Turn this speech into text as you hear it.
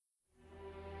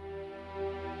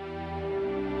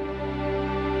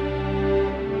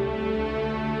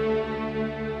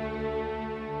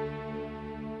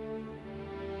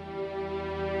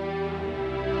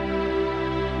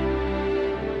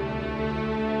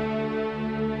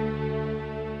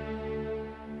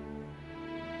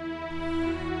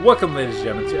Welcome, ladies and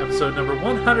gentlemen, to episode number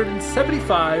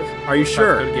 175. Are you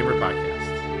sure? Code Gamer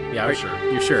Podcast. Yeah, I'm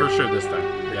sure. You sure? For sure this time.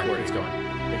 Yeah, Recording. it's going.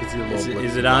 I can see the Is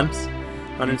little it on? blips.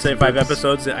 175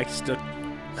 episodes. I still.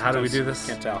 How do we do this?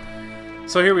 Can't tell.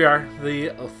 So here we are,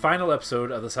 the final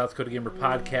episode of the South Dakota Gamer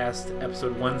Podcast,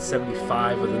 episode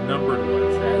 175 of the numbered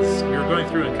ones. As we were going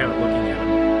through and kind of looking at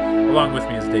them, along with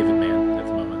me is David Mann at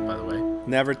the moment, by the way.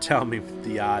 Never tell me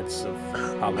the odds of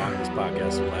how long this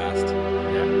podcast will last,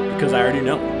 Yeah, because I already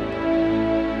know.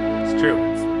 it's true.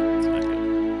 It's not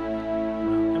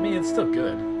good. I mean, it's still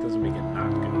good. It doesn't make it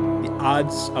not good. The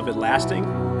odds of it lasting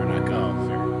are not good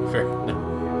Oh, fair.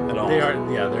 at all.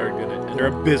 They're good at They're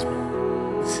abysmal.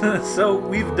 So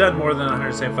we've done more than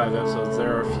 175 episodes.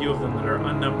 There are a few of them that are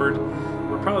unnumbered.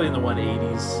 We're probably in the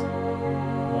 180s,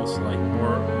 most like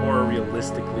more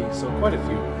realistically. So quite a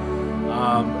few.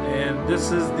 And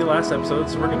this is the last episode,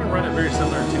 so we're going to run it very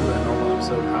similar to a normal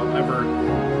episode. However,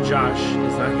 Josh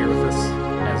is not here with us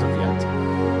as of yet.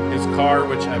 His car,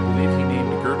 which I believe he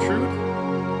named Gertrude,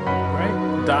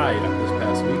 right, died this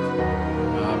past week.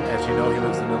 As you know, he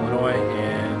lives in Illinois,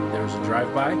 and there was a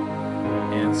drive-by.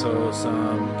 And so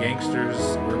some gangsters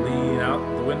were leaning out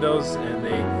the windows, and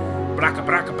they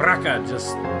braka just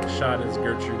shot his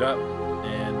Gertrude up,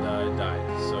 and it died.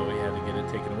 So we had to get it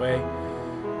taken away,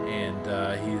 and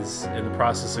he's in the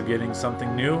process of getting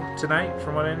something new tonight,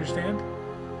 from what I understand.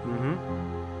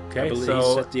 Mm-hmm. Okay, I believe he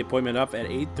so set the appointment up at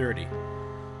 8:30.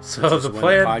 so the when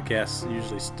plan the podcast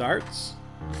usually starts.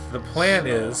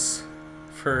 is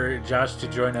for Josh to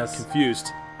join us Confused.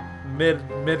 mid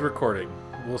recording.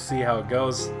 We'll see how it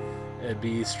goes. It'd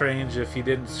be strange if he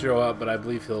didn't show up, but I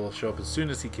believe he'll show up as soon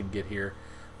as he can get here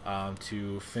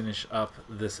to finish up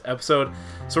this episode.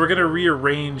 So we're going to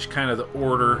rearrange kind of the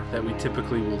order that we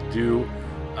typically will do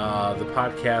the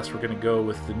podcast. We're going to go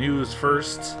with the news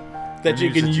first. That The you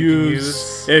news can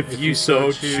use if you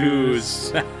so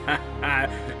choose.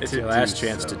 It's your last do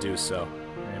chance so. to do so.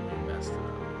 And we messed it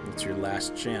up. It's your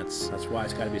last chance. That's why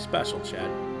it's got to be special, Chad.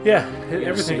 Yeah, gotta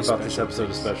everything say about this special episode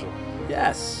is things. special.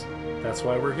 Yes. That's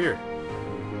why we're here.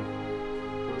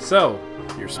 So,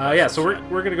 You're special, yeah, so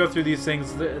Chad. we're going to go through these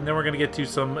things, and then we're going to get to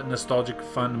some nostalgic,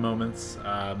 fun moments,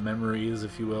 memories,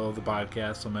 if you will, of the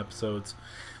podcast, some episodes.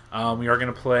 We are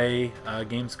going to play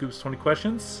Game Scoops 20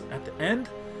 Questions at the end.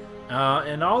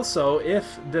 And also,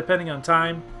 if, depending on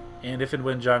time, and if and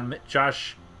when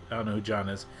Josh, I don't know who John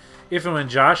is, if and when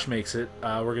Josh makes it,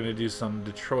 we're going to do some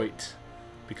Detroit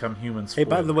Become Human Hey,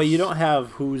 by the spoilers. way, you don't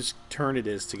have whose turn it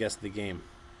is to guess the game.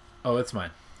 Oh, it's mine.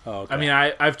 Oh, okay. I mean,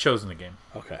 I've chosen the game.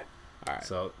 Okay. All right.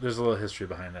 So there's a little history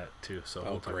behind that too. So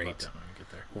we'll talk great. about that when we get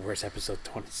there. Well, where's episode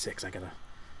 26? I gotta.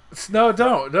 No,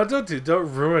 don't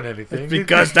ruin anything.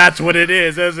 Because that's what it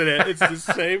is, isn't it? It's the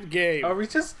same game.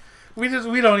 we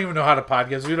don't even know how to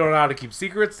podcast. We don't know how to keep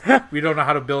secrets. We don't know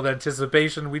how to build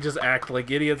anticipation. We just act like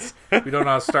idiots. We don't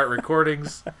know how to start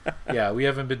recordings. Yeah, we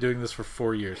haven't been doing this for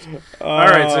 4 years. All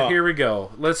right, so here we go.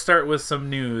 Let's start with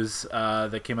some news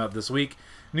that came out this week.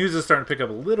 News is starting to pick up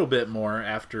a little bit more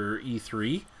after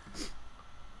E3.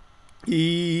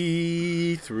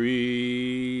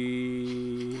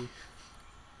 E3.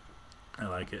 I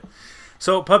like it.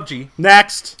 So PUBG,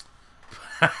 Next.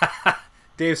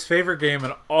 Dave's favorite game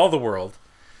in all the world.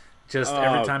 Just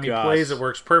every Oh, time he gosh. plays, it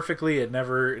works perfectly. It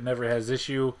never has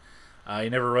issue. He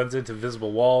never runs into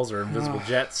invisible walls or invisible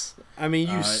jets. I mean,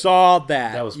 you saw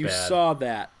that. that was you bad. saw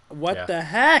that. What Yeah. the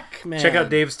heck, man? Check out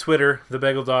Dave's Twitter, The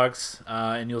Bagel Dogs,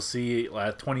 and you'll see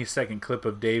a 20-second clip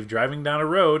of Dave driving down a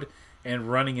road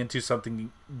and running into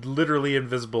something literally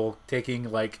invisible, taking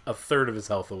like a third of his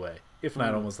health away, if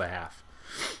not almost a half.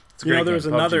 It's a You know, great there was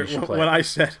game. PUBG, another you should play when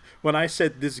it. I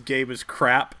said this game is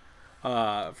crap,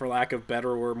 for lack of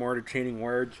better or more entertaining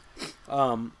words.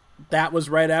 That was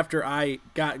right after I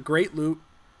got great loot,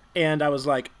 and I was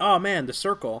like, "Oh man, the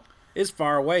circle is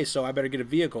far away, so I better get a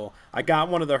vehicle." I got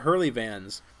one of the Hurley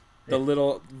vans, the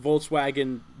little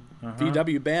Volkswagen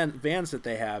VW vans that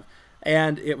they have,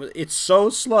 and it's so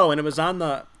slow, and it was on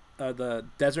the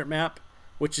desert map,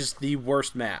 which is the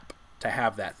worst map to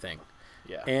have that thing.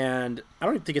 Yeah. And I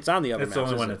don't even think it's on the other It's maps.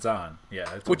 only is when it? it's on.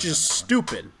 Yeah. It's Which only is on that one.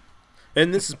 stupid.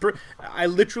 And this is I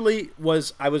literally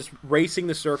was racing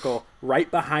the circle right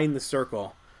behind the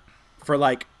circle for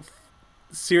like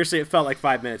seriously it felt like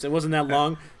 5 minutes. It wasn't that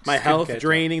long. My couldn't health catch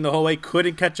draining the whole way,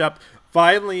 couldn't catch up.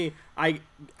 Finally I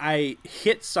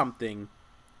hit something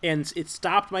and it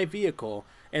stopped my vehicle,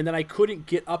 and then I couldn't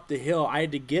get up the hill. I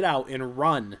had to get out and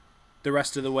run the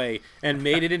rest of the way and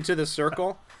made it into the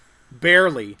circle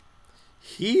barely.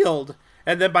 Healed,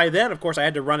 and then by then, of course, I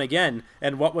had to run again.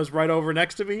 And what was right over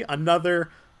next to me?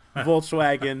 Another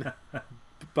Volkswagen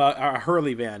but a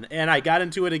Hurley van, and I got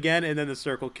into it again, and then the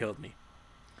circle killed me.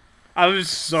 I was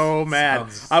so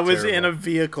mad. Sounds I was terrible. in a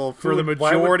vehicle for the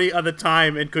Why would- majority of the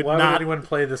time and could Why would not. anyone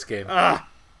play this game? Ah,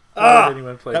 Why would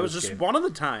anyone play that was this just game? one of the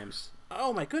times.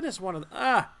 Oh my goodness, one of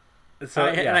the So,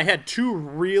 And I had two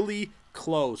really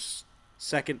close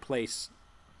second place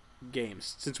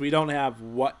games. Since we don't have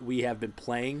what we have been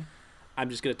playing, I'm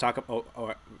just going to talk about.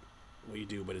 Well, you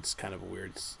do, but it's kind of a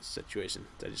weird situation.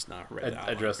 I just not read it out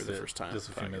addressed for the it first time just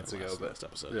a few minutes ago, but last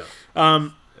episode. yeah.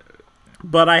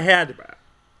 But I had,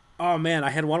 oh man, I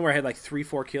had one where I had like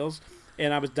 3-4 kills,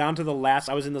 and I was down to the last.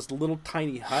 I was in this little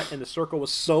tiny hut, and the circle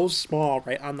was so small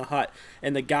right on the hut,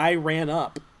 and the guy ran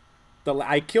up.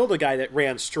 I killed a guy that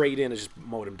ran straight in and just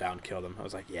mowed him down, killed him. I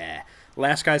was like, yeah.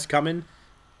 Last guy's coming.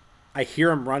 I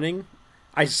hear him running.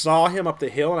 I saw him up the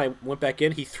hill, and I went back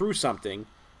in. He threw something,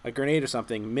 a grenade or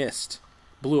something, missed,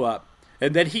 blew up.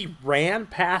 And then he ran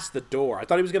past the door. I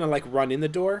thought he was going to, like, run in the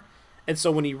door. And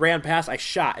so when he ran past, I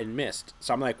shot and missed.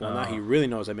 So I'm like, well, now he really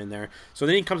knows I'm in there. So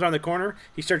then he comes around the corner.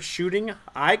 He starts shooting.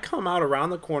 I come out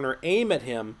around the corner, aim at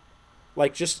him,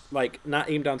 like, just, like, not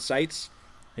aimed on sights.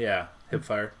 Yeah, hip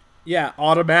fire. Yeah,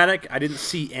 automatic. I didn't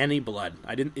see any blood.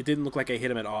 It didn't look like I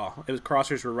hit him at all. It was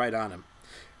crosshairs were right on him.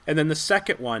 And then the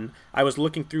second one, I was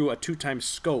looking through a 2x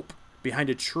scope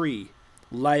behind a tree,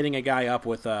 lighting a guy up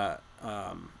with a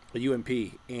UMP,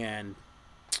 and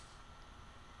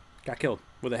got killed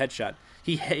with a headshot.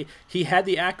 He had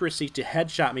the accuracy to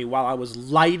headshot me while I was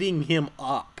lighting him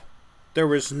up. There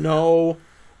was no,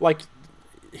 like,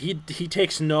 he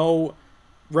takes no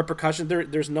repercussion.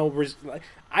 There's no.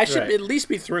 I should Right. at least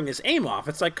be throwing his aim off.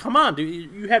 It's like, come on,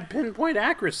 dude, you had pinpoint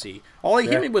accuracy. All he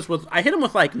hit me was with. I hit him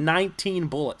with like 19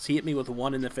 bullets. He hit me with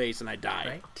one in the face, and I died.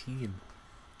 19.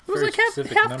 It was Very like half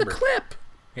specific the number. clip.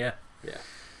 Yeah. Yeah.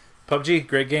 PUBG,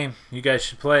 great game. You guys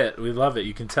should play it. We love it.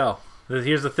 You can tell.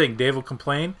 Here's the thing: Dave will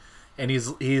complain, and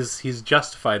he's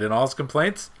justified in all his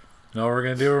complaints. You know what we're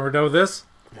gonna do when we're done with this?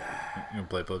 We're gonna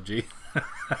play PUBG.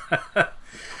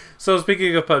 So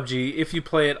speaking of PUBG, if you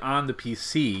play it on the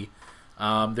PC,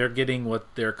 they're getting what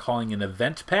they're calling an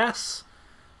event pass,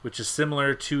 which is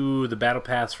similar to the battle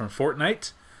pass from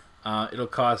Fortnite. It'll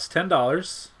cost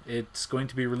 $10. It's going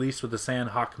to be released with the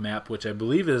Sandhawk map, which I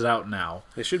believe is out now.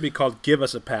 It should be called "Give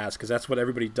Us a Pass" because that's what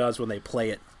everybody does when they play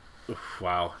it. Oof,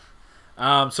 wow.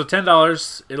 So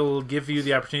 $10, it'll give you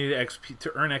the opportunity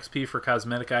to earn XP for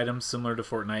cosmetic items similar to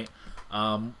Fortnite.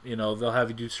 They'll have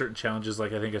you do certain challenges,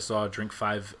 like I think I saw drink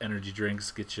 5 energy drinks,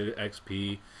 get you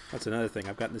XP. That's another thing.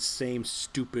 I've gotten the same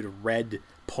stupid red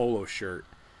polo shirt,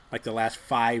 like the last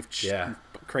 5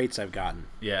 crates I've gotten.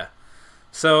 Yeah.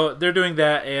 So they're doing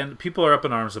that, and people are up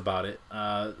in arms about it.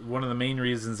 One of the main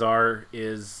reasons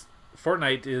is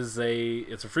Fortnite is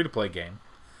a free-to-play game.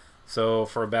 So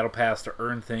for a battle pass to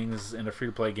earn things in a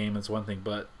free-to-play game is one thing,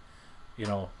 but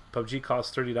PUBG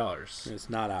costs $30. It's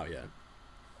not out yet.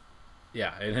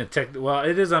 Yeah, and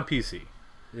it is on PC.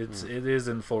 It is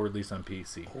in full release on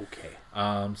PC.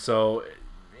 Okay. So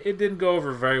it didn't go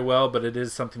over very well, but it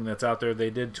is something that's out there. They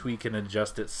did tweak and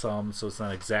adjust it some, so it's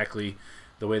not exactly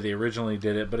the way they originally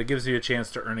did it, but it gives you a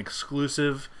chance to earn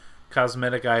exclusive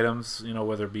cosmetic items,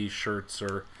 whether it be shirts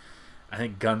or I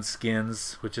think gun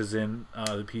skins, which is in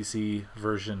the PC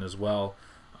version as well,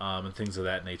 and things of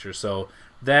that nature. So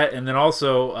that, and then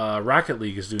also Rocket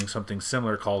League is doing something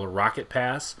similar called a Rocket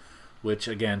Pass, which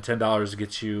again, $10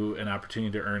 gets you an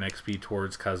opportunity to earn XP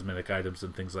towards cosmetic items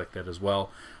and things like that as well.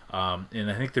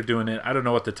 And I think they're doing it, I don't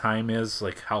know what the time is,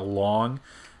 like how long.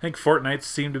 I think Fortnite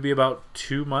seemed to be about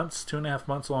 2.5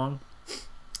 months long.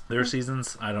 Their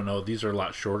seasons, I don't know. These are a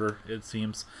lot shorter, it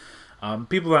seems.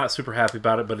 People are not super happy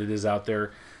about it, but it is out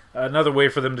there. Another way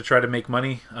for them to try to make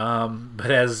money.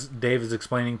 But as Dave is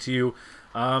explaining to you,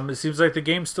 it seems like the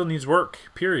game still needs work,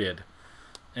 period.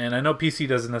 And I know PC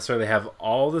doesn't necessarily have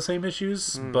all the same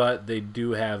issues, but they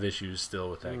do have issues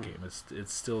still with that game. It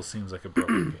still seems like a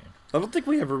broken game. I don't think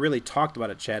we ever really talked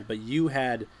about it, Chad, but you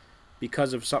had,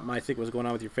 because of something I think was going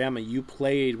on with your family, you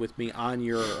played with me on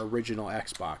your original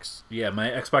Xbox. Yeah, my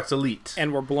Xbox Elite.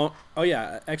 And we're blown. Oh,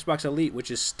 yeah, Xbox Elite, which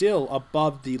is still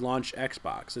above the launch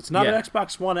Xbox. It's not an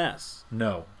Xbox One S.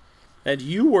 No. And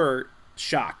you were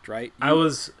shocked, right? I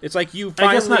was. It's like you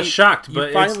finally. I guess not shocked, but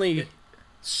you finally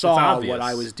saw obvious. what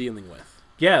I was dealing with.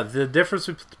 Yeah, the difference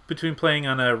between playing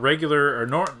on a regular or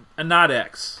not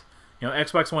X,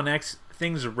 Xbox One X,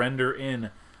 things render in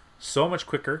so much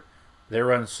quicker. They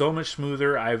run so much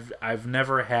smoother. I've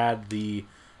never had the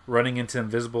running into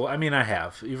invisible. I mean, I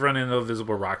have. You've run into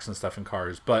invisible rocks and stuff in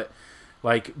cars, but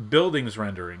like buildings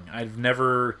rendering, I've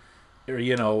never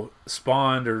or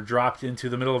spawned or dropped into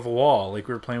the middle of a wall, like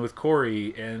we were playing with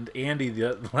Corey and Andy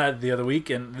the other week,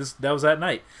 and that was that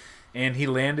night. And he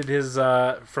landed his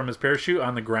from his parachute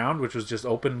on the ground, which was just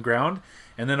open ground,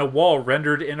 and then a wall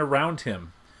rendered in around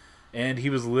him, and he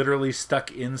was literally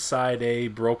stuck inside a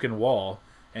broken wall,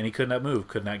 and he could not move,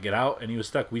 could not get out, and he was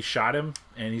stuck. We shot him,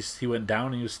 and he went down,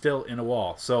 and he was still in a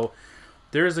wall. So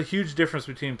there is a huge difference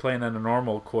between playing on a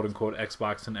normal quote-unquote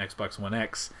Xbox and Xbox One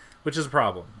X, which is a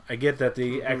problem. I get that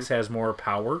the X has more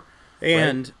power.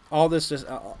 And right? all this is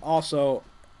also,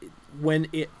 when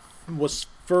it was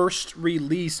first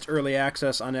released early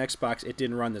access on Xbox, it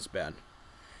didn't run this bad.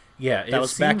 Yeah, that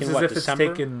was back in December?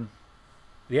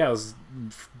 It was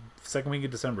second week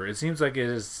of December. It seems like it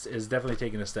is definitely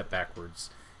taking a step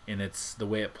backwards in the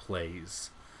way it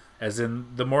plays. As in,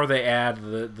 the more they add,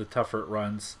 the tougher it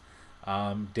runs.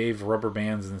 Dave rubber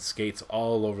bands and skates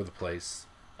all over the place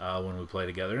when we play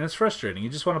together, and it's frustrating. You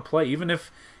just want to play, even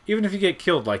if you get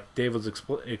killed, like Dave was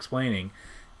explaining.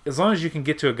 As long as you can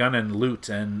get to a gun and loot,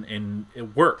 and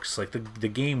it works, like the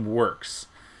game works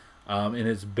in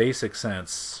its basic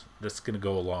sense, that's going to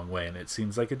go a long way, and it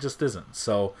seems like it just isn't.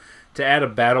 So to add a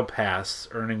battle pass,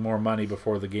 earning more money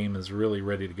before the game is really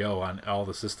ready to go on all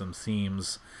the systems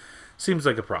seems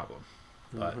like a problem.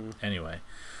 But anyway.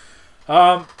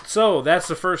 So that's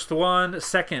the first one.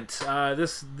 Second,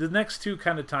 the next two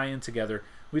kind of tie in together.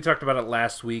 We talked about it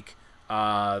last week.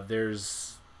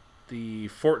 There's the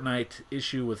Fortnite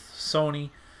issue with Sony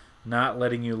not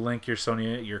letting you link your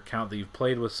account that you've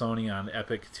played with Sony on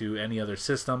Epic to any other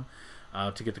system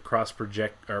to get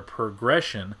the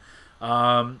progression.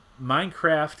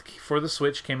 Minecraft for the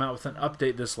Switch came out with an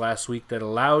update this last week that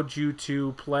allowed you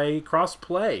to cross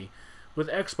play with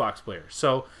Xbox players.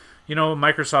 So,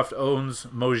 Microsoft owns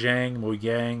Mojang,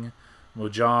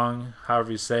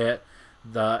 however you say it.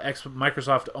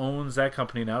 Microsoft owns that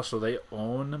company now, so they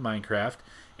own Minecraft.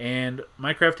 And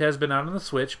Minecraft has been out on the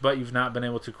Switch, but you've not been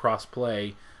able to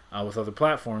cross-play with other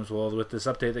platforms. Well, with this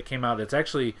update that came out, it's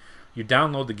actually, you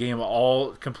download the game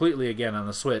all completely again on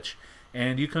the Switch,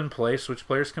 and you can play, Switch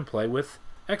players can play with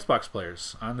Xbox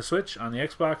players on the Switch, on the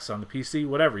Xbox, on the PC,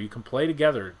 whatever. You can play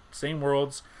together, same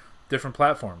worlds, different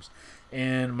platforms.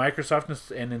 And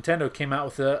Microsoft and Nintendo came out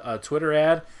with a Twitter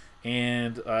ad,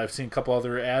 and I've seen a couple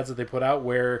other ads that they put out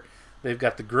where they've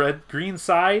got the green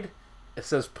side, it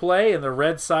says play, and the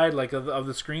red side of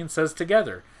the screen says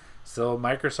together. So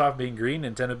Microsoft being green,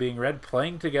 Nintendo being red,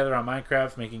 playing together on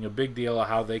Minecraft, making a big deal of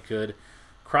how they could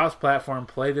cross-platform,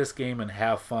 play this game, and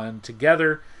have fun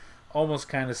together, almost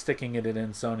kind of sticking it in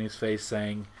Sony's face,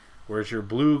 saying, where's your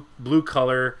blue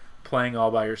color playing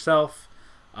all by yourself?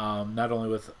 Not only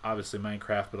with, obviously,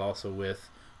 Minecraft, but also with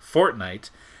Fortnite.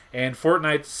 And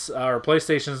Fortnite's, or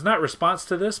PlayStation's, not response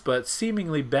to this, but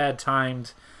seemingly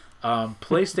bad-timed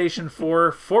PlayStation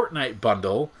 4 Fortnite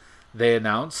bundle they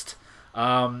announced.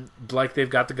 Like they've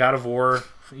got the God of War,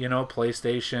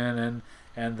 PlayStation,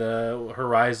 and the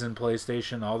Horizon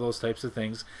PlayStation, all those types of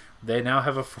things. They now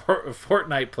have a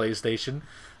Fortnite PlayStation,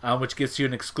 which gets you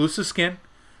an exclusive skin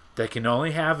that can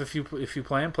only have if you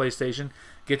play on PlayStation,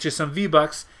 get you some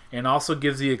V-Bucks, and also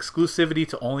gives the exclusivity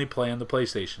to only play on the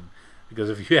PlayStation. Because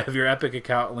if you have your Epic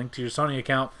account linked to your Sony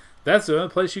account, that's the only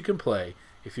place you can play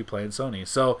if you play in Sony.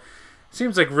 So it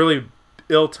seems like really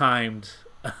ill-timed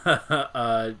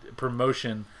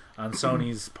promotion on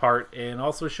Sony's part, and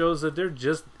also shows that they're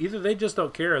just either they just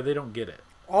don't care or they don't get it.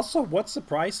 Also, what's the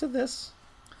price of this?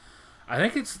 I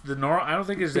think it's the normal. I don't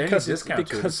think there's any discount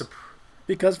to it.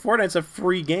 Because Fortnite's a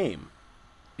free game.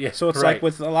 Yeah, so it's like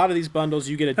with a lot of these bundles,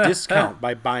 you get a discount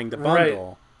by buying the bundle.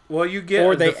 Right. Well, you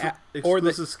get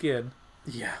exclusive skin.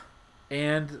 Yeah.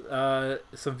 And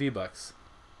some V-Bucks.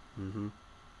 Mm-hmm.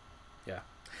 Yeah.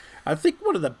 I think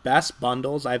one of the best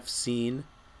bundles I've seen,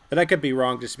 and I could be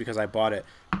wrong just because I bought it,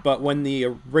 but when the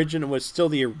original was still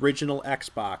the original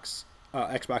Xbox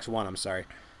One, I'm sorry,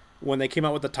 when they came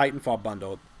out with the Titanfall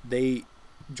bundle, they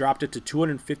dropped it to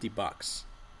 $250.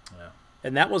 Yeah.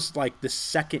 And that was like the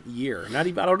second year. I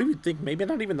don't even think, maybe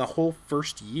not even the whole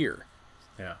first year.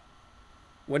 Yeah.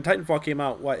 When Titanfall came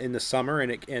out, in the summer,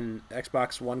 and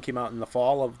Xbox One came out in the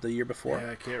fall of the year before?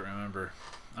 Yeah, I can't remember.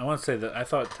 I want to say that I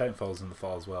thought Titanfall was in the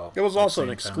fall as well. It was also an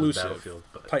exclusive.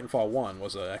 Titanfall 1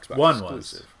 was an Xbox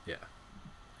exclusive. Yeah.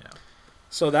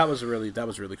 So that was really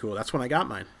cool. That's when I got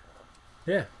mine.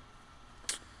 Yeah.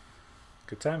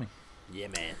 Good timing. Yeah,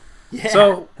 man. Yeah.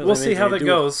 So we'll see how that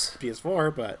goes.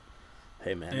 PS4, but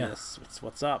hey, man, it's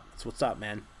what's up. It's what's up,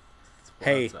 man.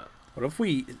 What if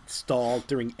we stall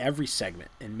during every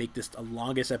segment and make this the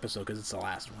longest episode because it's the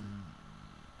last one?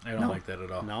 I don't like that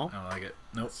at all. No? I don't like it.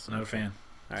 Nope, not a fan.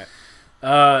 All right.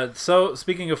 So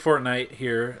speaking of Fortnite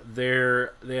here,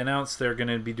 they announced they're going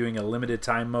to be doing a limited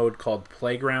time mode called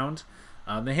Playground.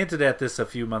 They hinted at this a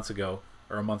few months ago,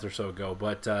 or a month or so ago,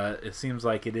 but it seems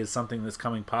like it is something that's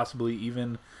coming possibly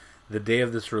even the day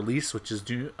of this release, which is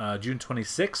June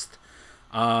 26th.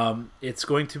 It's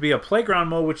going to be a playground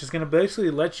mode, which is going to basically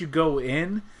let you go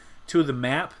in to the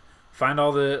map, find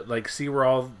all the, like, see where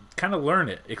all, kind of learn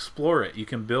it, explore it. You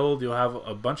can build, you'll have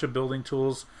a bunch of building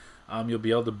tools. You'll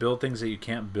be able to build things that you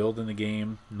can't build in the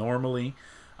game normally,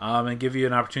 and give you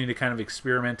an opportunity to kind of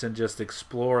experiment and just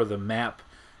explore the map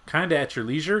kind of at your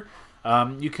leisure.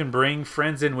 You can bring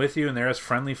friends in with you, and there is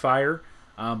friendly fire,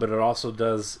 but it also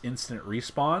does instant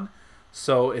respawn.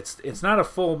 So it's not a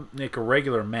full, like, a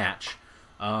regular match.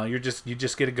 You just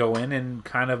get to go in and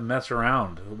kind of mess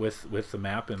around with the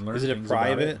map and learn. Is it a things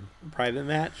about it. private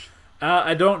match?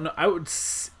 I don't know. I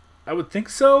would think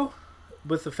so,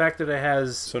 with the fact that it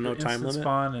has no time limit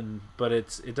spawn, but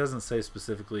it doesn't say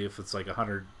specifically if it's like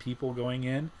 100 people going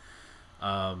in.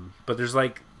 But there's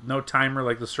like no timer.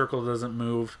 Like the circle doesn't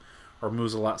move, or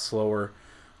moves a lot slower.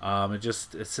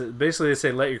 It's basically they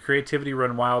say let your creativity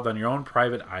run wild on your own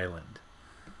private island.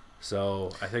 So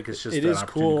I think it's just an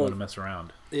opportunity to go to mess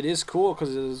around. It is cool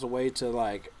because it is a way to,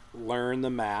 like, learn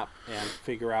the map and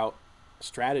figure out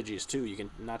strategies too. You can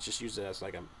not just use it as,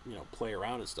 like, a play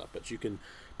around and stuff, but you can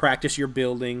practice your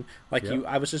building. Like, Yep.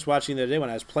 I was just watching the other day when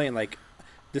I was playing. Like,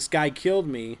 this guy killed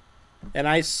me, and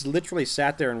I literally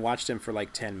sat there and watched him for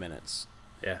like 10 minutes.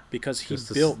 Yeah, because he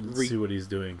just built. to see what he's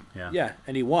doing. Yeah, Yeah,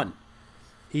 and he won.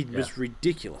 He was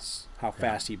ridiculous how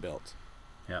fast he built.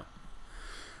 Yeah.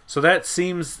 So that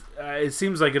seems it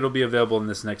seems like it'll be available in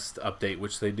this next update,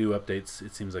 which they do updates.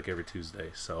 It seems like every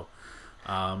Tuesday. So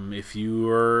if you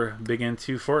are big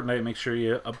into Fortnite, make sure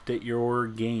you update your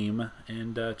game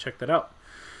and check that out.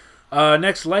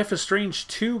 Next, Life is Strange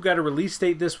 2 got a release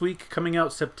date this week, coming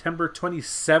out September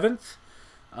 27th.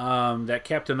 That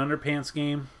Captain Underpants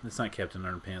game. It's not Captain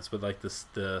Underpants, but like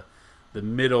the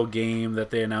middle game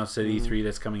that they announced at E3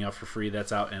 that's coming out for free.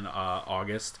 That's out in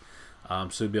August.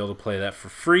 So you'll be able to play that for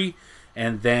free.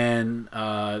 And then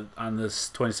on this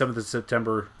 27th of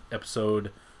September,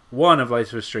 episode 1 of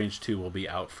Life is Strange 2 will be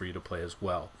out for you to play as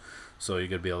well. So you're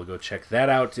going to be able to go check that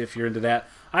out if you're into that.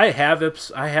 I have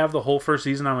the whole first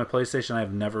season on my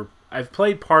PlayStation. I've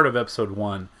played part of episode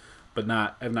 1, but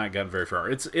I've not gotten very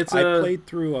far. I played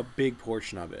through a big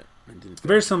portion of it.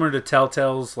 Very similar to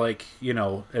Telltale's, like,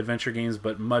 adventure games,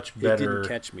 but much better. It didn't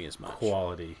catch me as much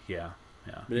quality. Yeah.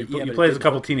 But you play as a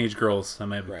couple teenage girls. That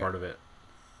might be part of it.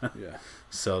 Yeah.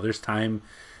 So there's time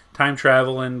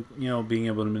travel and being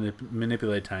able to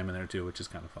manipulate time in there too, which is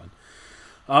kind of fun.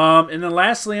 And then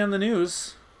lastly on the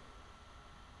news,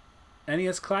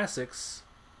 NES Classics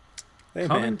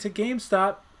coming to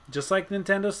GameStop, just like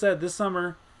Nintendo said this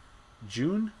summer,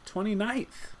 June 29th.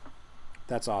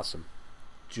 That's awesome.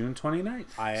 June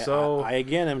 29th. I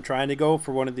again am trying to go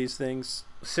for one of these things.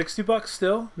 $60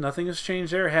 still. Nothing has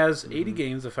changed there. It has 80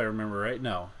 games if I remember right.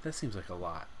 No, that seems like a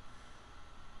lot.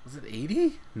 Was it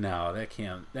 80? No, that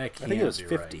can't. I think it was be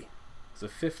 50. Right. Was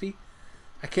it 50?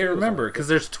 I can't remember because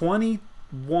there's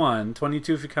 21,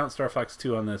 22 if you count Star Fox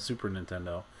 2 on the Super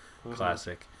Nintendo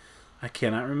Classic. I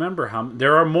cannot remember how.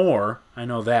 There are more. I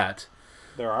know that.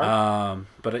 There are.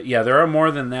 But yeah, there are more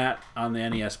than that on the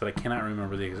NES, but I cannot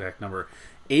remember the exact number.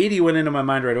 80 went into my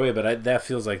mind right away, but that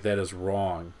feels like that is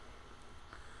wrong.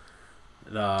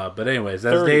 But anyways,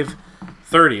 that's 30. Dave.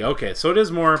 30. Okay, so it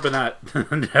is more, but not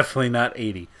definitely not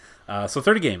 80. So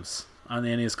 30 games on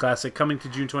the NES Classic coming to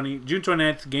June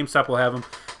 29th. GameStop will have them.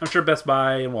 I'm sure Best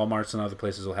Buy and Walmart's and other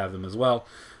places will have them as well.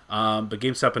 But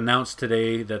GameStop announced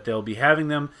today that they'll be having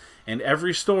them, and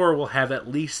every store will have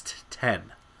at least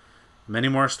 10. Many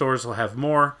more stores will have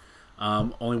more.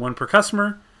 Only one per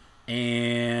customer,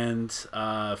 and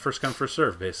first come, first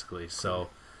serve, basically. So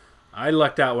I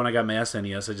lucked out when I got my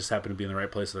SNES. I just happened to be in the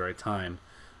right place at the right time.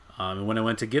 And when I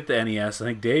went to get the NES, I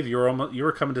think, Dave, you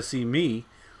were coming to see me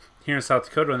here in South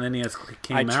Dakota when the NES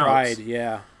came out. I tried,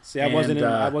 yeah. See, I wasn't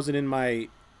in my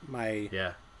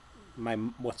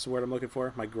what's the word I'm looking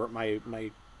for?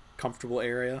 My comfortable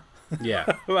area.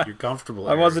 Yeah, you're comfortable.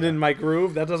 I wasn't in my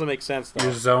groove. That doesn't make sense, though.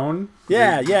 Your zone?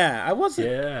 Yeah. I wasn't.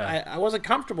 Yeah. I wasn't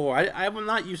comfortable. I'm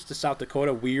not used to South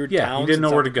Dakota. Weird towns. Yeah, you didn't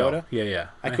know where to go. Yeah.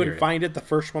 I couldn't find it. The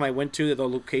first one I went to, the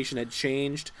location had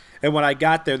changed, and when I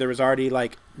got there was already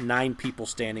like 9 people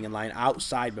standing in line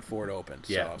outside before it opened.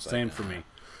 Yeah, so same for me.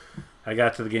 I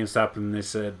got to the GameStop and they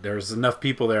said there's enough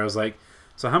people there. I was like,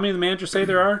 so how many of the managers say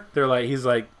there are? He's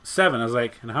like 7. I was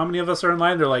like, and how many of us are in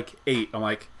line? They're like 8. I'm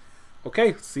like,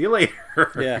 okay, see you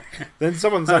later. Yeah. Then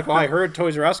someone's like, well, I heard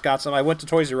Toys R Us got some. I went to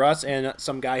Toys R Us, and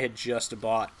some guy had just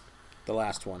bought The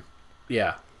last one.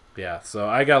 Yeah, yeah. So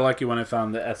I got lucky when I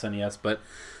found the SNES, but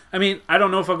I mean, I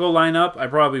don't know if I'll go line up. I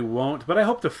probably won't, but I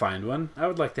hope to find one. I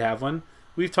would like to have one.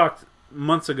 We've talked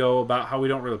months ago about how we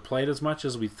don't really play it as much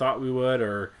as we thought we would,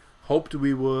 or hoped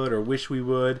we would, or wish we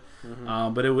would.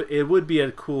 But it would be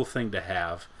a cool thing to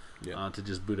have, to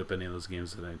just boot up any of those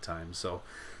games at any time. So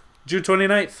June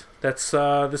 29th, that's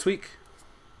this week.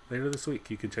 Later this week,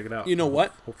 you can check it out. You know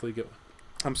what? Hopefully get one.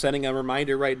 I'm setting a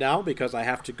reminder right now because I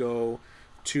have to go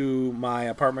to my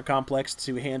apartment complex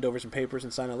to hand over some papers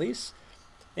and sign a lease.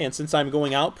 And since I'm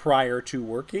going out prior to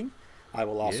working, I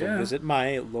will also visit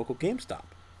my local GameStop.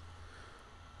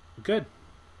 Good.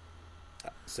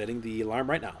 Setting the alarm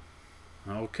right now.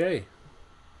 Okay.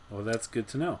 Well, that's good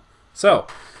to know. So,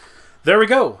 there we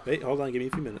go. Wait, hold on. Give me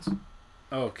a few minutes.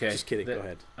 Okay. Just kidding. Go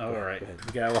ahead. All right. Go ahead.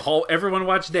 We got everyone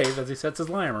watch Dave as he sets his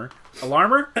timer,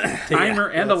 timer,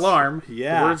 and yes. alarm.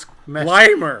 Yeah. The words mesh.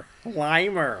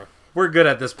 Limer. We're good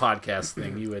at this podcast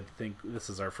thing. You would think this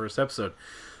is our first episode.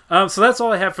 So that's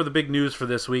all I have for the big news for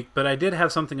this week. But I did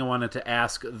have something I wanted to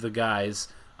ask the guys.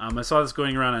 I saw this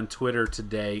going around on Twitter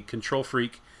today. Control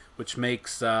Freak, which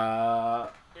makes here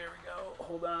we go.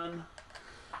 Hold on.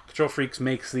 Control Freaks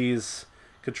makes these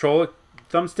control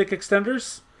thumbstick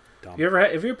extenders. Dumb. Have you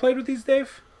ever played with these,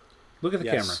 Dave? Look at the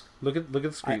Yes. camera. Look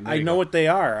at the screen. I know what they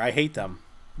are. I hate them.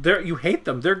 You hate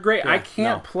them. They're great. Yeah, I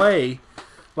can't no. play.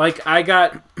 Like I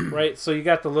got right. So you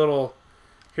got the little.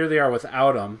 Here they are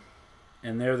without them,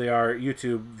 and there they are.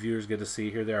 YouTube viewers get to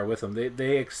see. Here they are with them.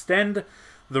 They extend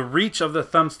the reach of the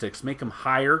thumbsticks, make them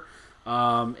higher.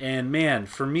 And man,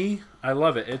 for me, I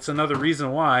love it. It's another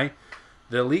reason why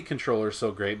the Elite controller is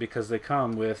so great, because they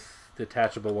come with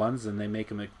detachable ones, and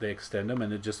they extend them,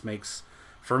 and it just makes,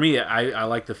 for me, I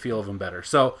like the feel of them better.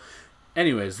 So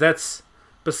anyways, that's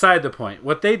beside the point.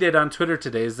 What they did on Twitter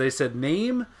today is they said,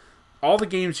 name all the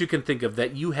games you can think of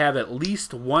that you have at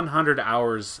least 100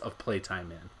 hours of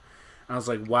playtime in. And I was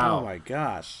like, wow. Oh my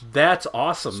gosh. That's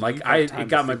awesome. So like you've had time it to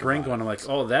got my think brain about going. it. I'm like,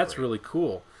 oh, that's really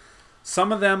cool.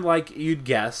 Some of them, like you'd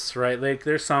guess, right? Like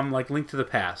there's some like Link to the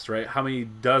Past, right? How many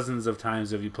dozens of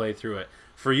times have you played through it?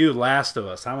 For you, Last of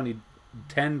Us, how many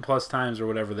 10 plus times or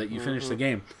whatever that you finish the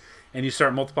game, and you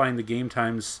start multiplying the game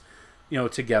times,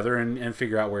 together and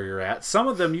figure out where you're at. Some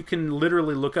of them you can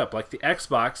literally look up, like the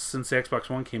Xbox. Since the Xbox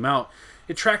One came out,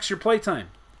 it tracks your playtime.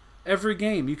 Every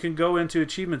game you can go into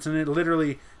achievements, and it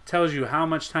literally tells you how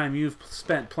much time you've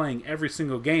spent playing every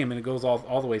single game, and it goes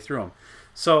all the way through them.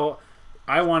 So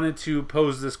I wanted to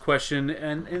pose this question,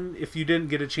 and if you didn't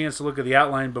get a chance to look at the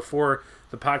outline before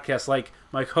the podcast, like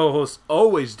my co-hosts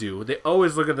always do, they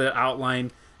always look at the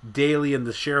outline daily in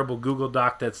the shareable Google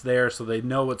Doc that's there, so they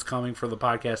know what's coming for the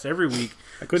podcast every week.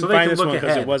 I couldn't so they find can this look one because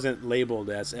ahead. it wasn't labeled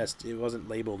it wasn't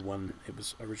labeled when it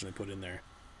was originally put in there.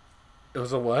 It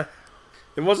was a what?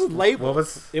 It wasn't labeled. What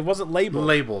was It wasn't labeled.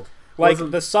 labeled? Like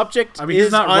Wasn't- the subject. I mean,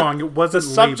 he's not wrong. It wasn't the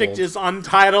subject labeled. is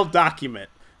untitled document,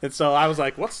 and so I was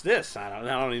like, "What's this? I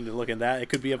don't need to look at that. It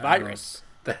could be a virus."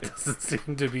 That doesn't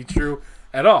seem to be true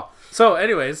at all. So,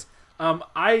 anyways,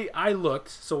 I looked.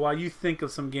 So while you think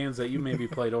of some games that you maybe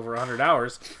played over 100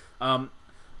 hours,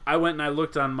 I went and I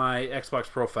looked on my Xbox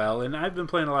profile, and I've been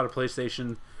playing a lot of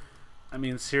PlayStation. I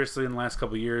mean, seriously, in the last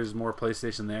couple of years, more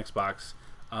PlayStation than Xbox.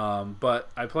 But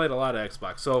I played a lot of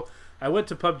Xbox. So I went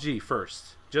to PUBG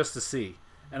first, just to see.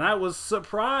 And I was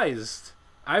surprised.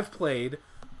 I've played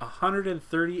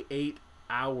 138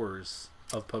 hours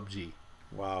of PUBG.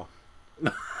 Wow.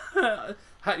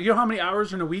 You know how many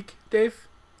hours in a week, Dave?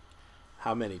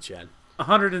 How many, Chad?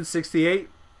 168.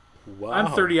 Wow. I'm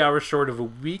 30 hours short of a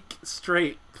week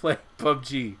straight playing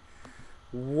PUBG.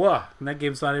 Whoa. And that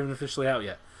game's not even officially out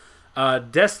yet.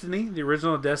 Destiny, the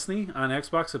original Destiny on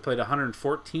Xbox, I played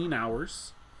 114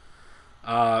 hours.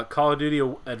 Call of Duty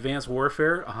Advanced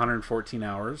Warfare, 114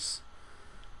 hours.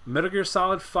 Metal Gear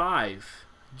Solid 5,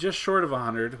 just short of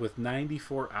 100 with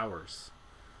 94 hours.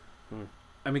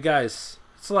 I mean, guys,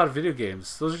 it's a lot of video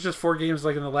games. Those are just 4 games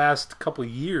like in the last couple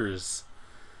years.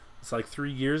 It's like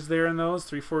 3 years there in those,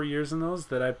 3-4 years in those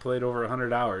that I played over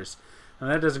 100 hours. And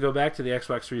that doesn't go back to the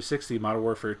Xbox 360 Modern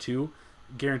Warfare 2.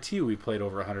 Guarantee you we played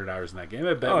over 100 hours in that game.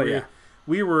 I bet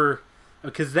we were,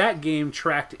 because that game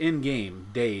tracked in-game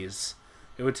days.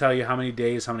 It would tell you how many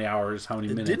days, how many hours, how many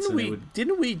minutes.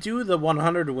 Didn't we do the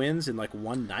 100 wins in like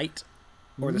one night,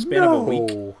 or the span of a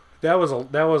week? That was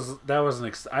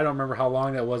I don't remember how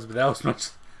long that was, but that was much.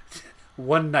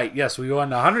 One night, yes, we won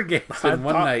 100 games in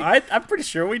one night. I'm pretty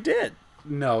sure we did.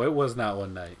 No, it was not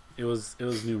one night. It was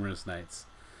numerous nights.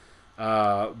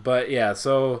 But yeah,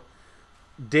 so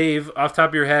Dave, off the top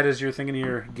of your head, as you're thinking of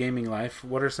your gaming life,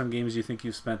 what are some games you think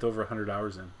you've spent over 100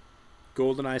 hours in?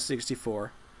 GoldenEye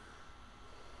 64.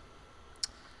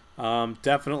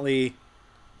 Definitely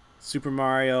Super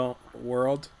Mario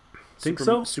World. Think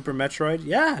so? Super Metroid.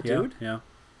 Yeah, dude. Yeah.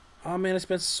 Oh man, I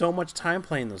spent so much time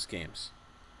playing those games.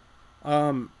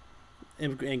 And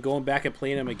going back and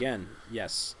playing them again.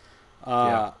 Yes.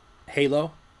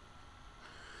 Halo.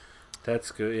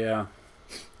 That's good. Yeah.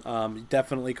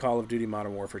 Definitely Call of Duty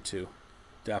Modern Warfare 2.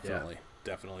 Definitely.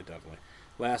 Definitely.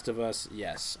 Last of Us,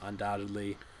 yes,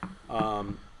 undoubtedly.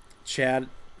 Chad,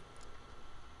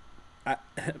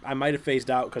 I might have phased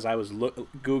out because I was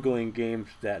Googling games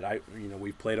that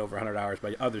we've played over 100 hours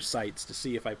by other sites to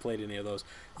see if I played any of those.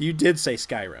 You did say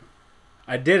Skyrim.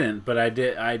 I didn't, but I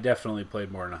did. I definitely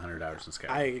played more than 100 hours in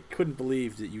Skyrim. I couldn't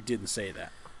believe that you didn't say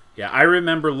that. Yeah, I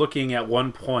remember looking at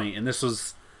one point, and this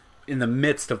was in the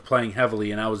midst of playing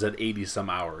heavily, and I was at 80 some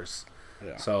hours.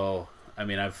 Yeah. So, I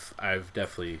mean, I've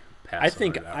definitely passed.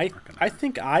 I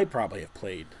think I probably have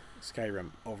played Skyrim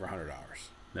over 100 hours.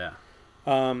 Yeah.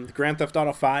 Grand Theft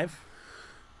Auto 5.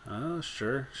 Oh,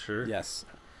 sure. Yes.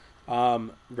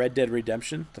 Red Dead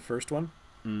Redemption, the first one.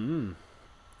 Mm.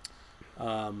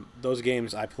 Those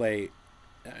games I play.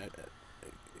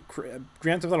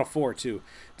 Grand Theft Auto 4 too.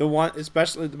 The one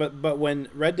especially, but when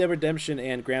Red Dead Redemption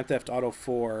and Grand Theft Auto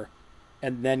 4,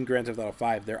 and then Grand Theft Auto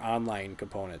 5, their online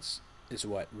components is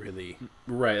what really.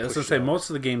 Right. As I say, most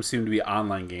of the games seem to be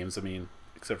online games. I mean,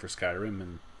 except for Skyrim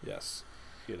and yes,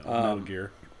 Metal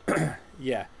Gear.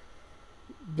 Yeah,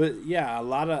 but yeah, a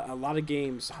lot of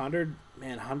games, 100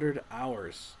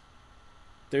 hours.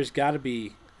 There's got to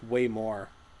be way more.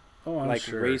 Oh, I'm like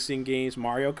sure. Racing games,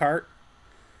 Mario Kart.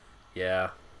 Yeah.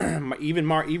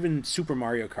 even Super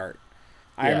Mario Kart.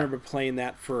 I remember playing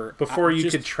that for before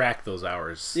you could track those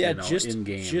hours. Yeah, in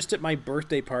game. Just at my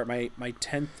birthday party, my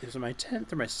 10th. Was it my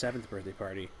 10th or my 7th birthday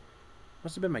party?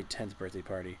 Must have been my 10th birthday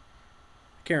party.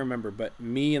 I can't remember, but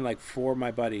me and like 4 of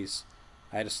my buddies,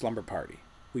 I had a slumber party.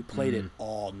 We played it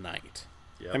all night.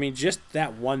 Yep. I mean, just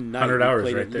that one night. 100 hours,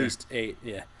 played right at there. least 8.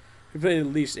 Yeah, we played at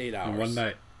least 8 hours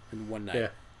in one night. Yeah.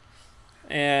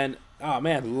 And oh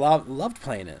man, loved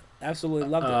playing it. Absolutely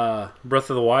loved it. Breath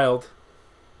of the Wild.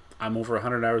 I'm over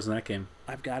 100 hours in that game.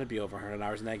 I've got to be over 100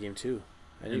 hours in that game too.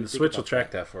 And the Switch will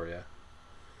track that for you.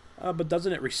 But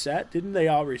doesn't it reset? Didn't they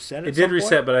all reset? It did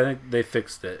reset, but I think they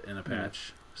fixed it in a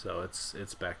patch, so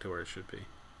it's back to where it should be.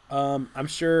 I'm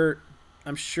sure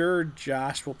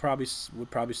Josh would probably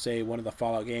say one of the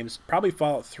Fallout games, probably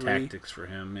Fallout 3. Tactics for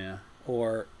him, yeah.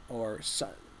 Or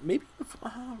maybe I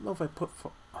don't know if I put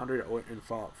 100 in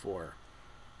Fallout 4,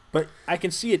 but I can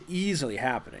see it easily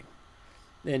happening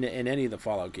in any of the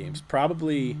Fallout games.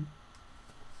 Probably,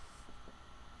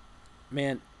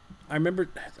 man. I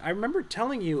remember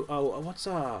telling you. Oh, what's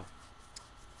I'm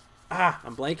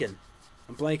blanking.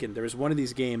 There was one of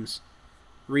these games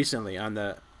recently on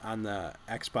the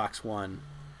Xbox One.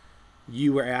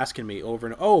 You were asking me over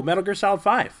and Metal Gear Solid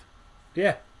 5.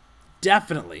 Yeah,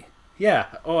 definitely. Yeah.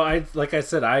 Oh, like I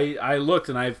said, I looked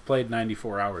and I've played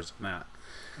 94 hours on that.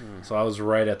 So I was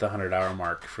right at the 100-hour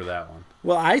mark for that one.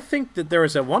 Well, I think that there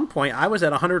was at one point I was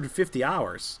at 150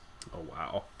 hours. Oh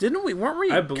wow! Weren't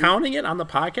we counting it on the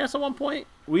podcast at one point?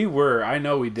 We were. I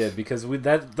know we did because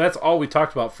that's all we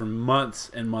talked about for months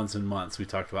and months and months. We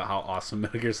talked about how awesome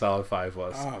Metal Gear Solid 5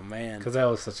 was. Oh man, because that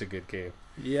was such a good game.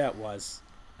 Yeah, it was.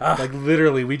 Like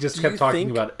literally, we just kept talking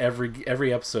about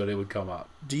every episode it would come up.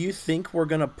 Do you think we're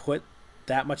gonna put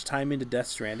that much time into Death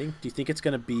Stranding? Do you think it's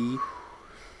gonna be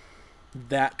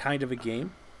that kind of a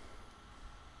game?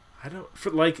 I don't.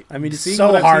 I mean, it's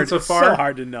so hard. So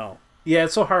hard to know. Yeah,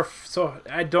 it's so hard. So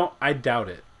I doubt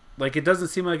it. Like, it doesn't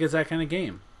seem like it's that kind of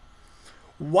game.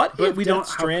 What if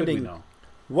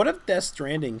Death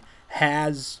Stranding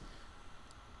has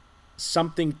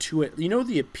something to it? You know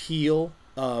the appeal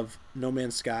of No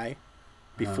Man's Sky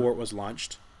before it was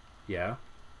launched? Yeah.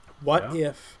 What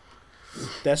if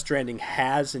Death Stranding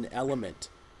has an element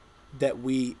that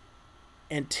we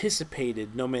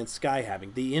anticipated No Man's Sky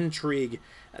having? The intrigue,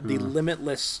 the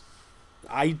limitless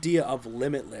idea of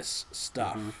limitless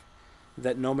stuff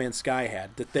that No Man's Sky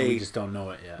had, that we just don't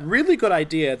know it yet. Really good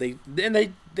idea.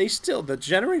 They still, the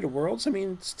generated worlds, I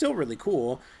mean, still really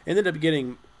cool. Ended up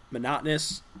getting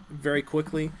monotonous very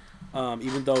quickly,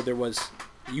 even though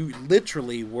you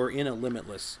literally were in a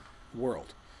limitless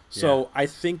world. So I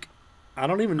think, I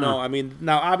don't even know. I mean,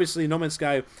 now obviously No Man's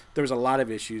Sky, there was a lot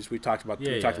of issues. We talked about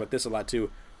this a lot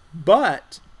too,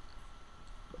 but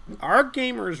are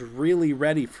gamers really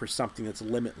ready for something that's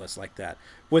limitless like that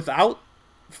without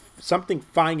something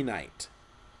finite,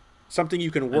 something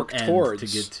you can work towards to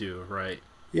get to, right?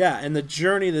 Yeah, and the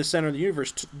journey to the center of the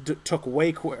universe took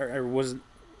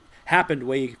happened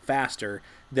way faster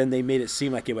than they made it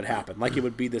seem like it would happen. Like it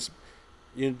would be this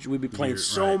we'd be playing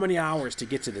so right. many hours to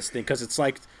get to this thing because it's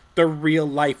like the real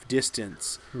life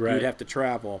distance Right. you'd have to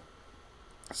travel.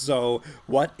 So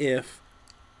what if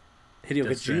Hideo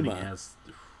Death Stranding Kojima has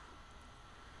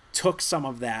took some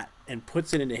of that and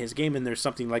puts it into his game, and there's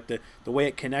something like the way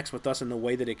it connects with us and the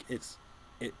way that it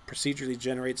procedurally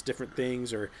generates different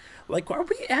things, or like, are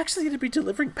we actually going to be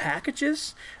delivering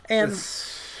packages? And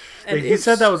he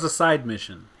said that was a side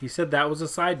mission. He said that was a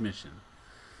side mission.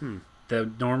 Hmm.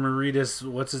 That Norman Reedus,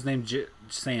 what's his name,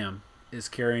 Sam, is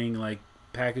carrying like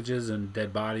packages and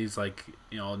dead bodies, like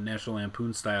National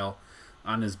Lampoon style,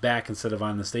 on his back instead of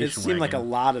on the station it seemed wagon. like a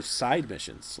lot of side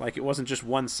missions. Like it wasn't just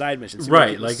one side mission. It seemed Right,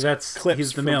 it like was that's clips he's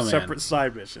the from mailman. separate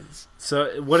side missions.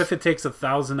 So what if it takes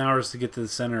 1,000 hours to get to the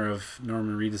center of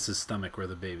Norman Reedus' stomach where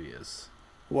the baby is?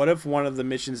 What if one of the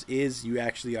missions is you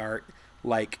actually are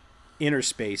like inner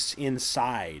space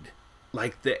inside?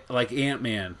 Like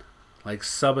Ant-Man, like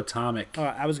subatomic. Oh,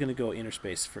 I was gonna go inner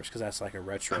space first because that's like a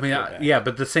retro. I mean, yeah,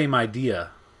 but the same idea.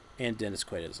 And Dennis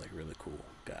Quaid is like a really cool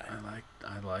guy.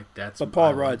 I like that. But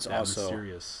Paul Rudd's also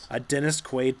mysterious. a Dennis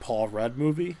Quaid Paul Rudd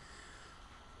movie.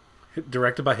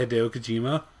 Directed by Hideo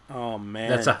Kojima. Oh man,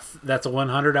 That's a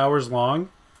 100 hours long.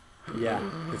 Yeah,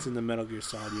 it's in the Metal Gear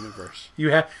Solid universe.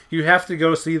 You have to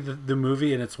go see the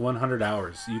movie, and it's 100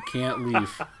 hours. You can't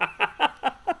leave.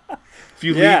 If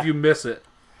you leave, you miss it.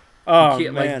 Oh you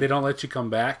can't, man, like they don't let you come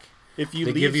back. if you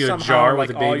they leave give you a somehow, jar like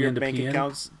with a all baby your in to bank pee in.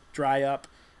 accounts dry up,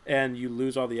 and you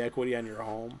lose all the equity on your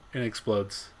home. And it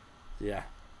explodes. Yeah,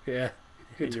 Yeah.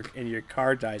 and your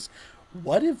car dies.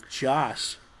 What if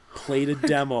Josh played a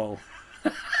demo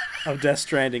of Death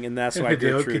Stranding, and that's why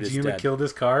Hideo Gertrude is Kojima dead? killed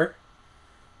his car.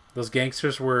 Those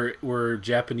gangsters were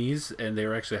Japanese, and they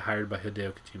were actually hired by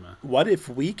Hideo Kojima. What if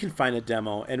we can find a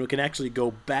demo and we can actually go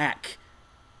back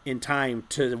in time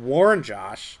to warn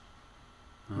Josh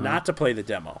not to play the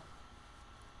demo,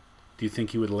 Do you think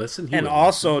he would listen? He and would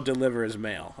also deliver his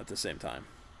mail at the same time?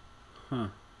 Huh.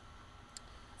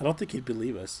 I don't think he'd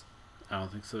believe us I don't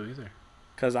think so either.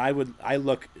 because I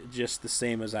look just the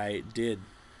same as I did.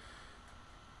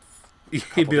 He'd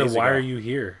be like, days "Why ago. are you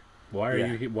here? Why are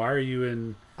Yeah. you? Why are you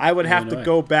in?" I would have to Illinois.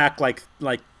 go back like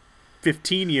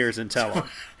 15 years and tell him.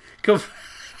 Go.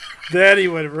 Then he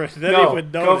would. Then he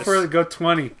would notice. Go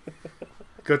 20.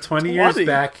 Go 20 years 20?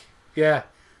 back. Yeah.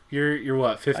 You're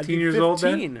what? I'd 15 be years old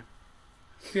then? 15.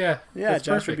 Yeah. Yeah, that's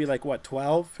Josh would be perfect. like what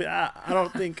 12? I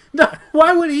don't think. No.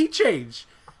 Why would he change?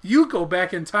 You go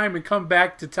back in time and come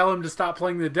back to tell him to stop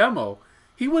playing the demo.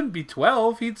 He wouldn't be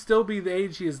 12. He'd still be the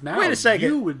age he is now. Wait a second.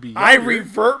 You would be. I younger.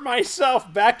 revert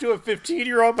myself back to a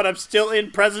 15-year-old, but I'm still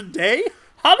in present day.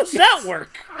 How does that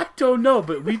work? I don't know,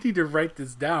 but we need to write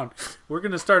this down. We're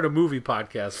gonna start a movie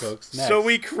podcast, folks. Next. So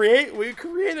we create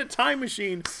a time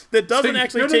machine that doesn't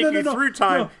actually No, take you through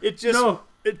time. It just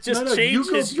You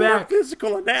changes go your back.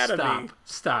 physical anatomy.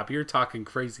 Stop. You're talking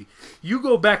crazy. You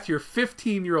go back to your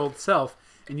 15-year-old self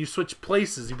and you switch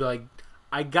places. You'd be like,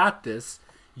 I got this.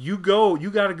 You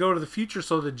got to go to the future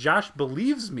so that Josh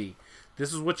believes me.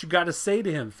 This is what you got to say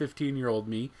to him, 15-year-old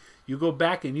me. You go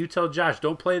back and you tell Josh,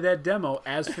 don't play that demo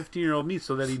as 15-year-old me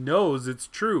so that he knows it's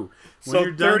true. When So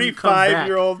you're done, you come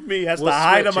 35-year-old me has to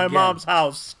hide in switch my again. mom's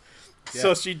house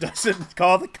so she doesn't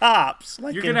call the cops.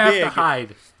 Like You're in going to have Big. to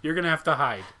hide. You're going to have to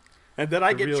hide. And then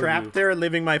I The get real trapped you. there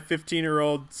living my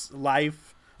 15-year-old's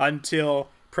life until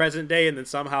present day, and then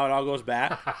somehow it all goes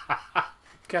back.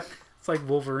 It's like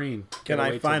Wolverine. Can Gotta I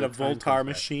wait till find the a time comes Voltar back.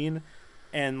 machine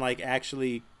and like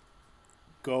actually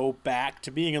go back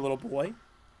to being a little boy?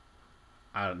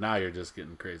 Now you're just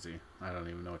getting crazy. I don't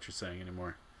even know what you're saying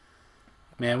anymore.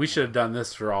 Man, we should have done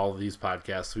this for all of these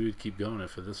podcasts. We would keep going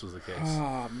if this was the case.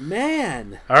 Oh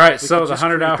man! All right, We so could the just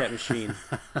 100 create hour that machine.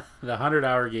 the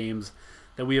 100-hour games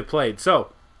that we have played.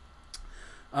 So,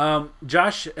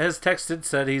 Josh has texted,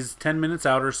 said he's 10 minutes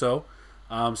out or so.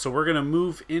 So we're gonna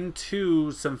move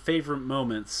into some favorite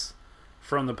moments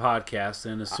from the podcast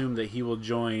and assume that he will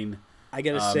join. I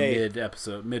gotta say,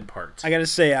 mid part. I gotta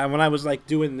say, when I was like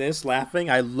doing this, laughing,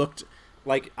 I looked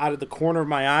like out of the corner of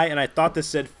my eye, and I thought this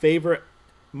said favorite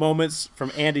moments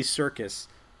from Andy Serkis,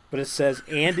 but it says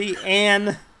Andy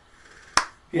and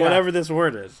whatever this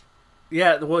word is.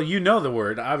 Yeah, well, you know the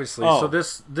word, obviously. Oh. So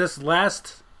this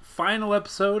last final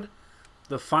episode,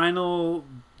 the final.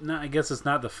 No, I guess it's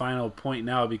not the final point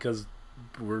now because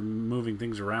we're moving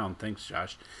things around. Thanks,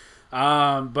 Josh.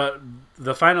 But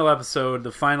the final episode,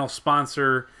 the final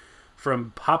sponsor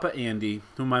from Papa Andy,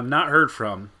 whom I've not heard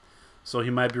from, so he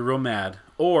might be real mad,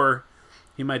 or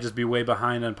he might just be way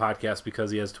behind on podcasts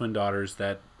because he has twin daughters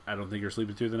that I don't think are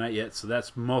sleeping through the night yet. So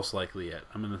that's most likely it.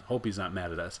 I'm gonna hope he's not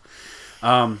mad at us.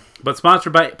 But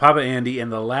sponsored by Papa Andy,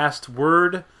 and the last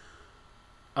word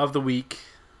of the week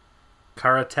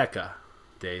Karateka,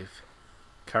 Dave.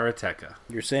 Karateka.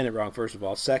 You're saying it wrong, first of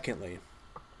all. Secondly,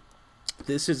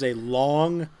 this is a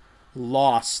long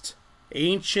lost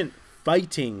ancient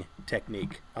fighting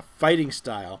technique, a fighting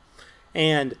style.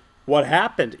 And what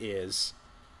happened is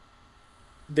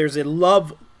there's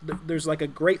like a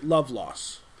great love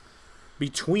loss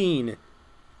between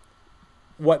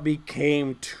what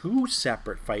became two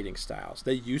separate fighting styles.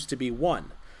 They used to be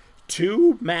one.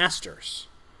 Two masters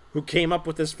who came up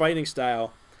with this fighting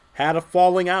style had a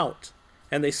falling out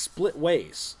and they split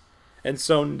ways. And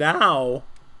so now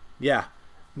the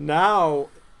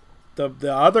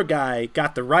other guy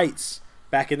got the rights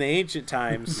back in the ancient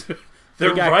times.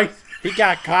 He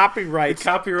got copyrights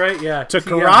Copyright, yeah. to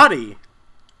karate.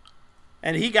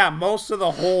 And he got most of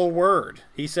the whole word.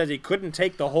 He said he couldn't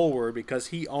take the whole word because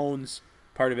he owns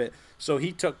part of it. So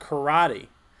he took karate.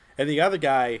 And the other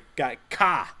guy got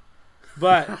ka.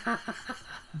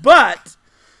 But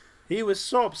he was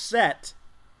so upset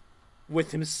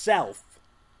with himself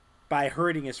by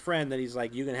hurting his friend that he's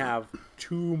like, you can have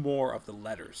two more of the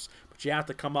letters, but you have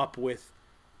to come up with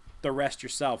the rest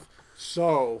yourself.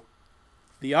 So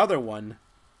the other one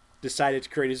decided to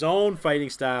create his own fighting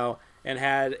style and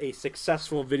had a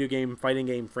successful fighting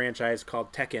game franchise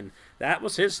called Tekken. That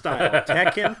was his style,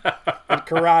 Tekken and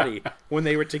karate. When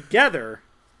they were together,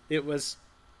 it was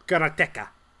karateka.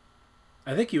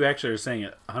 I think you actually are saying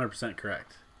it 100%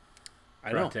 correct.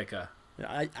 I don't. Karateka.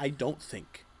 I don't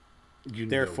think. You know.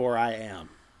 Therefore, I am.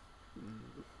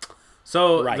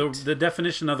 So Right. the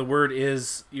definition of the word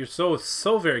is, you're so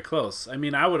very close. I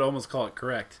mean, I would almost call it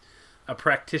correct. A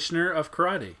practitioner of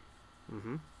karate.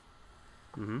 Mm-hmm.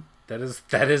 Mm-hmm.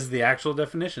 That is the actual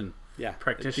definition. Yeah,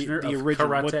 Practitioner the of original,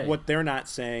 karate. What they're not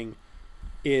saying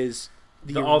is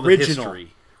All the original,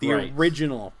 history. the Right.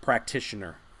 original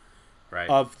practitioner Right.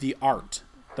 of the art,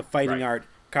 the fighting Right. art,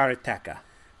 karateka.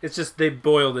 It's just they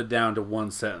boiled it down to one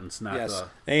sentence, not Yes,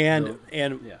 the and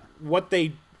yeah. what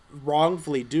they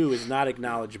wrongfully do is not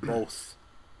acknowledge both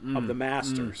of the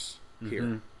masters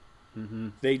here. Mm-hmm.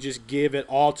 They just give it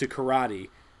all to karate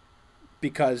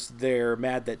because they're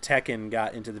mad that Tekken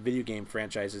got into the video game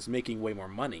franchises, making way more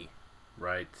money.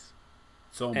 Right.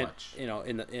 So And, much. you know,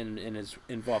 in is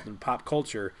involved in pop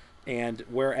culture, and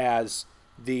whereas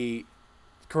the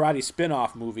karate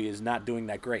spin-off movie is not doing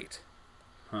that great.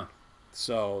 Huh.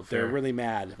 So Fair. they're really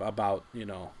mad about,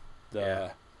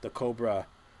 the Cobra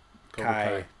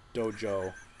Kai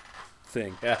dojo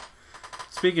thing. Yeah.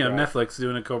 Speaking of Right. Netflix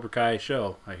doing a Cobra Kai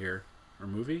show, I hear, or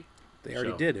movie. They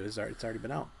already Show. did. It's already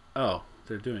been out. Oh,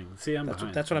 they're doing. See, I'm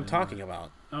behind. That's what I'm I didn't know talking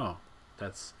about. that. Oh,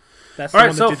 that's That's all the right.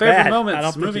 one So that did favorite bad. I moments.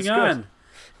 don't think Moving it's good. on.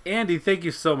 Andy, thank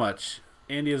you so much.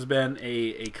 Andy has been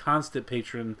a constant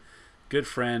patron, good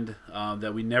friend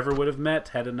that we never would have met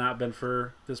had it not been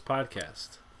for this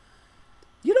podcast.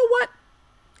 You know what?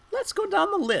 Let's go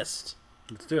down the list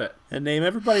Let's do it. and name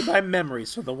everybody by memory.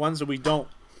 So the ones that we don't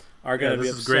are going to be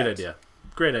this upset. is a great idea.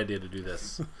 Great idea to do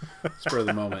this. Spur of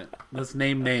the moment. Let's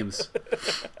name names.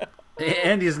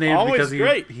 Andy's named Always because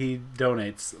great. he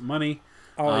donates money.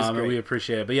 Always And great. we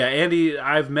appreciate it. But yeah, Andy,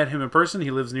 I've met him in person.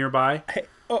 He lives nearby. Hey,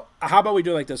 how about we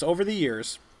do it like this? Over the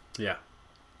years, Yeah.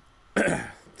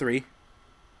 3,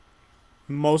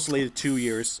 mostly 2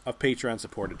 years of Patreon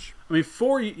supportage. I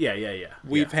mean, yeah.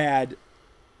 We've had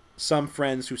some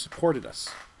friends who supported us.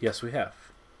 Yes, we have.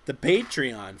 The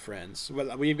Patreon friends,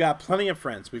 well, we've got plenty of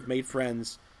friends. We've made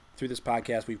friends through this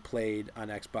podcast. We've played on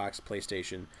Xbox,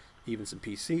 PlayStation, even some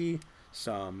PC,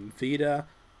 some Vita,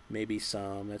 maybe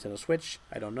some Nintendo Switch.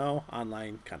 I don't know.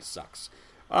 Online kind of sucks.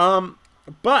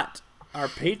 But our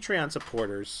Patreon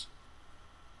supporters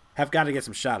have got to get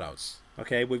some shout-outs.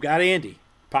 Okay, we've got Andy,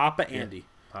 Papa Andy,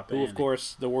 Papa who, Andy. of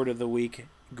course, the word of the week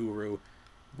guru,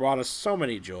 brought us so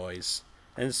many joys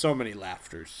and so many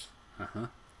laughters Uh-huh.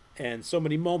 and so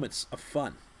many moments of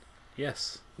fun.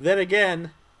 Yes. Then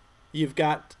again, you've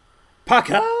got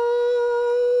Paco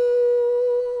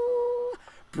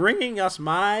bringing us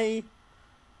my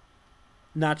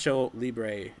Nacho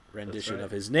Libre rendition right.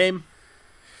 of his name,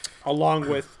 along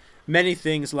with many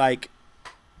things like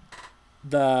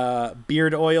the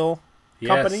beard oil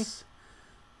company Yes.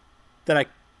 that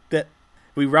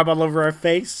we rub all over our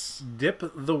face. Dip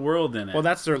the world in it. Well,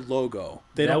 that's their logo.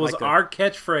 They that don't was like the, our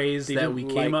catchphrase they that we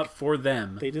didn't came like- up for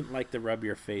them. They didn't like to rub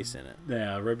your face in it.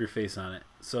 Yeah, rub your face on it.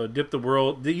 So dip the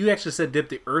world. You actually said dip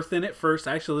the earth in it first.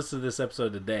 I actually listened to this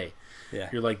episode today. Yeah,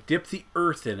 You're like, dip the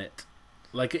earth in it,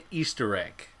 like an Easter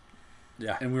egg.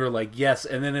 yeah. And we were like, yes.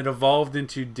 And then it evolved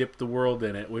into dip the world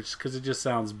in it, which because it just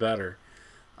sounds better.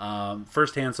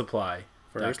 First hand supply.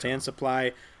 First hand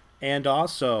supply, and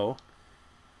also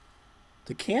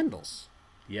the candles.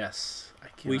 Yes, I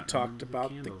can't. We talked about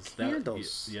the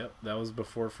candles. Yep, that was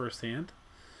before firsthand.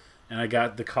 And I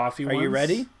got the coffee Are ones. you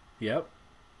ready? Yep.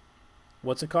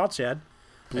 What's it called, Chad?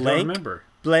 I don't remember.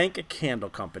 Blank Candle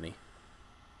Company.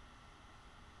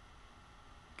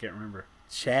 Can't remember.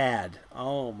 Chad.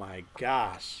 Oh my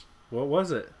gosh. What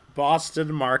was it?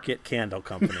 Boston Market Candle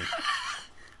Company.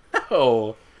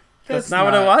 No. That's not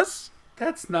what it was?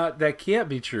 That's not. That can't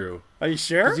be true. Are you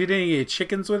sure? Because you didn't eat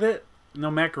chickens with it? No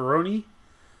macaroni?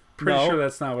 Pretty No. sure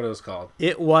that's not what it was called.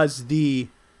 It was the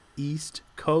East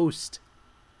Coast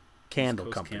Candle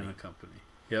Coast Company. Candle Company.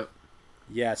 Yep.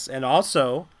 Yes, and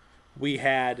also we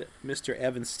had Mr.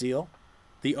 Evan Steele,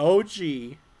 the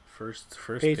OG First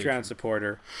Patreon patron.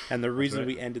 supporter, and the reason right.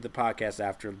 we ended the podcast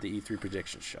after the E3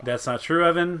 prediction show. That's not true,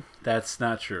 Evan. That's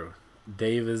not true.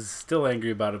 Dave is still angry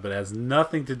about it, but it has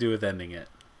nothing to do with ending it.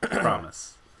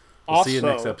 Promise. We'll see you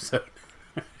next episode.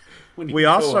 We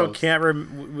also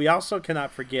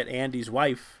cannot forget Andy's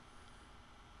wife.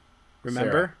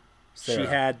 Remember? Sarah. She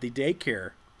had the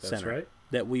daycare That's center right.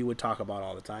 that we would talk about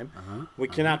all the time. Uh-huh. We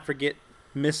cannot forget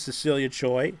Miss Cecilia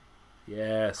Choi,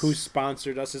 Yes. who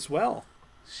sponsored us as well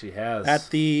She has. at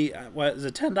the what is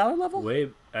it, $10 level?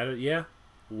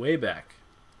 way back.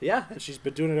 Yeah, and she's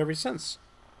been doing it ever since.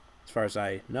 As far as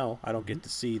I know, I don't get to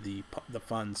see the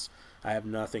funds. I have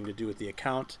nothing to do with the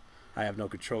account. I have no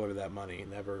control over that money. It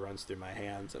never runs through my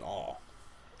hands at all.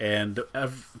 And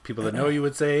people that know you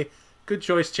would say, good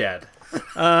choice, Chad.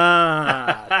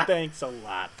 Thanks a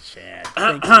lot, Chad.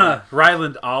 Thanks a lot.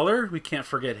 Ryland Aller, we can't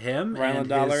forget him.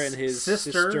 Ryland Aller and his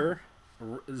sister.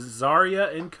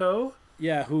 Zarya and Co.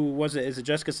 Yeah, who was it? Is it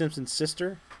Jessica Simpson's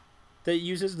sister that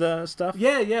uses the stuff?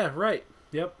 Yeah, right.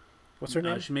 Yep. What's her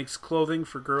name? She makes clothing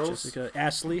for girls. Jessica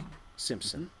Ashley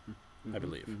Simpson, I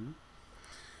believe. Mm-hmm.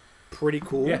 Pretty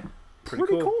cool. Yeah, pretty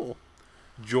cool.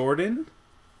 Jordan,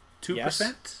 2%.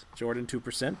 Yes. Jordan 2%.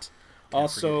 forget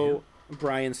Also,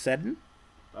 Brian Seddon,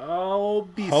 Oh,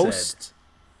 B host,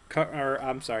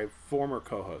 former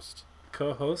co-host.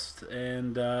 co-host,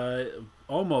 and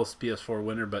almost PS4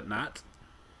 winner, but not.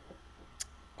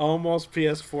 Almost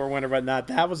PS4 winner, but not.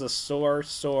 That was a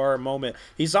sore moment.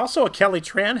 He's also a Kelly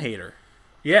Tran hater.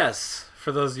 Yes,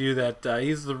 for those of you that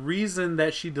he's the reason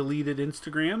that she deleted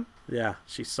Instagram. Yeah,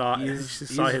 she saw He's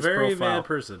his a very profile. mad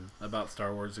person about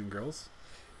Star Wars and girls.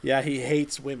 Yeah, he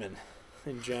hates women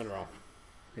in general.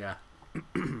 Yeah,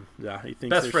 Yeah, he thinks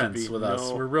best there friends should be with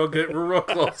us. We're real good. We're real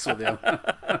close with him.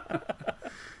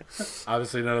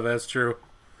 Obviously, none of that's true.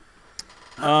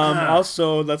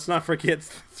 Also, let's not forget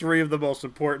 3 of the most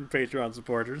important Patreon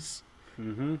supporters.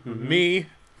 Me,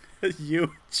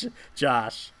 you,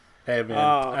 Josh. Hey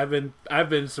man, I've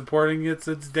been supporting it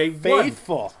since day one.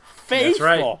 Faithful. That's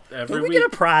right. Every Do we week. get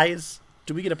a prize?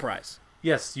 Do we get a prize?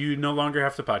 Yes, you no longer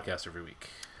have to podcast every week.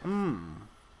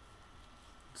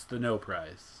 It's the no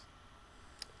prize.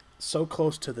 So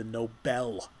close to the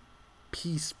Nobel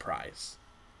Peace Prize.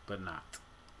 But not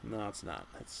No, it's not.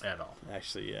 It's at all.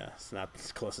 actually, yeah, it's not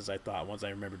as close as I thought. Once I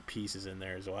remembered peace is in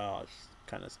there as well, it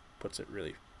kind of puts it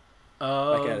really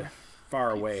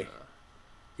far away.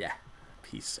 Yeah,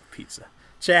 pizza.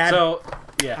 Chad, So,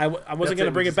 yeah. I wasn't going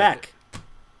to bring it back.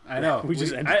 I know. We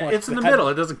just ended like it's in the that. middle.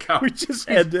 It doesn't count. We just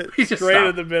ended We just straight in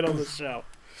stopped. the middle of the show.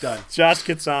 Done. Josh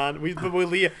gets on. We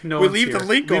leave No we one's leave the here.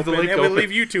 link Leave the open link and open. we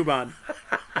leave YouTube on.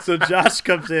 So Josh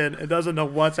comes in and doesn't know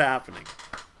what's happening.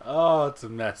 Oh, it's a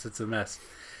mess. It's a mess.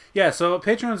 Yeah, so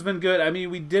Patreon's been good. I mean,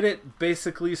 we did it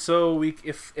basically so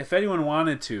if anyone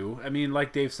wanted to, I mean,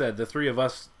 like Dave said, the 3 of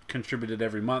us contributed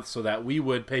every month so that we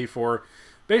would pay for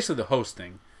basically the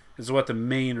hosting is what the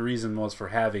main reason was for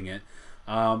having it.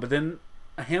 But then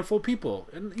a handful of people,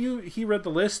 and he read the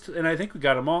list, and I think we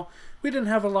got them all. We didn't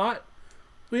have a lot.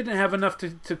 We didn't have enough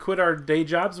to quit our day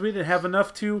jobs. We didn't have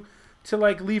enough to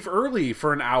like leave early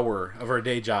for an hour of our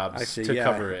day jobs to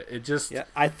cover it. It just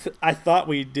I thought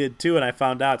we did too, and I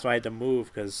found out, so I had to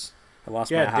move because I lost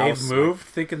my house. Dave moved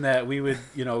thinking that we would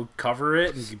cover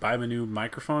it and buy him a new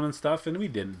microphone and stuff, and we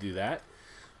didn't do that.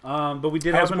 But we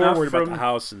did I was have more enough worried from about the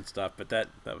house and stuff, but that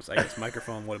was, I guess,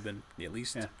 microphone would have been at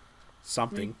least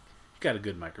something. You got a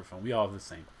good microphone. We all have the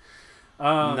same.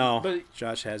 No, but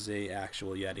Josh has a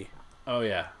actual Yeti. oh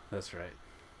yeah, that's right.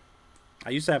 I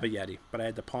used to have a Yeti, but I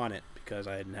had to pawn it because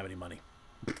I didn't have any money.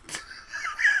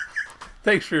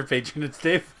 Thanks for your patronage,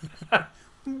 Dave.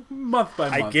 Month by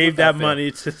month. I gave without that fail.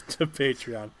 money to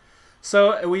Patreon.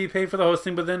 So we paid for the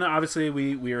hosting, but then obviously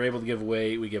we were able to give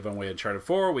away. We gave away Uncharted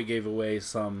 4. We gave away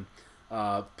some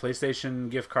PlayStation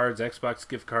gift cards, Xbox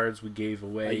gift cards. We gave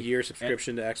away A year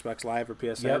subscription to Xbox Live or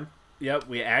PSN. Yep.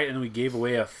 We gave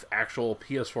away a actual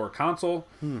PS4 console.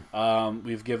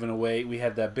 We've given away. We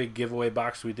had that big giveaway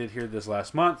box we did here this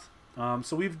last month.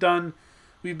 So we've been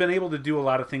able to do a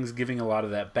lot of things, giving a lot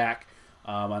of that back,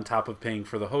 on top of paying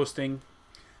for the hosting.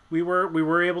 We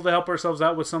were able to help ourselves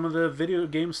out with some of the video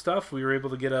game stuff. We were able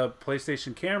to get a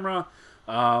PlayStation camera.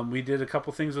 We did a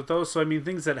couple things with those. So I mean,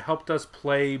 things that helped us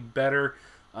play better,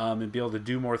 and be able to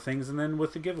do more things. And then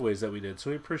with the giveaways that we did,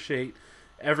 so we appreciate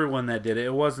everyone that did it.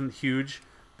 It wasn't huge,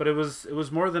 but it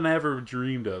was more than I ever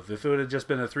dreamed of. If it would have just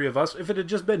been the three of us, if it had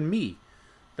just been me,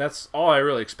 that's all I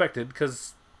really expected,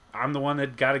 because I'm the one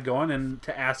that got it going, and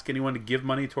to ask anyone to give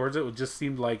money towards it just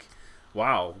seemed like,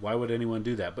 wow, why would anyone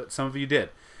do that? But some of you did.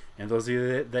 And those of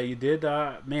you that you did,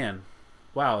 man,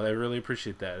 wow, I really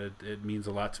appreciate that. It means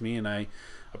a lot to me, and I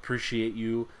appreciate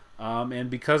you. And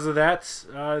because of that,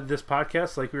 this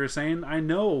podcast, like we were saying, I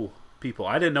know people.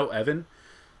 I didn't know Evan,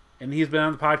 and he's been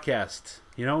on the podcast.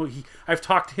 You know, I've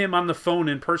talked to him on the phone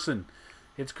in person.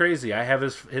 It's crazy. I have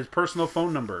his personal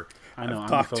phone number. I know. I've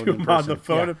talked to him on the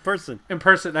phone in person. In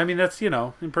person. I mean, that's,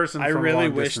 in person. I from really a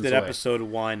long wish that distance away. episode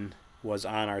 1 was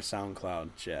on our SoundCloud,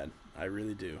 Chad. I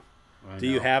really do. I Do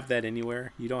you know. have that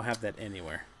anywhere? You don't have that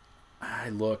anywhere. I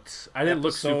looked. I didn't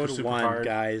look super Episode 1, hard.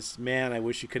 guys. Man, I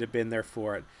wish you could have been there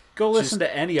for it. Go listen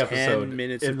Just to any episode. 10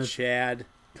 minutes in of the Chad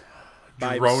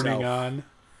by droning himself. on.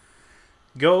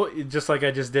 Go, just like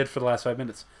I just did for the last 5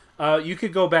 minutes. You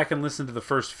could go back and listen to the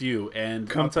first few and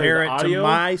Compare it I'll tell you, the to audio,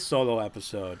 my solo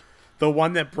episode. The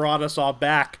one that brought us all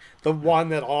back. The one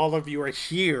that all of you are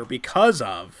here because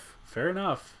of. Fair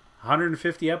enough.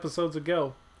 150 episodes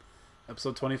ago.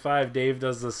 Episode 25, Dave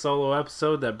does the solo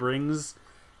episode that brings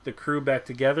the crew back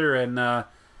together and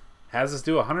has us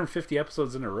do 150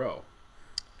 episodes in a row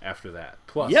after that.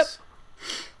 Plus. Yep.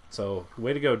 So,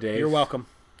 way to go, Dave. You're welcome.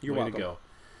 You're way welcome. to go.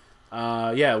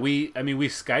 Yeah, we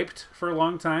Skyped for a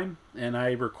long time, and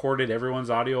I recorded everyone's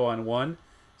audio on one.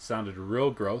 Sounded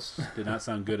real gross. Did not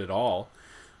sound good at all.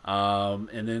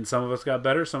 And then some of us got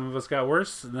better, some of us got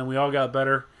worse, and then we all got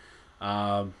better.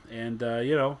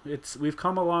 We've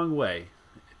come a long way.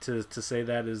 To say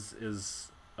that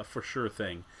is a for sure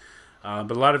thing.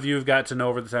 But a lot of you have got to know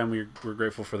over the time. We're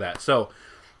grateful for that. So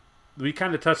we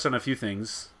kind of touched on a few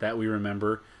things that we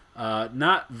remember.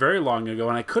 Not very long ago,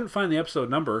 and I couldn't find the episode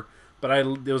number, but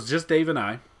it was just Dave and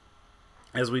I,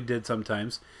 as we did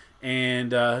sometimes,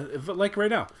 and like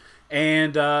right now.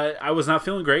 And I was not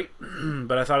feeling great,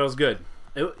 but I thought it was good.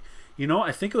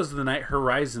 I think it was the night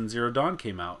Horizon Zero Dawn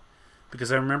came out,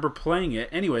 because I remember playing it.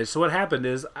 Anyway, so what happened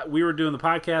is we were doing the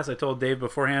podcast. I told Dave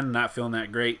beforehand, not feeling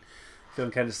that great,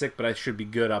 feeling kind of sick, but I should be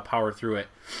good. I'll power through it.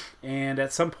 And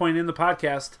at some point in the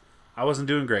podcast, I wasn't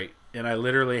doing great, and I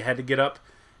literally had to get up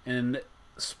and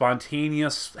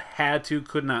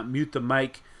could not mute the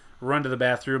mic, run to the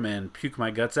bathroom and puke my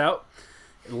guts out.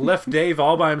 Left Dave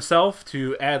all by himself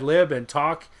to ad-lib and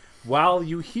talk while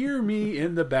you hear me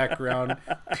in the background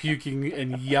puking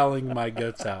and yelling my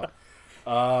guts out.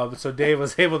 So Dave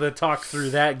was able to talk through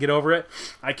that, get over it.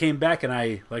 I came back and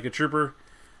I, like a trooper,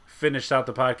 finished out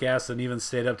the podcast and even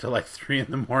stayed up till like 3 in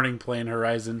the morning playing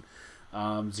Horizon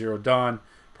Zero Dawn.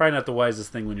 Probably not the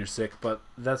wisest thing when you're sick, but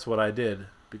that's what I did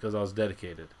because I was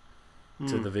dedicated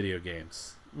to the video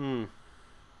games.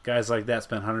 Guys like that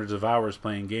spend hundreds of hours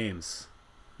playing games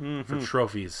for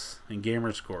trophies and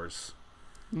gamer scores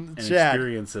and Chad,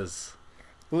 experiences.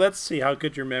 let's see how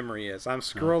good your memory is. I'm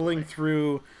scrolling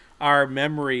through our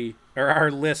memory or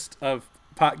our list of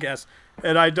podcasts,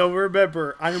 and I don't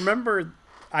remember.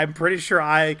 I'm pretty sure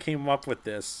I came up with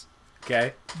this,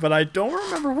 Okay. but I don't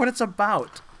remember what it's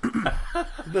about.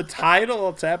 The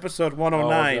title to episode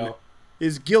 109 Oh, no.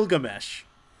 is Gilgamesh.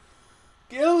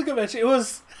 Gilgamesh. It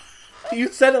was. You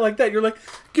said it like that. You're like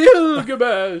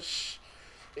Gilgamesh.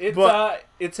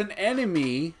 It's an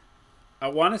enemy. I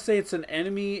want to say it's an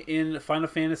enemy in Final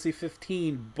Fantasy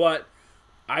 15, but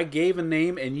I gave a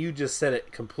name and you just said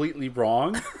it completely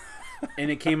wrong, and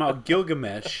it came out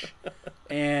Gilgamesh,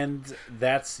 and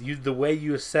the way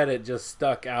you said it just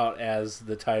stuck out as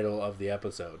the title of the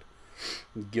episode.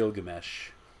 Gilgamesh.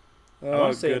 I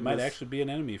want to say it might actually be an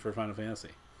enemy for Final Fantasy.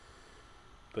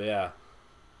 But yeah.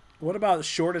 What about the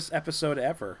shortest episode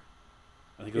ever?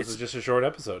 I think it was just a short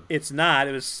episode. It's not.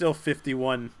 It was still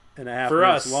 51 and a half For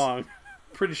minutes us. long.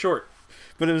 Pretty short.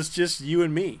 But it was just you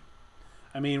and me.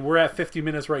 I mean, we're at 50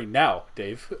 minutes right now,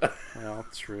 Dave. Well,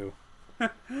 true.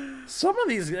 Some of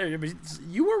these,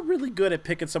 you were really good at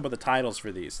picking some of the titles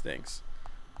for these things.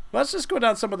 Let's just go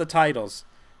down some of the titles.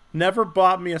 Never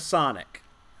bought me a Sonic.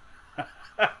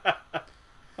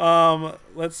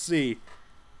 Let's see.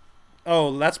 Oh,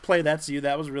 Let's Play That's You.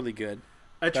 That was really good.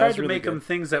 I tried to make them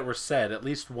things that were said at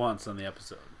least once on the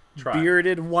episode.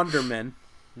 Bearded Wonderman.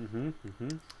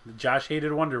 Josh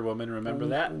hated Wonder Woman. Remember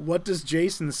that? What does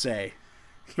Jason say?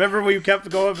 Remember we kept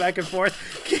going back and forth?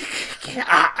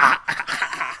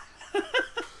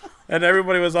 And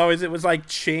everybody was always, it was like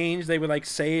changed. They would like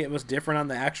say it was different on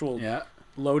the actual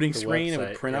loading screen. It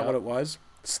would print out what it was.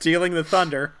 Stealing the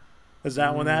thunder. Is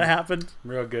that when that happened?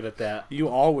 I'm real good at that. You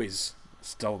always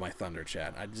stole my thunder,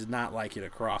 Chad. I did not like it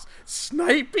across.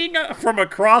 Sniping from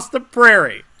across the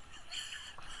prairie.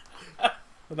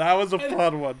 That was a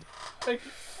fun one.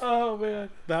 Oh, man.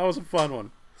 That was a fun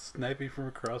one. Sniping from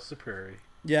across the prairie.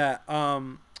 Yeah,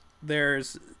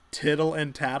 there's Tittle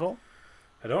and Tattle.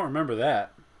 I don't remember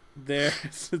that. There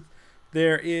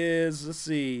is, let's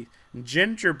see,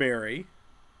 Gingerberry.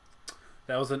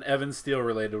 That was an Evan Steele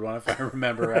related one, if I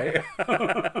remember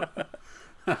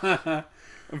right.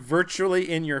 Virtually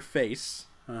in Your Face.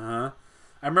 I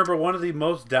remember one of the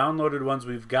most downloaded ones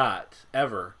we've got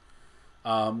ever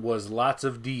was Lots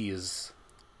of D's.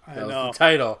 That was the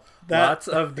title. Lots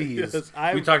of D's.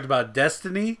 We talked about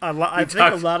Destiny. I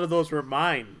think a lot of those were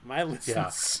mine. My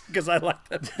listens. Because I like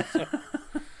that.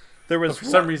 There was for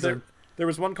some reason. There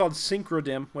was one called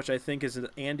Synchrodim, which I think is an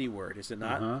Andy word, is it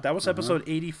not? That was episode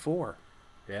 84.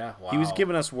 Yeah, wow. He was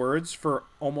giving us words for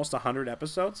almost 100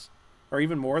 episodes. Or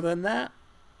even more than that.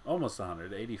 Almost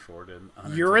 100. 84 to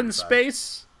 100. You're in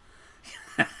space.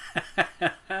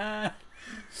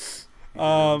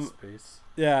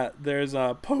 Yeah, there's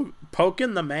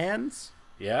Pokin' the Mans.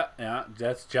 Yeah,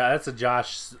 that's a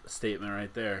Josh statement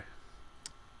right there.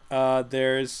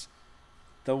 There's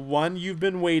The One You've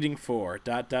Been Waiting For. ...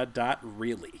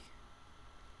 Really.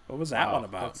 What was that one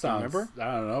about? Do you remember?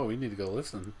 I don't know. We need to go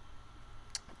listen.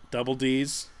 Double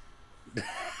D's.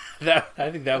 I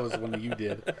think that was one you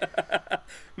did.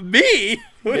 Me?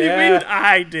 What do you mean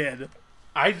I did?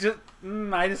 I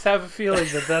just have a feeling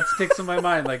that sticks in my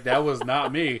mind. Like, that was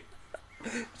not me.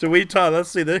 So we talk. Let's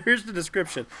see. Here's the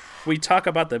description. We talk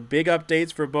about the big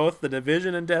updates for both The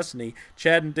Division and Destiny,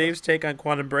 Chad and Dave's take on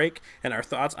Quantum Break, and our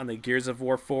thoughts on the Gears of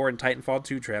War 4 and Titanfall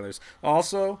 2 trailers.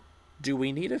 Also, do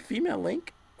we need a female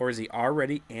Link, or is he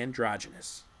already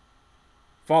androgynous?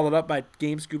 Followed up by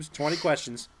GameScoop's 20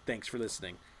 questions. Thanks for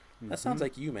listening. That sounds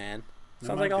like you, man.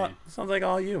 Sounds like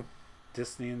all you.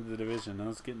 Destiny and The Division. I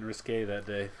was getting risque that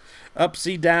day.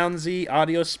 Upsy Downsy,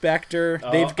 Audio Spectre.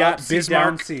 They've got Upsy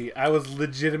Bismarck. Downsy. I was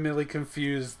legitimately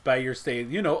confused by your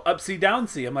statement. Upsy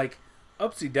Downsy. I'm like,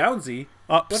 Upsy Downsy?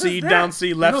 Upsy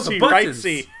Downsy, leftsy,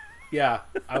 rightsy. Yeah,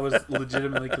 I was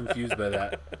legitimately confused by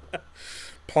that.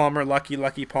 Palmer,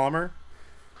 Lucky Palmer.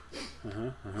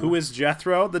 Who is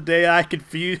Jethro? The day I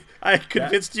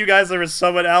convinced you guys there was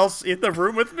someone else in the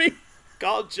room with me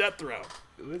called Jethro.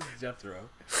 Who is Jethro?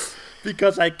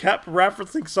 Because I kept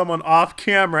referencing someone off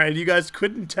camera, and you guys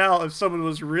couldn't tell if someone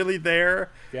was really there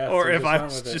or if I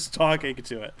was just talking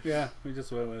to it. Yeah, we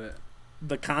just went with it.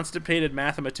 The Constipated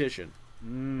Mathematician.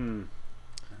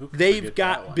 They've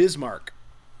got Bismarck.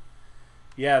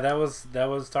 Yeah, that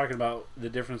was talking about the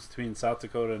difference between South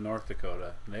Dakota and North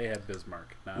Dakota. They had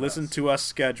Bismarck. Listen to us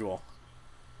schedule.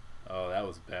 Oh, that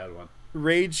was a bad one.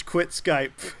 Rage Quit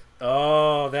Skype.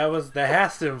 Oh, that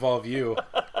has to involve you.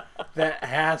 That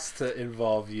has to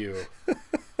involve you.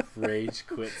 Rage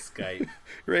Quit Skype.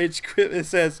 Rage Quit. It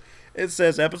says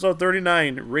episode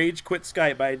 39. Rage Quit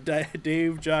Skype by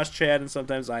Dave, Josh, Chad, and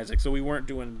sometimes Isaac. So we weren't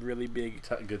doing really big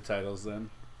good titles then.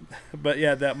 But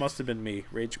yeah, that must have been me.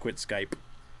 Rage Quit Skype.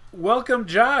 Welcome,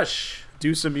 Josh.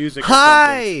 Do some music.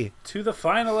 Hi. To the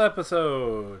final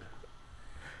episode.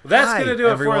 That's going to do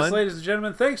everyone. it for us, ladies and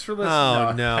gentlemen. Thanks for listening.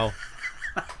 Oh, no.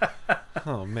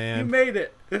 Oh, man. You made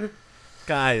it.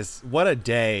 Guys, what a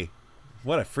day.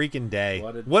 What a freaking day.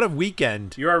 What a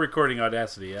weekend. You are recording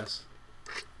Audacity, yes?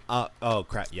 Oh,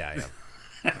 crap. Yeah,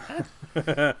 I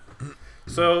am.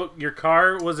 So, your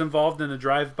car was involved in a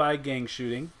drive-by gang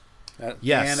shooting.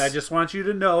 Yes. And I just want you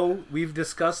to know, we've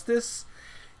discussed this.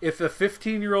 If a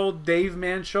 15-year-old Dave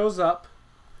man shows up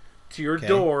to your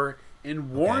door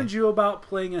and warns you about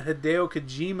playing a Hideo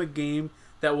Kojima game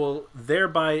that will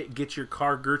thereby get your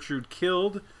car Gertrude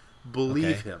killed,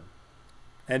 believe him.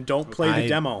 And don't play the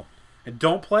demo. And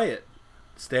don't play it.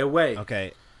 Stay away.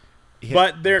 Okay.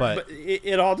 But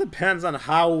it all depends on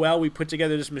how well we put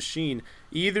together this machine.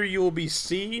 Either you will be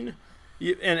seen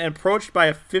and approached by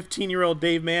a 15-year-old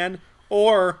Dave man,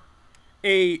 or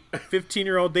a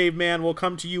 15-year-old Dave man will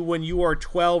come to you when you are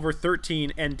 12 or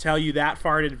 13 and tell you that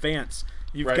far in advance.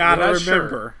 You've got to remember.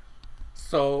 Sure.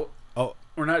 So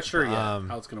we're not sure yet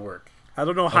how it's going to work. I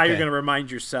don't know how you're going to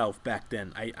remind yourself back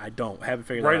then. I haven't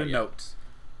figured that out yet. Write a note.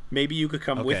 Maybe you could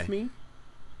come with me.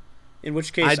 In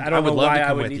which case, I don't know why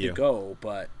I would need to go,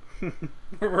 but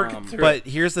we're working through. But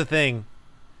here's the thing: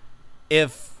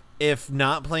 if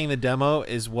not playing the demo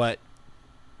is what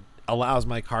allows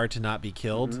my car to not be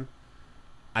killed,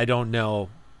 I don't know.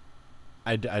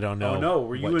 I don't know Oh, no.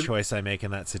 Were you what in- choice I make in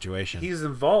that situation. He's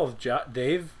involved,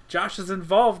 Dave. Josh is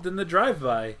involved in the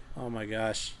drive-by. Oh my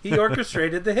gosh. He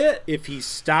orchestrated the hit. If he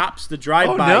stops the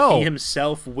drive-by, Oh, no. he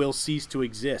himself will cease to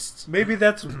exist. Maybe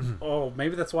that's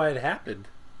why it happened.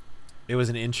 It was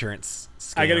an insurance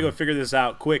scam. I gotta go figure this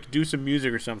out. Quick, do some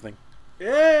music or something.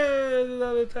 Yeah,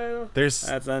 another title. That's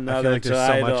That's I another feel like there's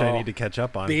so much I title. need to catch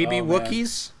up on. Baby Oh, man.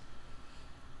 Wookiees.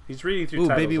 He's reading through Ooh,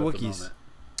 titles Baby at the Wookiees. moment.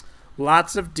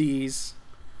 Lots of D's.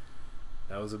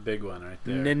 That was a big one right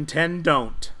there.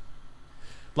 Nintendo.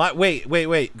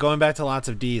 Wait. Going back to Lots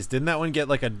of D's, didn't that one get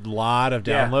like a lot of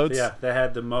downloads? Yeah, that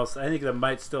had the most. I think that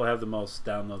might still have the most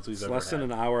downloads we've It's ever less than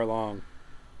had. an hour long.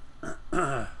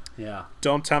 Yeah.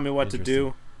 Don't tell me what to do.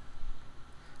 Interesting.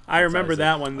 I remember Isaac.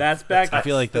 that one. That's back. I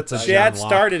feel like that's a Chad John Locke.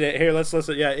 started it. Here, let's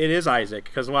listen. Yeah, it is Isaac.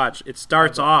 Because watch, it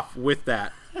starts off with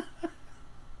that.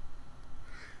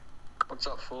 What's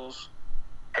up, fools?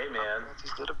 Hey man,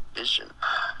 He's lit a vision.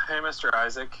 hey Mr.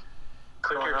 Isaac,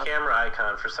 click Going your up. camera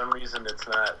icon. For some reason, it's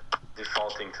not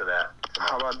defaulting to that.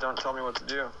 How about don't tell me what to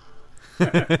do?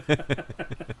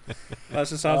 That's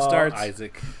just how it starts.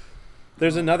 Isaac.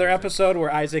 There's another episode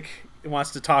where Isaac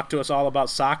wants to talk to us all about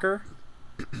soccer,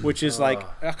 which is like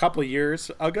a couple years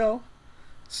ago.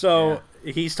 So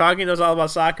he's talking to us all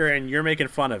about soccer, and you're making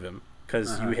fun of him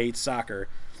because you hate soccer.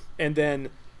 And then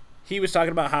he was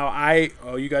talking about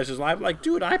how you guys just live. Like,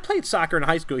 dude, I played soccer in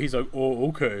high school. He's like, oh,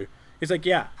 okay. He's like,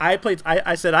 yeah,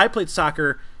 I said I played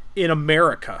soccer in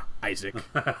America, Isaac.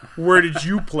 Where did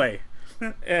you play?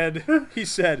 And he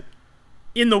said,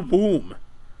 in the womb.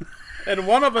 And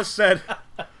one of us said,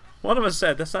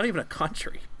 that's not even a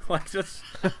country. Like, that's,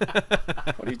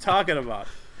 what are you talking about?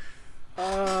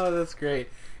 Oh, that's great.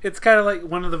 It's kind of like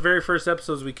one of the very first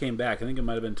episodes we came back. I think it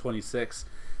might have been 26,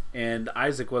 and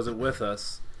Isaac wasn't with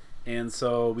us, and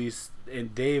so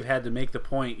Dave had to make the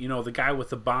point. You know, the guy with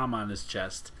the bomb on his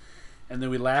chest. And then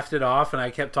we laughed it off, and I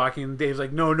kept talking, and Dave's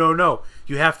like, no.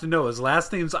 You have to know. His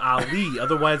last name's Ali,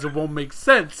 otherwise it won't make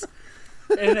sense.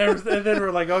 And then we're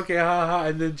like, okay, ha.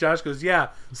 And then Josh goes, yeah.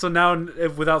 So now,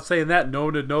 without saying that, no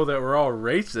one would know that we're all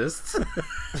racists.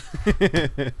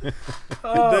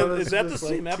 Is that the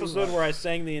same episode where I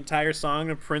sang the entire song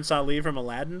of Prince Ali from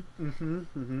Aladdin?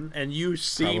 Mm-hmm. And you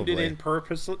seamed it in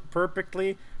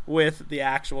perfectly with the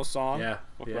actual song? Yeah.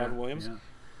 With Robin Williams? Yeah.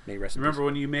 May he rest in Remember peace.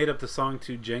 when you made up the song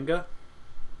to Jenga?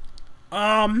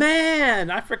 Oh,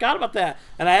 man! I forgot about that.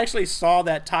 And I actually saw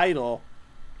that title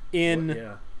in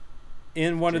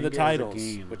one of the Jenga is a titles,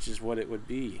 game. which is what it would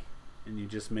be. And you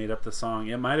just made up the song.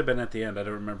 It might have been at the end. I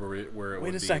don't remember where it would be.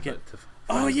 Wait a second. but to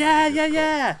Oh, find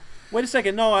yeah. it, Wait a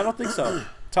second. No, I don't think so.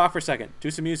 Talk for a second.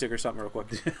 Do some music or something real quick.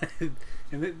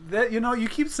 And that, you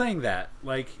keep saying that.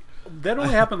 Like, that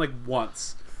only happened like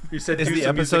once. You said Is do the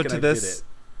some music episode to and I did this? it.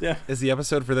 Yeah. Is the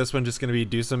episode for this one just going to be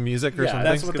do some music or Yeah, something?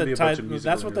 that's It's what gonna the be a bunch of title. music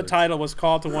That's what the lyrics. title was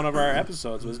called to one of our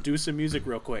episodes. Was do some music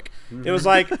real quick. It was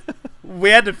like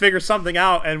we had to figure something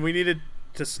out, and we needed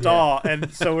to stall,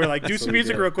 and so we're like, do That's some what we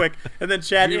music did. real quick, and then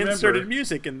Chad Do you remember- inserted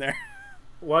music in there.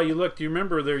 While you look, do you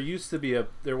remember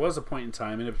there was a point in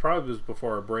time, and it probably was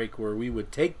before a break, where we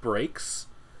would take breaks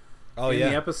in the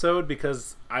episode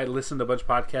because I listened to a bunch of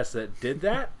podcasts that did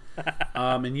that.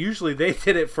 And usually they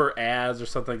did it for ads or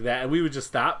something like that, and we would just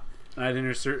stop, and I'd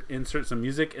insert some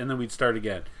music, and then we'd start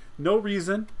again. No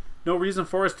reason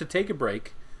for us to take a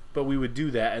break, but we would do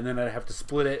that, and then I'd have to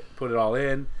split it, put it all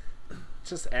in,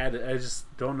 just add it. I just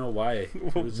don't know why.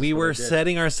 It was just We what I were did.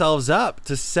 setting ourselves up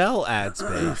to sell ad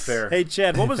space. Fair. Hey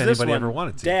Chad, what was If this anybody one? ever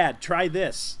wanted to. Dad, try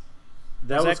this.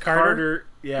 That Was was that Carter? Carter.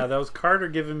 Yeah, that was Carter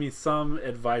giving me some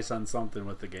advice on something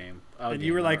with the game. And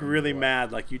you were like really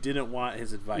mad, like you didn't want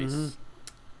his advice.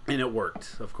 And it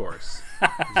worked, of course.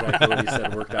 Exactly what he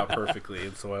said worked out perfectly,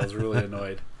 and so I was really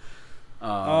annoyed. But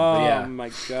Oh yeah.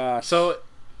 my gosh! So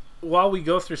while we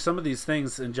go through some of these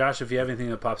things, and Josh, if you have anything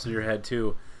that pops in your head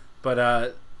too,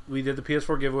 but we did the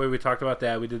PS4 giveaway. We talked about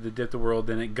that. We did the Dip the World.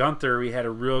 Then at Gunther, we had a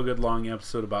real good long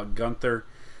episode about Gunther,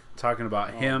 talking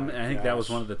about him. my And I think that was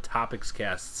gosh. one of the topics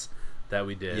casts that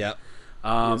we did. Yep.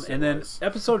 Yes, it And then was.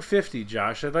 episode 50,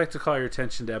 Josh, I'd like to call your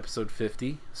attention to episode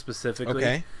 50 specifically.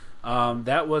 Okay.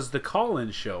 That was the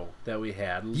call-in show that we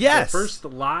had. Yes! The first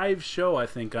live show, I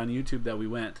think, on YouTube that we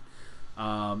went.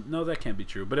 No, that can't be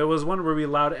true. But it was one where we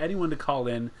allowed anyone to call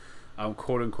in,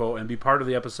 quote-unquote, and be part of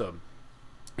the episode.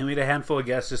 And we had a handful of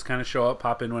guests just kind of show up,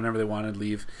 pop in whenever they wanted,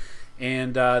 leave.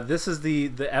 And this is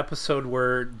the episode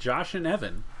where Josh and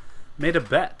Evan made a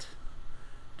bet.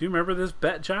 Do you remember this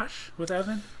bet, Josh, with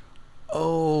Evan?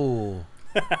 Oh.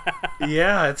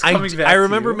 Yeah, it's coming back. I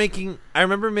remember to you. making. I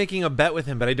remember making a bet with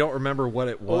him, but I don't remember what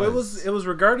it was. Well, it was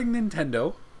regarding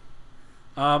Nintendo.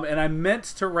 And I meant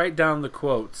to write down the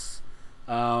quotes,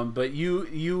 but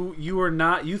you were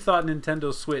not. You thought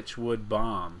Nintendo Switch would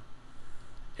bomb,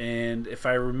 and if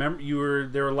I remember,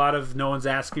 there were a lot of no one's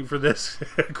asking for this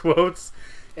quotes,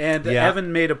 and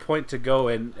Evan made a point to go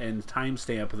and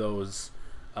timestamp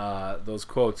those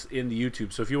quotes in the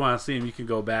YouTube. So if you want to see them, you can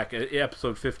go back at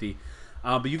episode 50.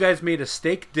 But you guys made a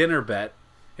steak dinner bet.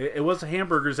 It was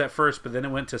hamburgers at first, but then it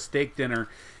went to steak dinner.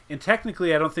 And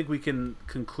technically, I don't think we can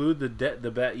conclude the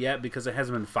bet yet because it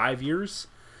hasn't been 5 years.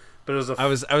 But it was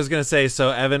I was gonna say, so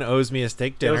Evan owes me a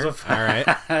steak dinner. All right.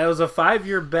 It was a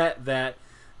 5-year bet that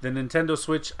the Nintendo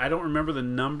Switch. I don't remember the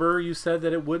number you said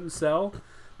that it wouldn't sell.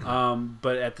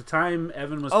 But at the time,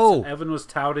 Evan was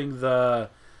touting the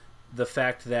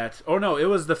fact that it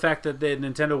was the fact that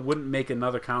Nintendo wouldn't make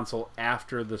another console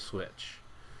after the Switch.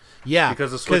 Yeah,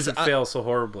 because the Switch would fail so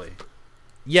horribly.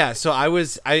 Yeah, so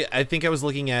I think I was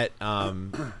looking at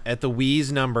the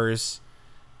Wii's numbers,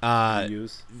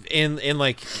 in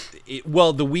like,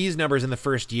 the Wii's numbers in the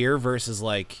first year versus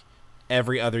like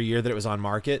every other year that it was on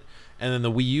market, and then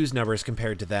the Wii U's numbers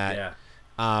compared to that.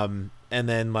 Yeah. And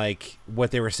then like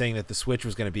what they were saying that the Switch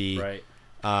was going to be. Right.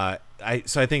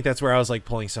 So I think that's where I was like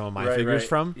pulling some of my figures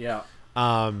from. Yeah.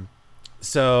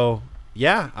 So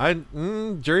yeah,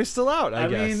 jury's still out. I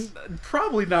guess. I mean,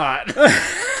 probably not.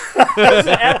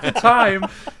 At the time,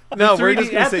 no, we're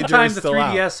just gonna say jury's still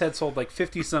out. The 3DS had sold like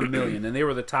 50-some million, and they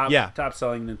were the top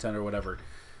selling Nintendo or whatever.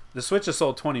 The Switch has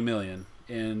sold 20 million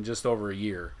in just over a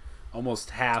year,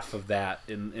 almost half of that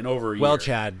in over a year. Well,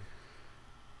 Chad,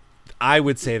 I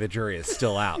would say the jury is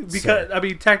still out. Because I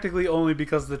mean, technically, only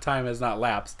because the time has not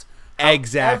lapsed.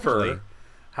 Exactly.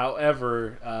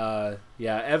 However,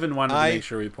 Evan wanted to make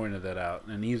sure we pointed that out,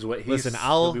 and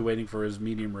he'll be waiting for his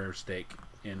medium rare steak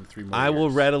in 3 more years. I will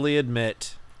readily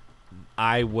admit,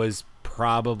 I was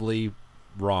probably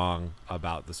wrong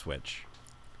about the Switch.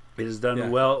 It has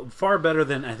done well, far better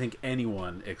than I think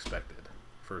anyone expected,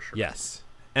 for sure. Yes,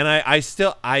 and I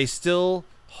still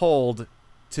hold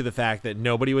to the fact that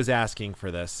nobody was asking for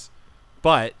this.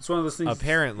 But it's one of those things.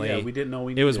 Apparently, we didn't know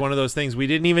we needed. It was one of those things we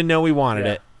didn't even know we wanted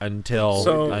it until we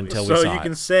saw it. So you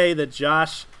can say that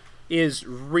Josh is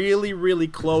really, really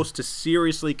close to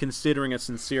seriously considering a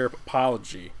sincere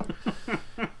apology.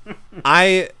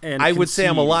 I would say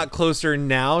I'm a lot closer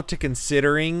now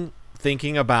to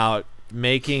thinking about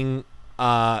making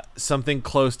something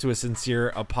close to a sincere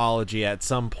apology at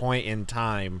some point in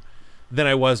time than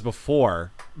I was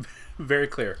before. Very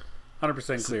clear.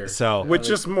 100% clear. So, which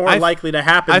is more likely to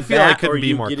happen? I feel like it could be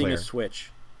you more getting clear. A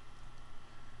Switch.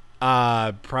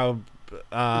 Wow,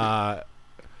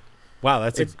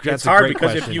 that's a great hard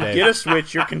because question, if you Dave. get a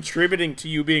Switch, you're contributing to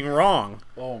you being wrong.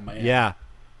 Oh man. Yeah.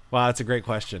 Wow, that's a great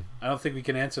question. I don't think we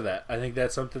can answer that. I think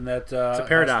that's something that it's a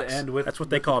paradox. Has to end with, that's what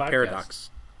they call a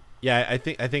paradox. Yeah, I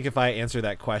think if I answer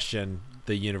that question,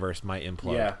 the universe might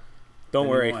implode. Yeah. Don't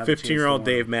worry, 15-year-old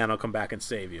Dave Mann will come back and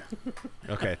save you.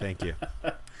 Okay, thank you.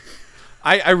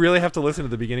 I really have to listen to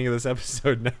the beginning of this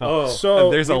episode now. Oh,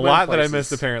 so there's a lot that I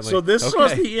missed apparently. So this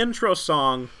was the intro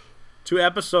song to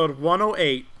episode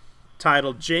 108,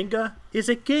 titled "Jenga is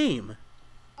a Game."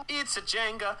 It's a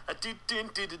Jenga,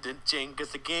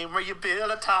 Jenga's a game where you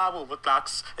build a tower with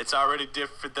blocks. It's already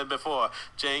different than before.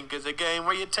 Jenga's a game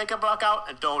where you take a block out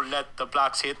and don't let the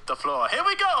blocks hit the floor. Here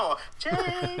we go,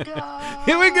 Jenga.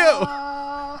 Here we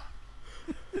go.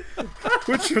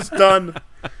 Which was done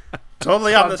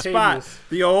totally on the spot.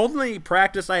 The only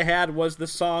practice I had was the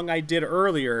song I did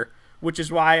earlier, which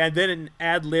is why I then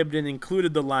ad-libbed and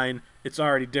included the line, "It's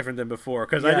already different than before,"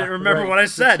 because I didn't remember what I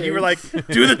said. You were like,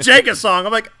 "Do the Jenga song."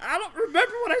 I'm like, I don't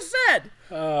remember what I said.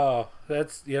 Oh,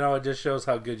 that's, it just shows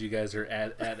how good you guys are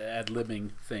at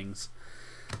ad-libbing things.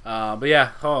 But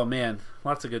yeah, oh man,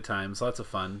 lots of good times, lots of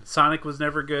fun. Sonic was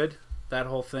never good, that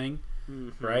whole thing.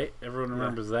 Mm-hmm. Right? Everyone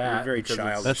remembers that. Very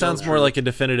childish. That sounds more like a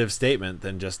definitive statement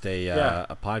than just a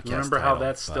podcast. Remember title, how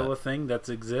that's still a thing that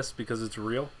exists because it's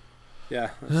real?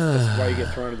 Yeah, that's why you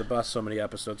get thrown to the bus so many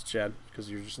episodes, Chad,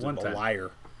 because you're just a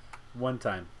liar. One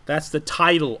time. That's the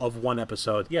title of one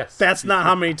episode. Yes. That's not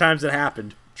how many times it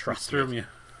happened. Trust me.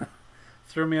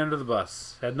 Threw me under the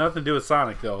bus. Had nothing to do with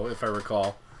Sonic, though, if I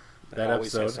recall. That always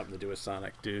episode has something to do with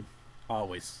Sonic, dude.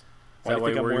 Always. Why do you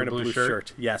think I'm wearing a blue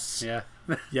shirt? Yes. Yeah.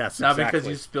 Yes, Not exactly. because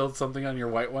you spilled something on your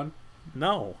white one?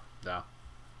 No.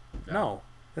 No.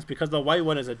 That's because the white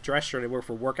one is a dress shirt I wear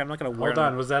for work. I'm not going to wear it. Hold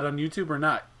on. Was that on YouTube or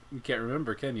not? You can't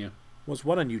remember, can you? Was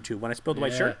what on YouTube? When I spilled the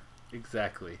white shirt?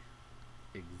 Exactly.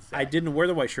 I didn't wear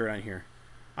the white shirt on here.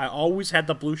 I always had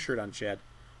the blue shirt on, Chad.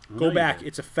 Go back.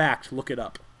 It's a fact. Look it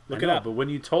up. Look it up. But when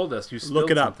you told us you spilled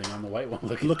something on the white one.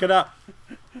 Look it up.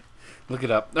 Look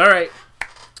it up. All right.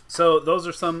 So those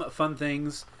are some fun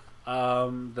things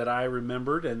that I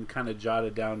remembered and kind of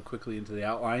jotted down quickly into the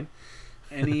outline.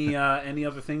 Any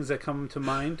other things that come to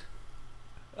mind?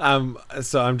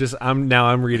 So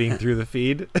I'm reading through the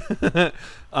feed, and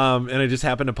I just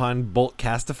happened upon Bolt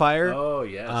Castifier. Oh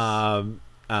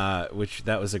yes. Which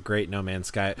that was a great No Man's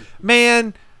Sky.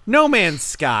 Man, No Man's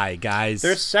Sky, guys.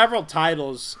 There's several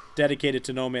titles dedicated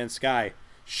to No Man's Sky.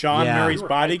 Sean Murray's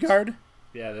Bodyguard.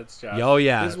 Yeah, that's Josh. Oh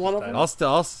yeah, is one of them.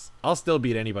 I'll still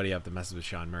beat anybody up that messes with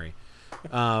Sean Murray.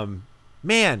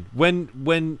 Man,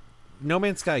 when No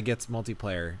Man's Sky gets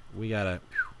multiplayer, we gotta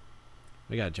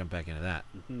jump back into that.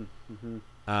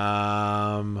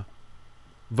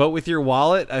 Vote with your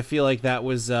wallet. I feel like that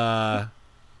was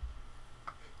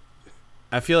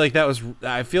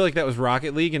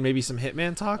Rocket League and maybe some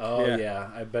Hitman talk. Oh yeah,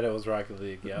 I bet it was Rocket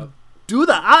League. Yeah. Do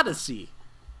the Odyssey.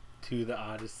 To the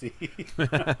Odyssey.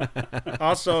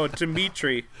 Also,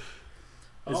 Dimitri.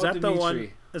 Is that the one?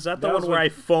 Dimitri. Is that That the was one where what- I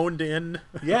phoned in?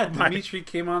 Yeah, Dimitri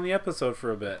came on the episode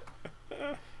for a bit.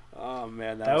 Oh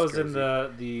man, That was crazy. in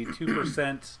the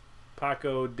 2%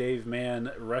 Paco Dave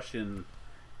Man Russian.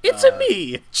 It's a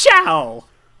me, Chow.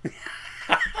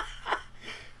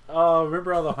 Oh,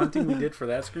 remember all the hunting we did for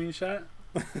that screenshot?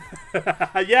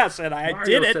 Yes, and I Mario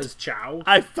did it. says ciao.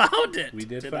 I found it. We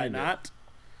did I find it. not?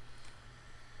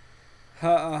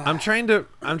 I'm trying to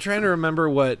remember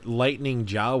what Lightning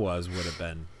Jawas would have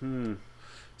been.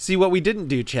 See, what we didn't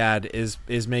do, Chad, is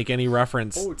make any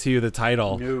reference to the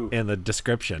title No. in the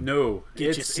description. No, Get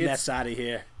your it's snets out of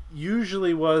here.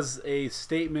 usually was a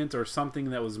statement or something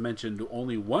that was mentioned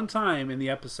only one time in the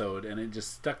episode, and it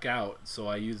just stuck out, so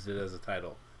I used it as a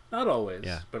title. Not always,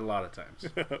 but a lot of times.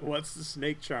 What's the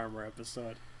Snake Charmer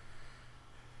episode?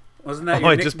 Wasn't that Oh,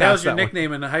 I your, just that was passed your that one.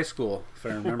 nickname in high school, if I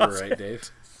remember right, Dave?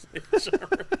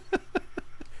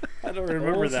 I don't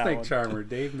remember Old that Snake one. Charmer,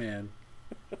 Dave Man.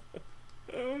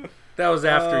 That was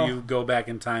after you go back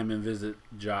in time and visit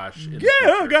Josh. in the Yeah,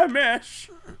 I future. got mash.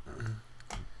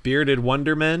 Bearded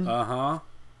Wondermen. Uh-huh.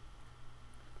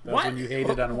 That's What? when you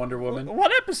hated on Wonder Woman.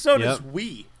 What episode Yep. is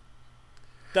we?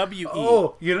 W-E.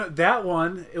 Oh, you know that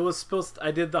one. It was supposed.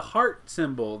 I did the heart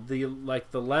symbol, the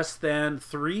less than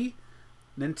 3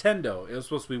 Nintendo. It was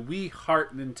supposed to be We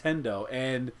Heart Nintendo,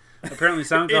 and apparently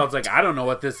SoundCloud's like, I don't know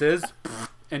what this is,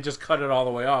 and just cut it all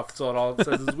the way off. So all it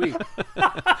says is We.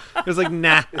 It was like,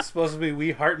 nah. It's supposed to be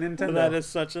We Heart Nintendo. That is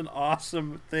such an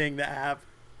awesome thing to have.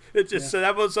 It just said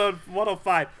episode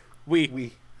 105.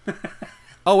 We.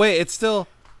 Oh wait, it's still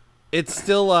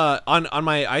on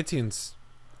my iTunes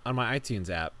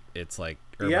app. It's like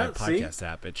my Yeah, see? podcast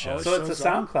app. It shows. So it's a shows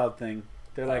up. SoundCloud thing.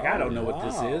 They're like, I don't know what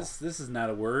this wow. is. This is not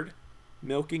a word.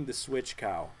 Milking the Switch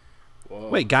cow. Whoa.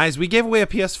 Wait, guys, we gave away a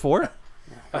PS4.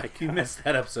 Like, you missed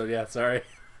that episode. Yeah, sorry.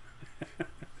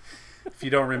 If you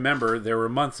don't remember, there were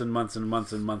months and months and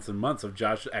months and months and months of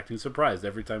Josh acting surprised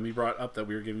every time we brought up that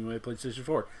we were giving away a PlayStation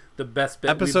 4. The best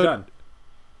bit we've done.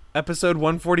 Episode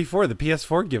 144, the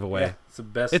PS4 giveaway. Yeah, it's the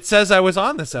best. It says I was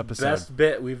on this episode. best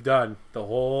bit we've done the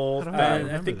whole don't thing. know. I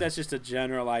remember think that. that's just a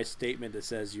generalized statement that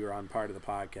says you're on part of the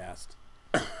podcast.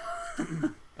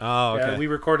 Oh, okay. Yeah, we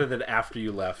recorded it after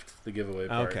you left the giveaway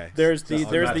part. Okay. There's Just the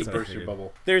not there's to the burst your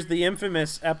bubble. there's the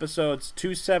infamous episodes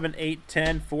 2, 7, 8,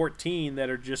 10, 14 that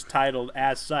are just titled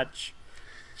as such.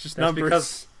 It's just That's numbers.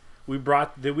 because we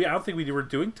brought. I don't think we were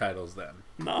doing titles then.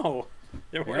 No,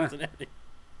 there wasn't any.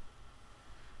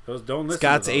 Those don't listen.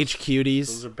 Scott's to those. H Cuties.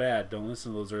 Those are bad. Don't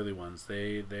listen to those early ones.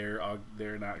 They're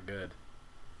not good.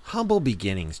 Humble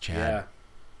beginnings, Chad. Yeah,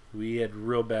 we had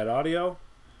real bad audio.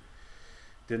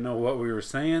 Didn't know what we were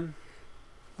saying.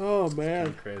 Oh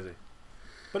man! Crazy.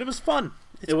 But it was fun.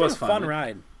 It's It was been a fun. fun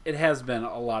ride. It has been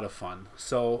a lot of fun.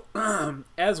 So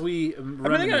as we I mean,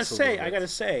 I gotta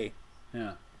say,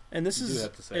 yeah. and this You do is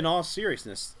have to say in it. all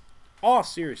seriousness,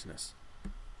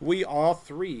 we all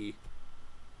three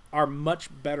are much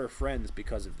better friends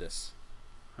because of this.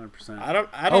 100%. I don't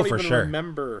Oh, for even sure.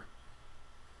 remember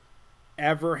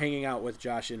ever hanging out with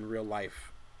Josh in real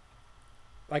life.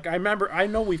 Like I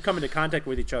know we've come into contact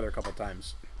with each other a couple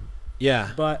times,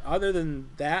 Yeah. but other than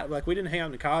that, like we didn't hang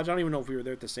out in college. I don't even know if we were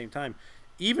there at the same time.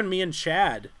 Even me and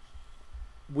Chad,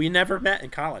 we never met in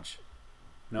college.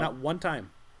 No, Not one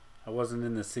time. I wasn't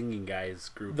in the singing guys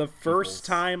group. The first peoples.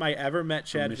 time I ever met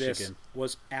Chad Viss Michigan.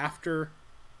 was after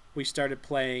we started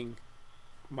playing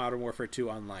Modern Warfare 2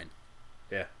 online.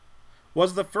 Yeah.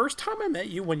 Was the first time I met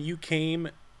you when you came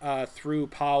through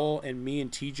Powell and me and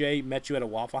TJ met you at a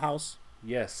Waffle House?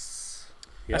 Yes.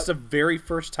 That's the very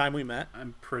first time we met.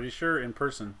 I'm pretty sure in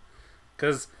person.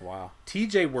 Because Wow.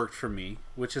 TJ worked for me,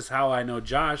 which is how I know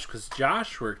Josh, because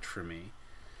Josh worked for me.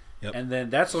 Yep. And then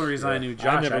that's the only reason I knew I Josh.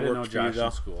 I, never didn't know worked for you, Josh though.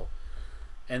 in school.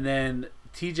 and then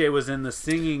TJ was in the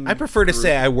singing. I prefer to group.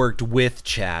 say I worked with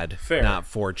Chad, Fair. not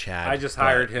for Chad. I just but,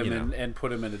 hired him you know. and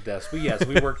put him in a desk. But yes,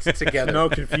 we worked together. No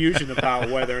confusion about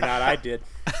whether or not I did.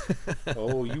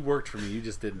 Oh, you worked for me. You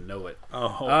just didn't know it.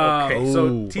 Oh, okay. So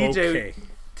Ooh.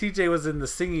 TJ was in the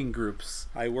singing groups.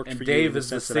 I worked and for Dave you in the is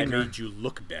the sense that I singer. made you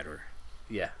look better.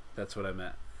 Yeah, that's what I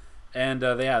meant. And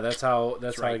yeah, that's how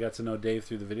I right. got to know Dave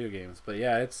through the video games. But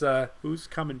yeah, it's Who's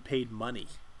come and paid money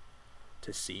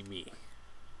to see me?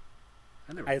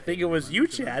 never I paid think it was money. you,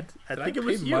 Did Chad. I Did think I it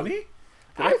was pay you. money? Did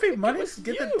I I pay think it money was to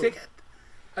get you. the ticket?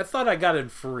 I thought I got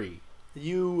it free.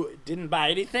 You didn't buy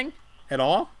anything at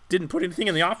all? Didn't put anything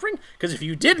in the offering? Because if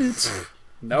you didn't,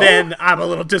 No, then I'm a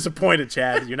little disappointed,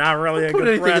 Chad. You're not really a put good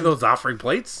anything friend. in those offering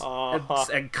plates Uh-huh.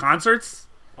 at concerts.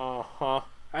 Uh-huh.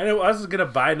 I wasn't gonna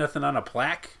buy nothing on a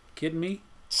plaque. Kidding me?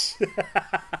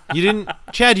 You didn't,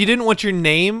 Chad. You didn't want your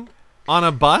name on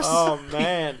a bus. Oh,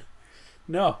 man.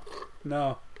 No.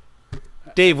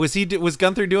 Dave, was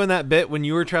Gunther doing that bit when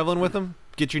you were traveling with him?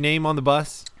 Get your name on the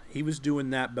bus. He was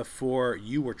doing that before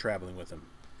you were traveling with him.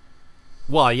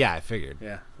 Well, yeah, I figured.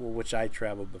 Yeah. Well, which I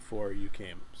traveled before you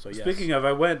came. So yes. Speaking of,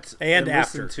 I went And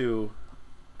listened after. to.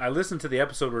 I listened to the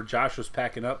episode where Josh was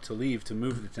packing up to leave to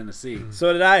move to Tennessee,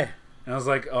 So did I. and I was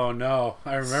like, "Oh no,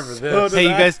 I remember So this." did Hey,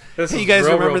 you I? guys. This Hey, you is guys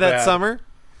real, remember real that bad. summer?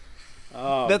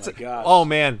 Oh, That's my gosh. oh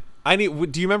man. Do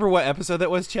you remember what episode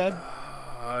that was, Chad?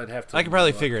 I'd have to. I could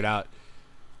probably look. figure it out.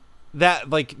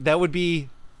 That would be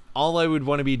all I would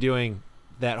want to be doing.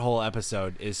 That whole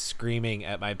episode is screaming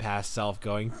at my past self,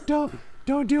 going, "Don't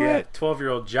do Yeah, it."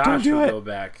 12-year-old Don't Josh do would it. go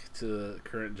back to the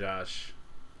current Josh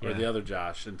or Yeah. the other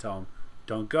Josh and tell him,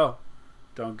 "Don't go,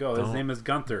 don't go." His Don't. name is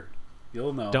Gunther.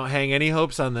 You'll know. Don't hang any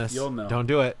hopes on this. You'll know. Don't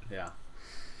do it. Yeah.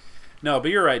 No, but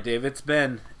you're right, Dave. It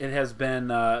has been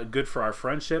good for our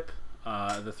friendship,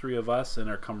 the three of us, and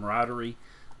our camaraderie.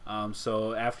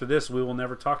 So after this, we will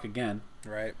never talk again.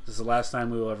 Right. This is the last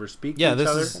time we will ever speak Yeah, to each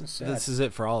this other. this is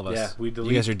it for all of us. Yeah, we You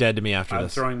delete. guys are dead to me after I'm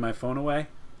this. throwing my phone away,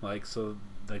 we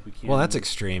can't. Well, that's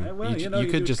extreme. Well, you you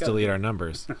could do just what you delete gotta our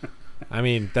numbers. I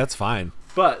mean, that's fine.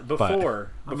 But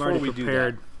before I'm before already we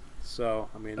prepared. do So,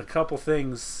 I mean, that, a couple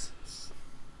things.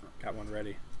 got one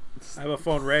ready. I have a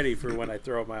phone ready for when I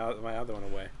throw my other one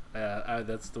away.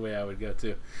 That's the way I would go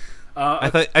too. I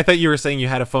thought you were saying you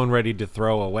had a phone ready to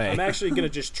throw away. I'm actually going to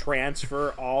just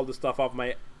transfer all the stuff off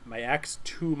my ex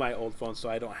to my old phone so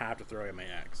I don't have to throw away my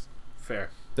ex. Fair.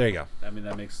 There you go. I mean,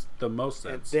 that makes the most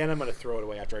And sense. then I'm going to throw it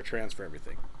away after I transfer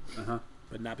everything. Uh-huh.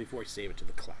 But not before I save it to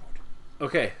the cloud.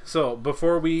 Okay, so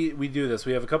before we do this,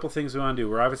 we have a couple things we want to do.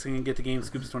 We're obviously going to get to Game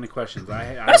Scoops 20 questions.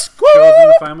 I've chosen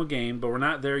the final game, but we're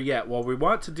not there yet. What we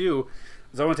want to do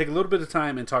is I want to take a little bit of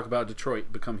time and talk about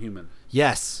Detroit Become Human.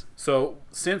 Yes. So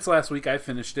since last week I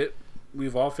finished it,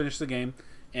 we've all finished the game,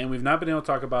 and we've not been able to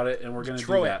talk about it, and we're going to do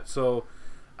Detroit. that. So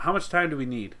how much time do we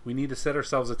need? We need to set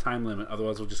ourselves a time limit,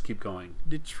 otherwise we'll just keep going.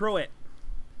 Detroit.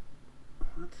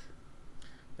 What?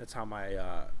 That's how my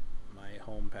my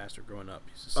home pastor growing up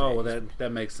used to say. Oh, well, He's from-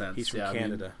 that makes sense. He's from Yeah, I mean,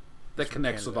 Canada. that from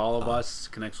connects with Canada. all of us,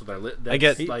 connects with our... I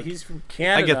get- He's from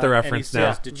Canada. I get the and reference he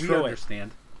now. says We Detroit.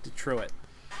 understand. Detroit.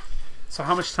 So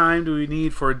how much time do we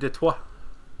need for Detroit?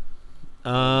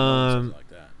 Something like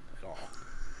that at all.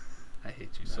 I hate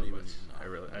you so even- much.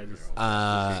 I just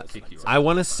Uh, kick you I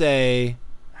want to say,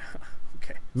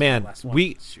 Okay. man, Last one.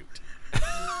 we. Shoot.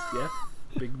 yeah,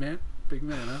 big man,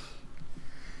 huh?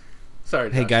 Sorry,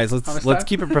 Hey Josh. guys, How much let's time?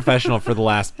 keep it professional for the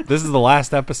last. This is the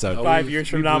last episode. Oh, 5 we- years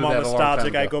we from now, I'm blew all that a long time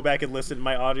nostalgic. I ago. go back and listen.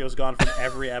 My audio's gone from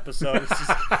every episode. It's just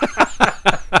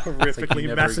horrifically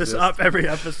never messes exist. up every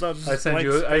episode. I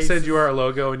send you our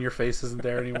logo, and your face isn't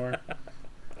there anymore.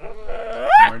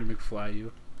 Marty McFly,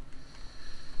 you.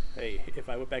 Hey, if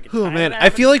I went back in Oh time, man, it I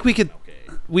feel like we could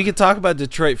Okay. talk about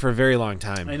Detroit for a very long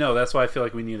I time. know. That's why I feel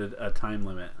like we need a time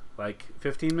limit, like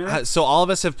 15 minutes. So all of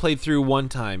us have played through one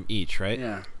time each, right?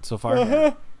 Yeah. So far.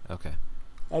 Uh-huh. Okay.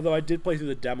 Although I did play through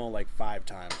the demo like 5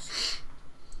 times.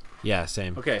 Yeah,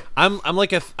 same. Okay. I'm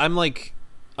like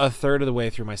a third of the way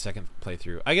through my second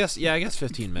playthrough. I guess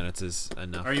 15 minutes is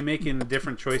enough. Are you making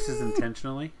different choices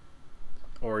intentionally,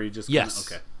 or are you just Yes.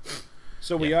 Okay.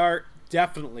 So we are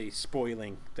definitely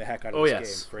spoiling the heck out of Oh this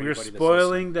yes, game. For we're anybody that's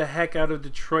spoiling the heck out of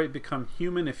Detroit Become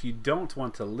Human. If you don't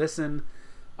want to listen,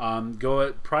 go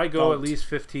at Don't. least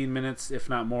 15 minutes, if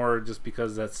not more, just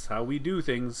because that's how we do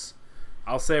things.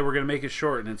 I'll say we're gonna make it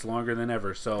short, and it's longer than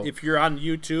ever. So listening. If you're on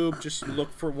YouTube, just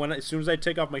look for when. As soon as I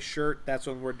take off my shirt, that's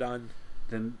when we're done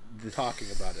then talking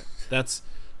about it.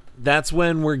 That's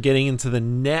when we're getting into the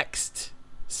next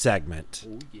segment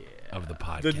Oh yeah. of the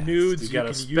podcast. The nudes We you got a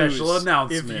can special use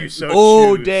announcement. if you so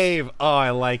Oh, choose. Dave. Oh, I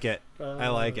like it. I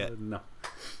like it. No.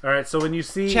 All right, so when you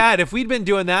see Chad, if we'd been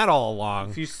doing that all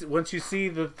along. once you see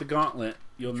the gauntlet,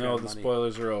 you'll know the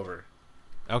spoilers are over.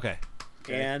 Okay.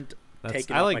 And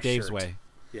taking I off like my Dave's shirt. way.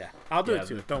 Yeah, I'll do it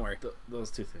too. Don't worry. Those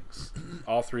two things.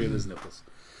 All three of his nipples.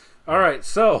 All right,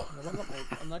 so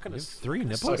I'm not going to. 3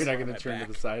 nipples. so you're not going to turn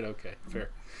to the side. Okay, fair.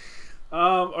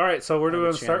 All right, so where do we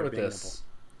want to start with this?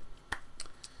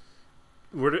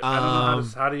 I don't know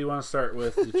how do you want to start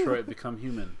with Detroit Become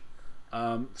Human?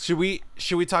 Should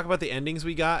we talk about the endings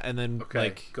we got and then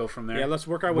go from there? Yeah, let's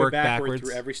work our way backwards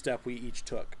through every step we each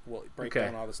took. We'll break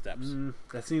down all the steps.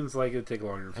 That seems like it'd take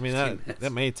longer. I mean,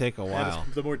 that may take a while.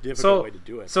 The more difficult way to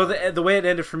do it. So the way it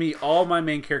ended for me, all my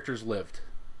main characters lived.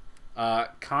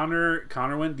 Connor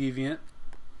went deviant.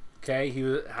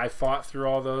 Okay, I fought through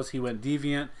all those. He went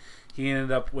deviant. He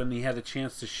ended up, when he had the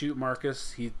chance to shoot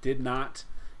Marcus, he did not.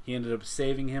 He ended up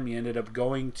saving him. He ended up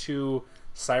going to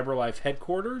CyberLife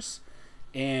headquarters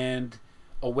and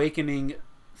awakening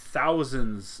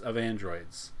thousands of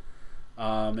androids.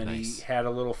 And nice. He had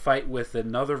a little fight with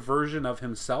another version of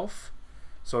himself.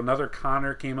 So another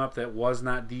Connor came up that was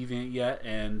not deviant yet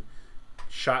and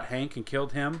shot Hank and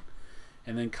killed him.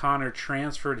 And then Connor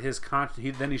transferred his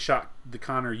then he shot the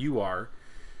Connor you are.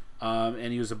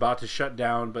 And he was about to shut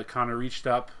down, but Connor reached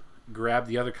up, grabbed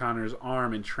the other Connor's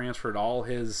arm, and transferred all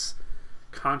his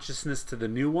consciousness to the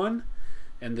new one.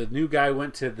 And the new guy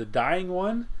went to the dying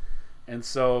one. And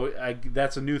so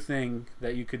that's a new thing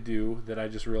that you could do that I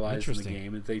just realized in the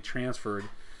game. And they transferred.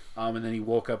 And then he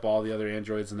woke up all the other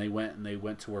androids, and they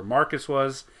went to where Marcus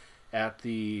was at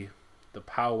the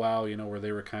powwow, where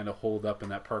they were kind of holed up in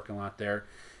that parking lot there.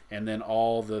 And then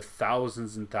all the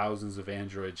thousands and thousands of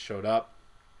androids showed up.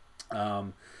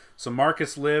 So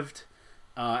Marcus lived.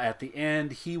 At the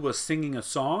end, he was singing a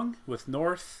song with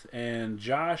North and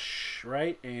Josh,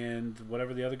 right? And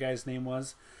whatever the other guy's name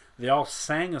was. They all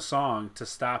sang a song to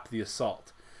stop the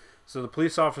assault. So the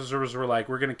police officers were like,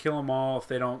 we're going to kill them all if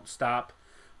they don't stop.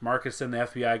 Marcus and the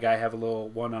FBI guy have a little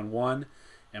one-on-one.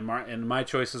 And my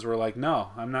choices were like,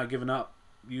 no, I'm not giving up.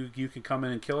 You can come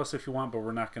in and kill us if you want, but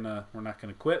we're not gonna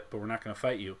quit, but we're not gonna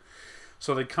fight you.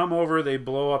 So they come over, they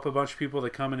blow up a bunch of people, they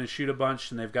come in and shoot a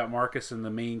bunch, and they've got Marcus and the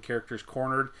main characters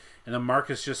cornered, and then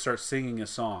Marcus just starts singing a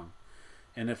song.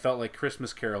 And it felt like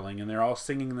Christmas caroling, and they're all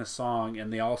singing this song,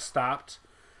 and they all stopped.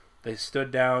 They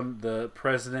stood down, the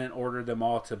president ordered them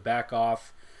all to back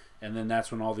off, and then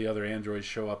that's when all the other androids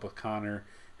show up with Connor,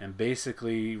 and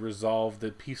basically resolve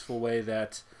the peaceful way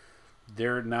that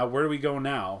now where do we go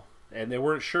now? And they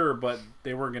weren't sure, but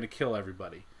they weren't going to kill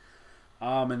everybody.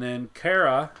 And then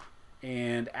Kara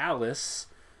and Alice,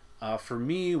 for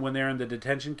me, when they're in the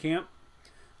detention camp,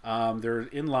 they're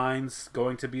in lines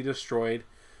going to be destroyed,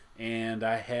 and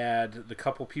I had the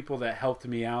couple people that helped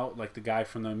me out, like the guy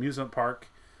from the amusement park,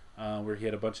 where he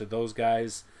had a bunch of those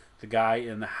guys, the guy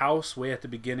in the house way at the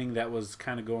beginning that was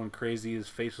kind of going crazy, his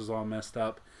face was all messed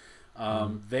up.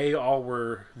 They all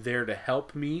were there to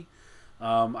help me.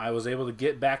 I was able to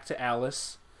get back to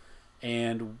Alice,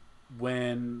 and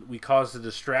when we caused a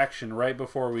distraction right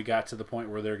before we got to the point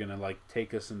where they're going to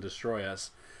take us and destroy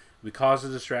us, we caused a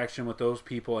distraction with those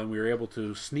people, and we were able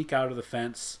to sneak out of the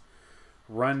fence,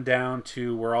 run down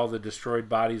to where all the destroyed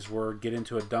bodies were, get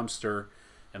into a dumpster,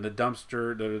 and the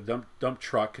dump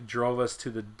truck drove us to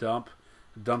the dump,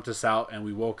 dumped us out, and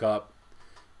we woke up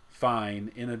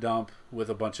fine in a dump with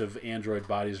a bunch of android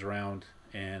bodies around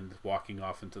and walking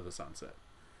off into the sunset.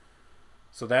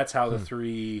 So that's how the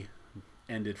 3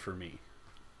 ended for me.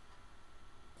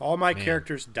 All my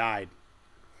characters died.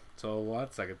 So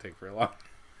that's not going to take very long.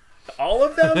 All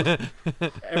of them?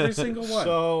 Every single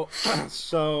one.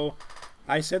 So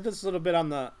I said this a little bit on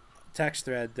the text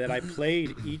thread that I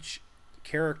played each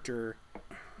character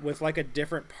with a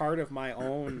different part of my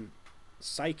own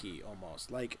psyche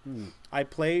almost. I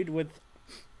played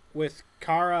with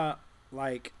Kara,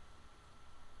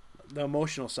 the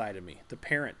emotional side of me, the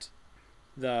parent,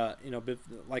 I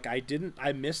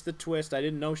missed the twist. I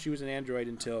didn't know she was an android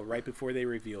until right before they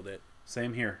revealed it.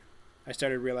 Same here. I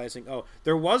started realizing,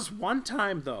 there was one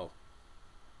time though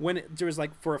when there was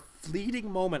for a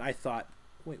fleeting moment I thought,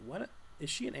 wait, what is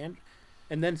she an android?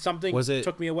 And then something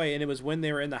took me away, and it was when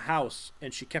they were in the house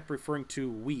and she kept referring to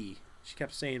we. She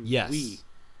kept saying we.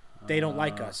 They don't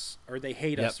like us, or they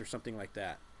hate us, or something like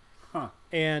that. Huh.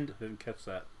 And I didn't catch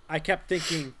that. I kept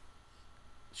thinking,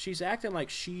 she's acting like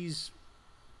she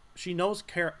knows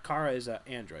Kara is an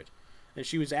android, and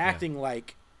she was acting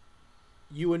like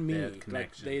you and me,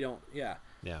 they don't, yeah.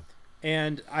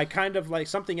 And I kind of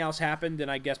something else happened, and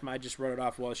I guess I just wrote it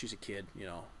off. Well, she's a kid,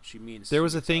 she means. There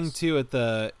was a thing too at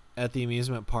the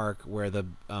amusement park where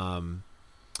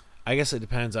I guess it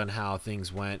depends on how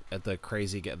things went at the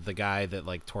guy that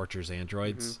like tortures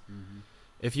androids.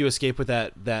 If you escape with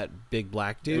that big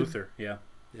black dude, Luther, yeah.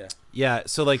 Yeah,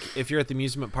 so like if you're at the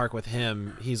amusement park with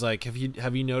him, he's like, have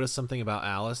you noticed something about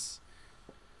Alice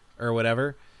or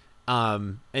whatever?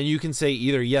 And you can say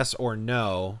either yes or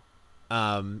no.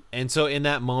 And so in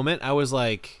that moment I was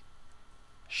like,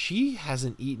 she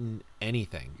hasn't eaten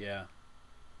anything. Yeah.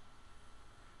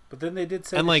 But then they did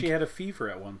say And, that like- she had a fever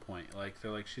at one point. Like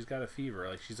they're like she's got a fever.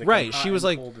 Like she's like Right, hot she was and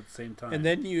like- cold at the same time. And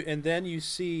then you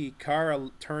see Kara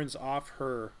turns off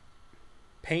her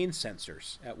pain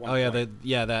sensors at one Oh yeah, point.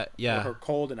 yeah. Or her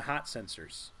cold and hot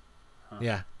sensors.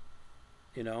 Yeah.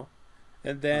 You know,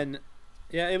 and then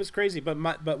yeah, it was crazy. But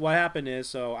what happened is,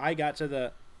 so I got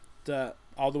to the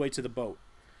all the way to the boat,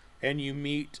 and you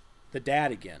meet the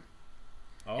dad again,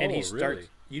 oh, and he really? starts.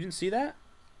 You didn't see that?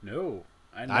 No,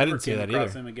 I didn't never see came that across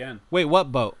either. him again. Wait, what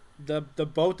boat? The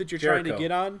boat that you're trying to Jericho.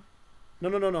 get on? No,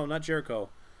 not Jericho.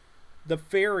 The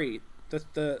ferry,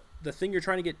 the thing you're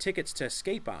trying to get tickets to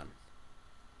escape on.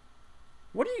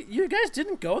 What do you guys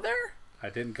didn't go there? I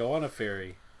didn't go on a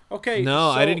ferry. Okay.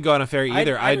 No, so I didn't go on a ferry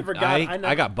either. I never got.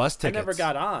 I got bus I tickets. never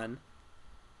got on.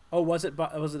 Oh, was it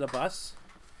a bus?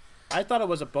 I thought it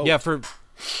was a boat. Yeah,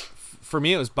 for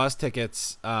me it was bus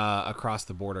tickets across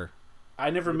the border. I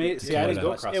never made. See, I didn't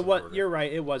go across the border. You're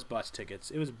right. It was bus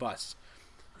tickets. It was bus.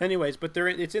 Anyways, but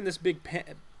it's in this big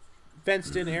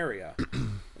fenced-in area.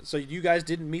 So you guys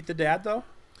didn't meet the dad though?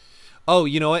 Oh,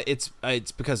 you know what? It's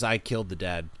because I killed the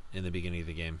dad in the beginning of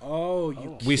the game. Oh,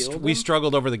 you We killed we him?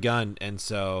 struggled over the gun, and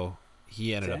so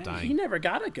he ended up Dang. dying. He never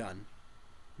got a gun.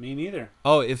 Me neither.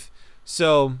 Oh, if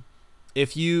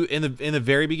you in the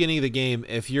very beginning of the game,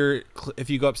 if you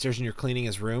go upstairs and you're cleaning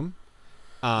his room,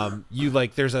 you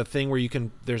like there's a thing where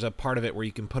there's a part of it where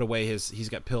you can put away he's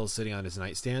got pills sitting on his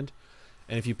nightstand,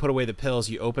 and if you put away the pills,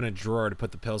 you open a drawer to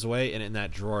put the pills away, and in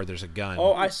that drawer there's a gun.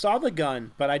 Oh, I saw the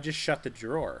gun, but I just shut the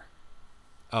drawer.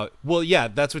 Oh, well, yeah,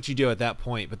 that's what you do at that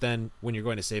point. But then when you're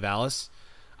going to save Alice,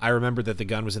 I remembered that the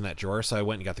gun was in that drawer, so I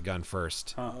went and got the gun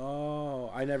first. Oh,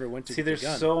 I never went to See, the there's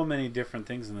gun. so many different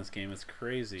things in this game. It's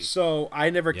crazy. So I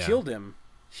never Yeah. killed him.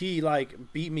 He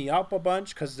like beat me up a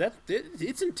bunch because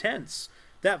it's intense.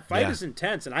 That fight Yeah. is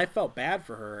intense, and I felt bad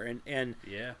for her, and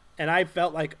Yeah. I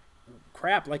felt like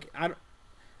crap. Like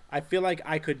I feel like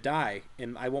I could die,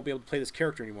 and I won't be able to play this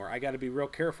character anymore. I got to be real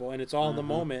careful, and it's all in the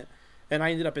moment. And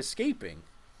I ended up escaping.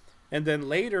 And then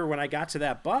later, when I got to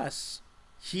that bus,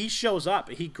 he shows up.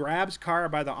 He grabs Kara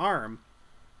by the arm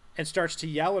and starts to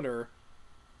yell at her.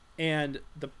 And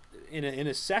in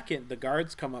a second, the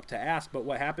guards come up to ask. But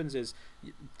what happens is,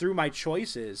 through my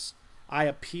choices, I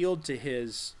appealed to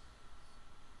his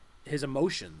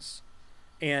emotions.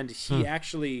 And he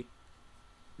actually,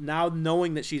 now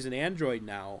knowing that she's an android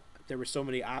now, there were so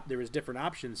many there was different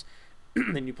options.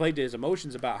 And you played to his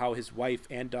emotions about how his wife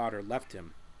and daughter left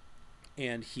him.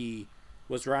 And he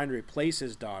was trying to replace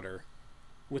his daughter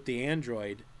with the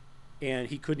android, and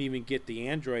he couldn't even get the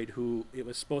android who it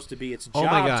was supposed to be its Oh my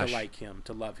job gosh. to like him,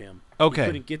 to love him. Okay. He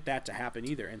couldn't get that to happen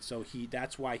either, and so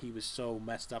that's why he was so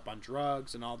messed up on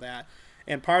drugs and all that.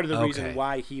 And part of the reason Okay.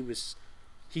 why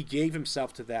he gave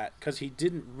himself to that, because he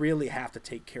didn't really have to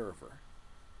take care of her.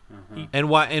 And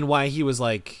why he was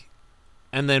like,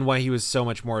 and then why he was so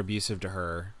much more abusive to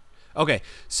her. Okay,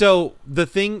 so the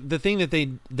thing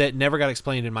that never got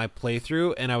explained in my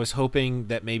playthrough, and I was hoping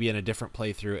that maybe in a different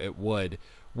playthrough it would,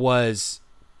 was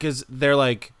because they're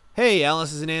like, "Hey,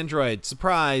 Alice is an android,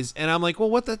 surprise!" And I'm like, "Well,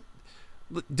 what the?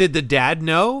 Did the dad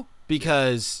know?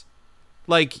 Because,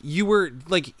 like, you were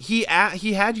like he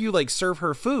had you like serve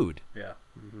her food, Yeah.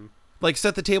 like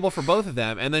set the table for both of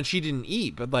them, and then she didn't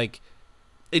eat, but like,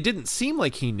 it didn't seem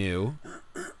like he knew,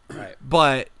 Right.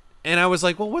 but." And I was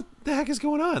like, well, what the heck is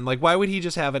going on? Like, why would he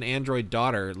just have an android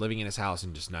daughter living in his house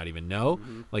and just not even know?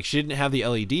 Like, she didn't have the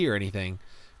LED or anything.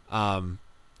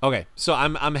 Okay, so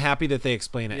I'm happy that they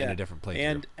explain it in a different playthrough.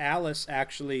 And Alice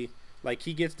actually, like,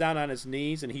 he gets down on his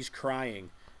knees and he's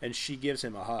crying, and she gives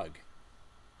him a hug.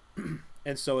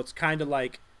 And so it's kind of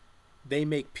like they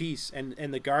make peace, and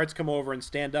the guards come over and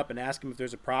stand up and ask him if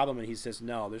there's a problem, and he says,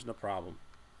 no, there's no problem.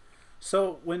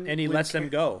 So And he lets them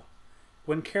go.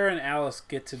 When Kara and Alice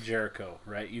get to Jericho,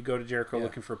 right? You go to Jericho Yeah.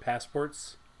 looking for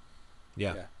passports.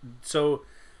 yeah. So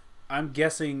I'm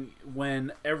guessing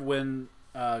when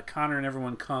Connor and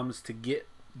everyone comes to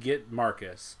get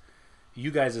Marcus,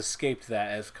 you guys escaped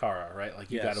that as Kara, right?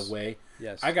 Like you Yes. got away.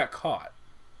 Yes. I got caught.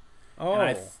 Oh.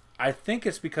 And I think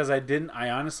it's because I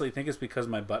honestly think it's because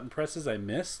my button presses I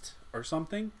missed or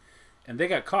something. And they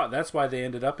got caught. That's why they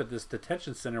ended up at this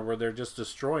detention center where they're just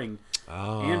destroying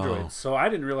Oh. androids. So I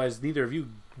didn't realize neither of you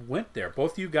went there.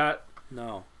 Both of you got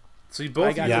No. So you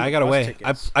both I got away.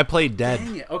 I played Dead.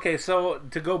 Dang it. Okay, so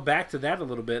to go back to that a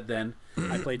little bit, then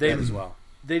I played Dead as well.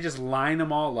 They just line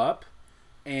them all up,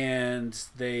 and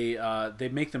they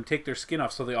make them take their skin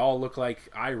off, so they all look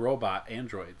like iRobot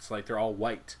androids, like they're all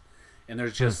white, and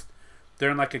there's just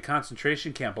they're in like a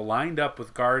concentration camp, lined up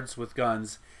with guards with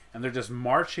guns, and they're just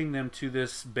marching them to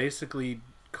this basically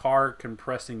car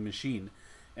compressing machine,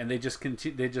 and they just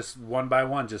continue. They just one by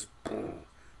one just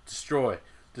destroy,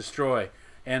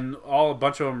 and a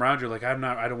bunch of them around you are like, I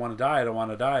don't want to die, I don't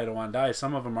want to die.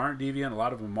 Some of them aren't deviant, a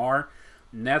lot of them are,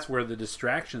 and that's where the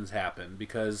distractions happen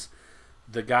because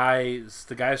the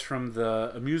guys from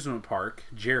the amusement park,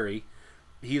 Jerry,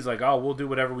 he's like, oh, we'll do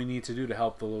whatever we need to do to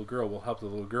help the little girl. We'll help the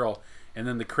little girl. And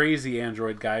then the crazy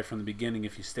android guy from the beginning,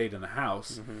 if you stayed in the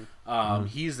house,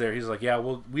 he's there. He's like, yeah,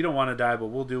 we don't want to die, but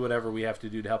we'll do whatever we have to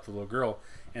do to help the little girl.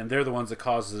 And they're the ones that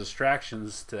cause the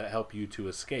distractions to help you to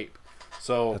escape.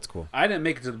 So that's cool. I didn't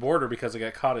make it to the border because I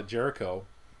got caught at Jericho,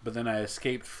 but then I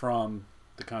escaped from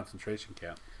the concentration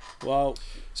camp. Well,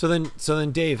 so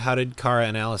then, Dave, how did Kara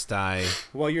and Alice die?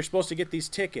 Well, you're supposed to get these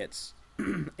tickets,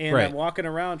 and right. I'm walking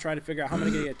around trying to figure out how I'm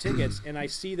going to get tickets, and I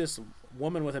see this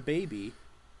woman with a baby.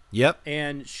 Yep.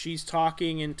 And she's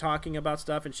talking about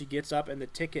stuff, and she gets up, and the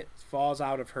ticket falls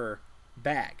out of her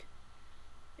bag,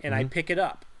 and I pick it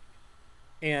up,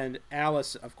 and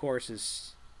Alice, of course,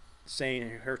 is saying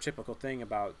her typical thing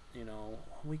about,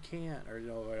 we can't, or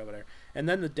whatever. And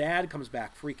then the dad comes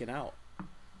back freaking out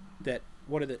that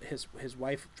his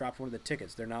wife dropped one of the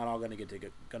tickets. They're not all going to get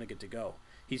to go.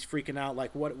 He's freaking out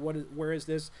like, where is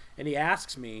this? And he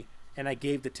asks me, and I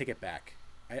gave the ticket back.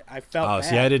 I felt bad.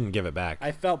 See, I didn't give it back.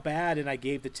 I felt bad, and I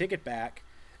gave the ticket back.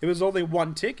 It was only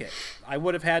one ticket. I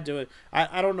would have had to.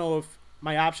 I don't know if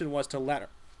my option was to let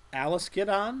Alice get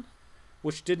on,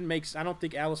 which didn't make. I don't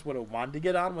think Alice would have wanted to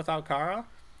get on without Kara.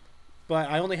 But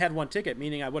I only had one ticket,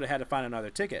 meaning I would have had to find another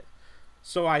ticket.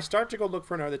 So I start to go look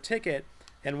for another ticket,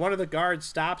 and one of the guards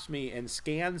stops me and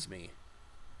scans me,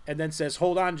 and then says,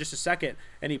 "Hold on, just a second."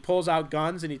 And he pulls out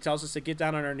guns and he tells us to get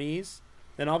down on our knees.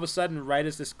 Then all of a sudden, right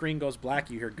as the screen goes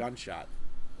black, you hear gunshot.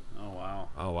 Oh wow!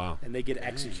 Oh wow! And they get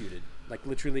executed, like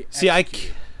literally. See,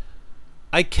 executed.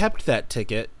 I kept that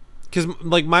ticket because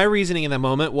like my reasoning in that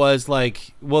moment was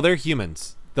like, well, they're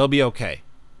humans; they'll be okay.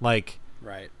 Like,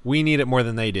 right? We need it more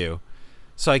than they do,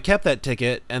 so I kept that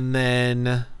ticket, and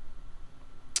then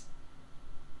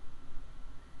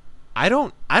I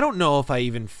don't know if I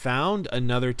even found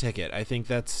another ticket. I think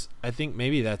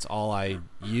maybe that's all I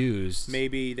used.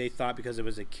 Maybe they thought because it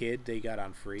was a kid they got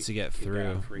on free to get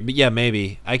through. But yeah,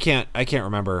 maybe. I can't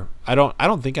remember. I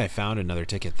don't think I found another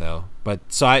ticket though. But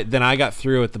so I got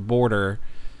through at the border,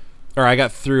 or I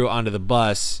got through onto the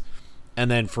bus, and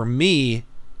then for me,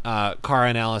 Kara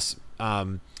and Alice.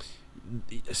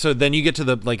 So then you get to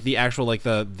the actual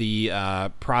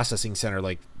the processing center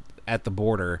like at the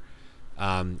border.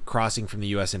 Crossing from the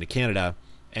U.S. into Canada,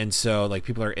 and so like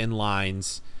people are in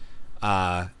lines,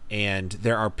 and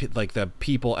there are the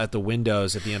people at the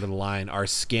windows at the end of the line are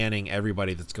scanning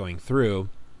everybody that's going through.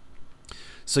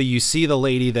 So you see the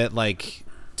lady that like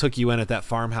took you in at that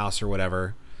farmhouse or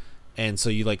whatever, and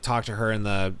so you like talk to her and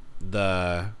the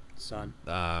son,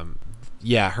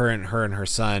 her and her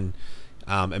son,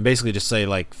 and basically just say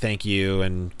like thank you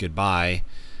and goodbye.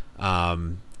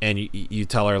 And you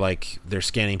tell her, like, they're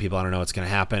scanning people. I don't know what's going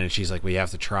to happen. And she's like, we have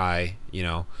to try,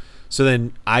 So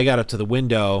then I got up to the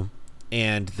window,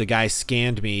 and the guy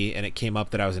scanned me, and it came up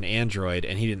that I was an android,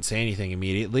 and he didn't say anything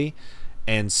immediately.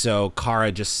 And so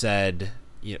Kara just said,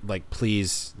 like,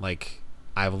 please, like,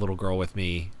 I have a little girl with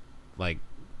me. Like,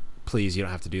 please, you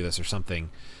don't have to do this or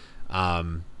something.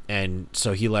 And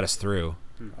so he let us through.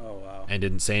 Oh, wow. And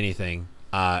didn't say anything.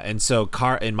 And so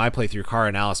in my playthrough, Kara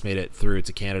and Alice made it through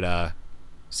to Canada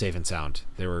safe and sound.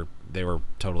 They were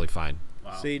totally fine.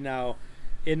 Wow. See, now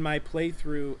in my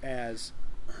playthrough as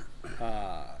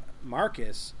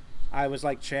Marcus, I was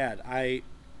like Chad. I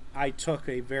took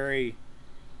a very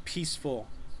peaceful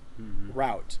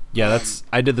route. Yeah,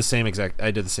 I did the same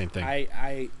thing.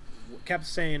 I kept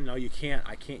saying, no, you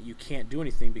can't do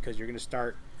anything because you're going to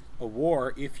start a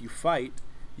war. If you fight,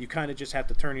 you kind of just have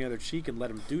to turn the other cheek and let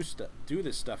them do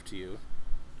this stuff to you,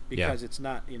 because it's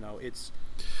not, it's.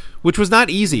 Which was not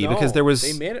easy because there was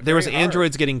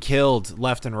androids hard. Getting killed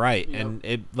left and right, and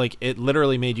it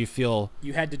literally made you feel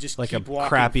you had to just like keep a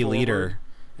crappy forward. Leader.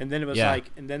 And then it was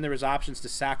and then there was options to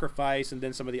sacrifice, and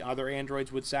then some of the other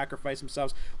androids would sacrifice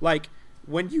themselves. Like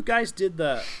when you guys did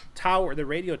the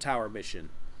radio tower mission,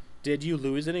 did you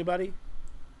lose anybody?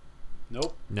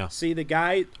 Nope. No. See the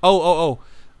guy.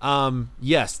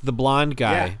 Yes, the blonde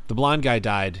guy. Yeah. The blonde guy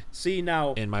died. See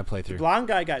now in my playthrough, the blonde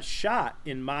guy got shot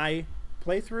in my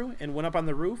playthrough and went up on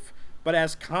the roof. But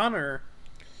as Connor,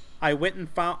 I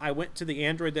went to the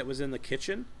android that was in the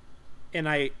kitchen, and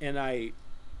I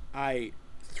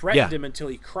threatened him until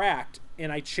he cracked,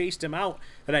 and I chased him out,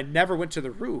 and I never went to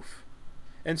the roof.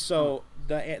 And so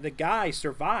the guy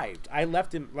survived. I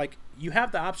left him, like, you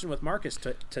have the option with Marcus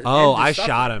to Oh, end his I suffering.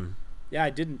 shot him. Yeah, I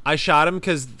didn't. I shot him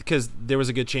because there was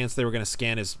a good chance they were going to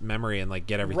scan his memory and like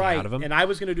get everything out of him. And I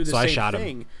was going to do the So I same shot him.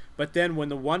 thing. But then when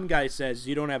the one guy says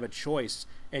you don't have a choice,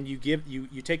 and you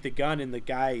take the gun, and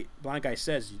the blind guy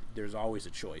says there's always a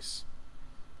choice,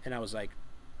 and I was like,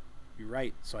 you're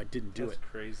right. So I didn't do it.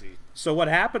 That's crazy. So what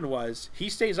happened was he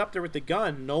stays up there with the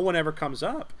gun. No one ever comes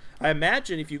up. I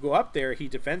imagine if you go up there, he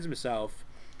defends himself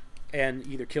and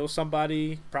either kills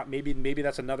somebody. Maybe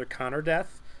that's another Connor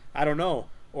death. I don't know.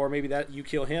 Or maybe that you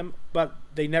kill him. But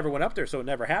they never went up there, so it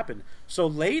never happened. So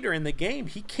later in the game,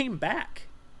 he came back.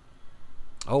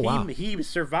 Oh, wow. He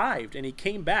survived, and he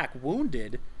came back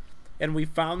wounded, and we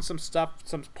found some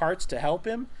parts to help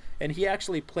him, and he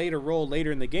actually played a role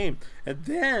later in the game. And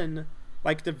then,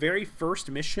 like, the very first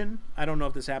mission, I don't know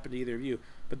if this happened to either of you,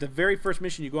 but the very first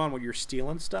mission you go on where you're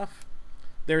stealing stuff,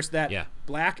 there's that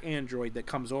black android that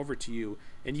comes over to you,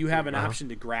 and you have an option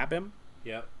to grab him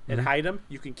and hide him.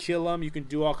 You can kill him. You can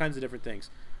do all kinds of different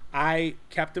things. I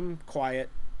kept him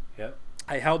quiet. Yep.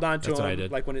 I held on to That's what I him,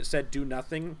 did. like when it said do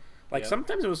nothing. Like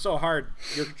sometimes it was so hard.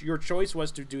 Your choice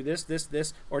was to do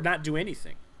this, or not do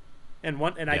anything. And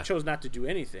I chose not to do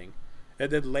anything. And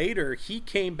then later he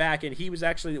came back and he was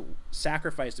actually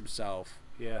sacrificed himself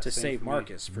to save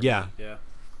Marcus. Yeah, Yeah.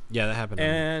 yeah, that happened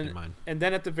in mine. And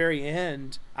then at the very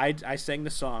end, I sang the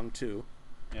song too.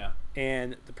 Yeah.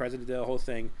 And the president did the whole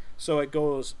thing. So it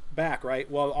goes back,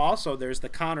 right? Well, also there's the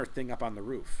Connor thing up on the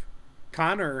roof.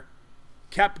 Connor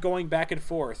kept going back and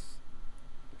forth.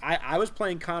 I was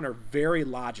playing Connor very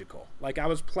logical. Like, I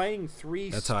was playing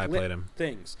That's how I played him.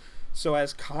 things. So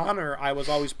as Connor, I was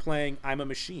always playing I'm a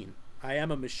machine. I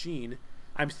am a machine.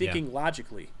 I'm thinking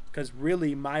logically, because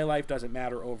really my life doesn't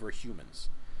matter over humans.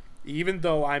 Even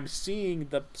though I'm seeing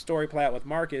the story play out with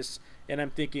Marcus, and I'm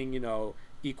thinking,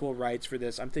 equal rights for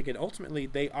this, I'm thinking ultimately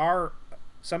they are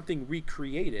something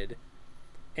recreated,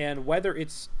 and whether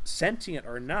it's sentient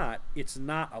or not, it's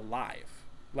not alive.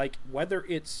 Like, whether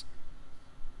it's,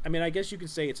 I mean, I guess you could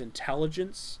say its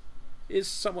intelligence is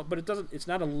somewhat, but it's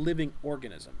not a living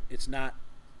organism. It's not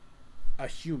a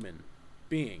human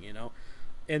being,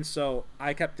 And so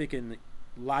I kept thinking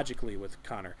logically with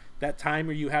Connor. That time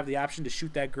where you have the option to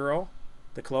shoot that girl,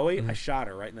 the Chloe, I shot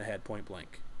her right in the head, point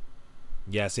blank.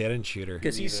 Yeah, see, I didn't shoot her.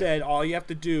 Because he said, all you have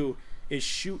to do is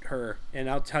shoot her, and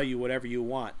I'll tell you whatever you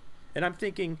want. And I'm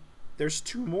thinking, there's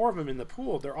two more of them in the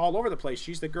pool. They're all over the place.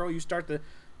 She's the girl you start the...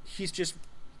 He's just...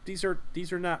 These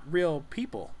are not real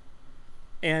people.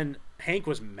 And Hank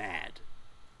was mad.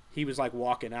 He was like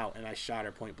walking out, and I shot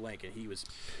her point blank, and he was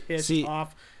pissed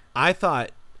off. I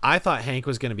thought Hank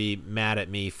was going to be mad at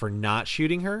me for not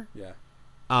shooting her. Yeah.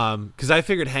 Because I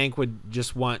figured Hank would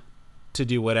just want to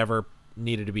do whatever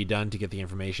needed to be done to get the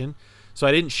information. So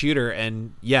I didn't shoot her,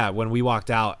 and when we walked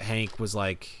out, Hank was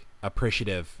like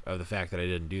appreciative of the fact that I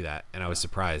didn't do that, and I was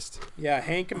surprised. Yeah,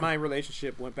 Hank and my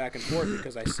relationship went back and forth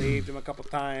because I saved him a couple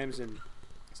times and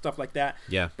stuff like that.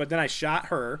 Yeah. But then I shot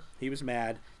her. He was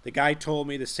mad. The guy told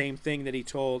me the same thing that he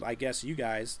told, I guess, you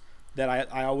guys, that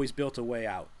I always built a way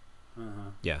out.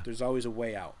 Yeah. There's always a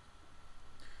way out.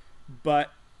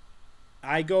 But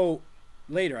I go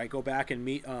later. I go back and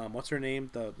meet what's her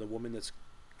name? The woman that's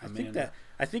Amanda.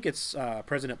 I think it's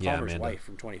President Palmer's Amanda. wife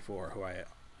from 24, who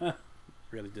I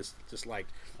really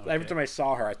disliked. Every time I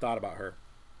saw her, I thought about her.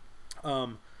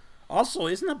 Also,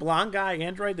 isn't the blonde guy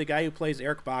android the guy who plays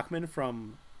Eric Bachman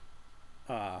from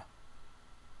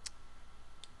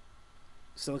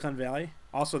Silicon Valley?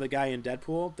 Also, the guy in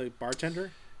Deadpool, the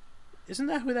bartender. Isn't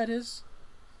that who that is?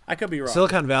 I could be wrong.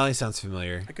 Silicon Valley sounds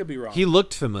familiar. I could be wrong. He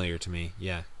looked familiar to me.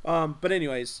 Yeah. But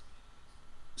anyways,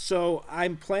 so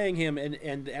I'm playing him,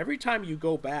 and every time you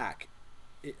go back,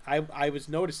 I was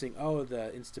noticing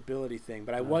the instability thing,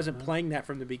 but I wasn't playing that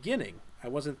from the beginning. I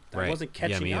wasn't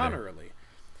catching on early.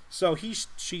 So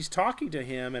she's talking to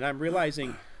him, and I'm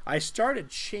realizing I started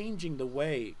changing the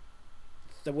way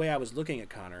I was looking at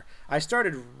Connor. I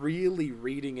started really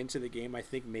reading into the game, I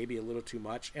think maybe a little too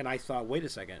much, and I thought, wait a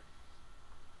second.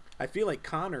 I feel like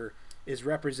Connor is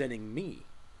representing me.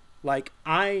 Like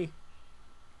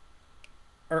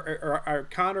or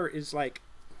Connor is like,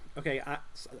 okay,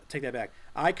 take that back.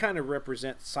 I kind of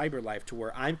represent Cyberlife to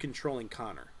where I'm controlling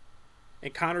Connor.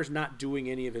 And Connor's not doing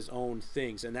any of his own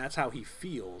things, and that's how he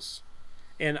feels.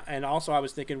 And also I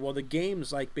was thinking, well, the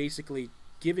game's like basically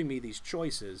giving me these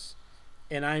choices,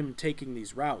 and I'm taking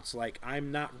these routes. Like,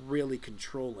 I'm not really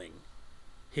controlling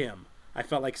him. I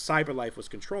felt like Cyberlife was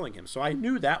controlling him. So I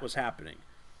knew that was happening.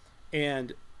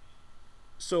 And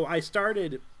so I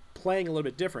started playing a little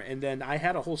bit different. And then I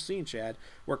had a whole scene, Chad,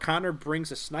 where Connor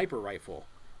brings a sniper rifle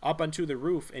up onto the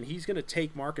roof, and he's going to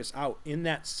take Marcus out in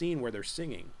that scene where they're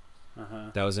singing.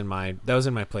 That was in my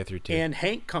playthrough too. And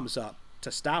Hank comes up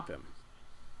to stop him.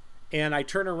 And I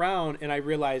turn around and I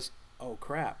realize, oh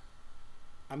crap,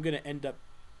 I'm going to end up,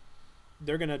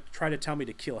 they're going to try to tell me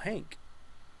to kill Hank.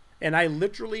 And I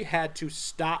literally had to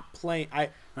stop playing. I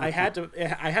had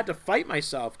to fight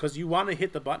myself, because you want to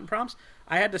hit the button prompts.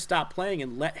 I had to stop playing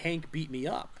and let Hank beat me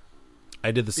up.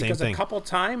 I did the same thing. Because a couple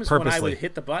times purposely, when I would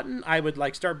hit the button, I would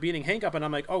like start beating Hank up, and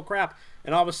I'm like, oh crap.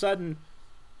 And all of a sudden,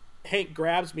 Hank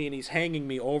grabs me and he's hanging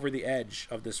me over the edge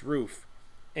of this roof.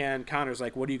 And Connor's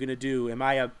like, what are you going to do? Am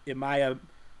I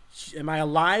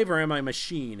alive or am I a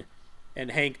machine?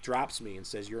 And Hank drops me and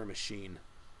says, you're a machine.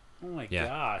 Oh my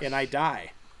gosh. And I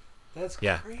die. That's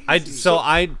crazy.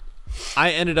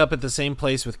 I ended up at the same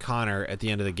place with Connor at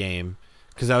the end of the game,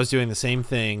 because I was doing the same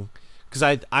thing, because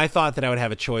I thought that I would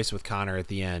have a choice with Connor at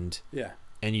the end. Yeah.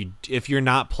 And if you're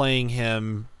not playing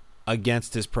him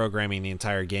against his programming the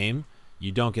entire game,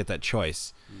 you don't get that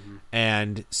choice. Mm-hmm.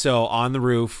 And so on the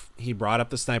roof, he brought up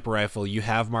the sniper rifle. You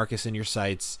have Marcus in your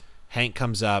sights. Hank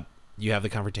comes up. You have the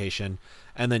confrontation.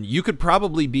 And then you could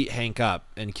probably beat Hank up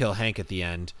and kill Hank at the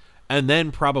end, and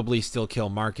then probably still kill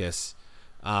Marcus.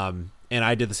 And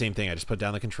I did the same thing. I just put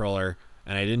down the controller,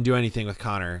 and I didn't do anything with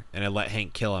Connor, and I let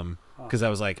Hank kill him, because I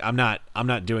was like, I'm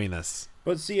not doing this.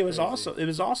 But see, it was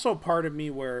also part of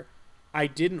me where I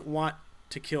didn't want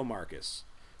to kill Marcus.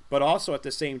 But also at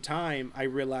the same time, I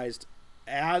realized,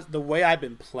 as the way I've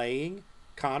been playing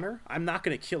Connor, I'm not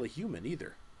going to kill a human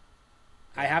either.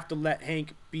 I have to let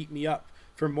Hank beat me up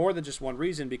for more than just one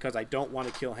reason, because I don't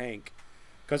want to kill Hank.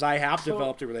 Because I have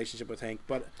developed a relationship with Hank,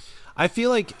 but I feel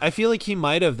like he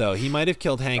might have, though. He might have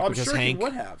killed Hank, because sure Hank he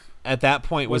would have. At that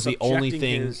point was the only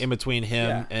thing his, in between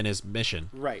him and his mission.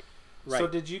 Right. So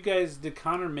did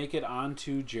Connor make it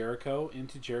into Jericho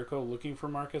looking for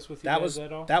Marcus with you guys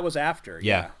at all? That was after.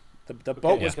 Yeah. The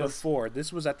boat was before.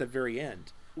 This was at the very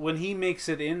end. When he makes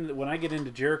it in, when I get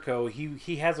into Jericho,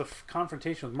 he has a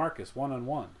confrontation with Marcus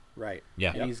one-on-one. Right.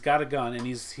 Yeah. And he's got a gun, and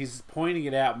he's pointing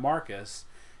it at Marcus,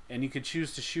 and you could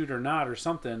choose to shoot or not or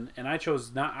something. And I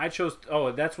chose not.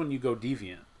 Oh, that's when you go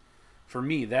deviant. For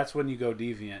me, that's when you go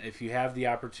deviant. If you have the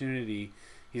opportunity,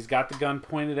 he's got the gun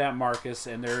pointed at Marcus,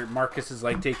 and Marcus is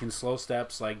like taking slow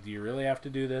steps. Like, do you really have to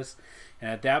do this? And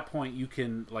at that point, you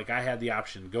can, like, I had the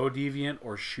option, go deviant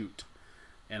or shoot.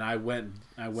 And I went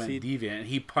deviant. And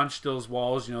he punched those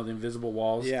walls, the invisible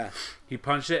walls. Yeah. He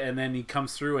punched it, and then he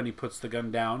comes through and he puts the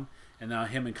gun down. And now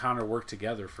him and Connor work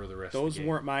together for the rest of the game. Those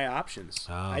weren't my options.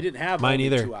 I didn't have mine only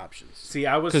either. 2 options. See,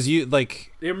 I was... Because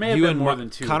there may have been more than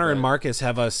 2. Connor and Marcus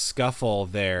have a scuffle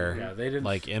there. Yeah, they didn't...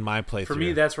 Like, in my playthrough. For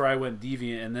me, that's where I went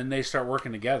deviant, and then they start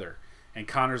working together. And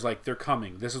Connor's like, they're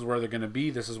coming. This is where they're going to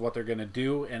be. This is what they're going to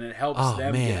do. And it helps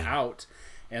them get out.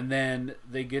 And then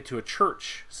they get to a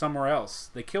church somewhere else.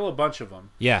 They kill a bunch of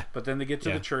them. Yeah. But then they get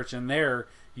to the church, and there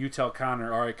you tell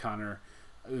Connor, all right, Connor,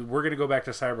 we're going to go back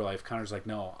to Cyberlife. Connor's like,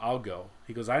 no, I'll go.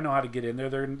 He goes, I know how to get in there.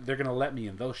 They're going to let me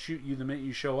in. They'll shoot you the minute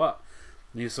you show up.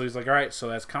 So he's like, all right,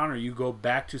 so as Connor, you go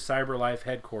back to Cyberlife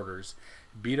headquarters,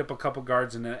 beat up a couple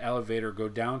guards in an elevator, go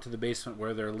down to the basement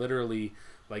where they're literally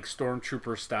like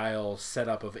stormtrooper-style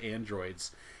setup of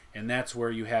androids. And that's where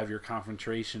you have your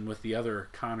confrontation with the other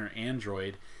Connor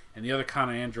android. And the other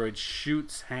Connor android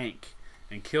shoots Hank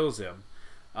and kills him.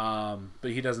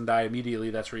 But he doesn't die immediately.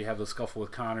 That's where you have the scuffle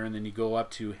with Connor. And then you go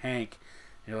up to Hank.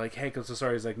 And you're like, Hank, I'm so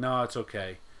sorry. He's like, no, it's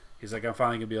okay. He's like, I'm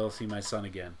finally going to be able to see my son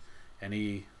again. And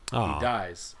he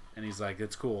dies. And he's like,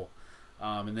 it's cool.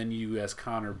 And then you, as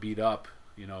Connor, beat up,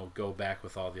 go back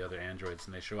with all the other androids.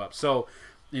 And they show up. So...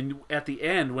 And at the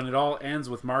end, when it all ends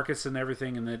with Marcus and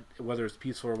everything, and then whether it's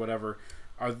peaceful or whatever,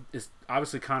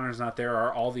 obviously Connor's not there.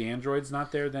 Are all the androids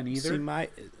not there then either? See,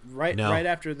 right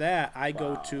after that, I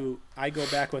go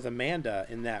back with Amanda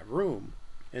in that room,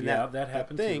 that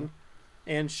happened thing,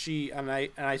 too. And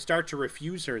I start to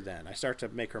refuse her. Then I start to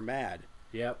make her mad.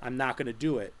 Yep. I'm not going to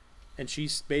do it, and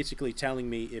she's basically telling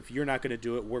me, if you're not going to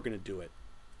do it, we're going to do it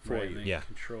for you. Yeah.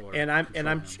 And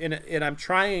I'm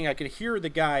trying. I can hear the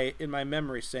guy in my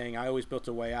memory saying, "I always built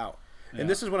a way out." And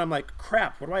this is when I'm like,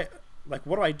 "Crap! What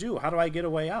do I do? How do I get a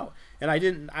way out?" And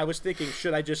I was thinking,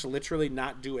 should I just literally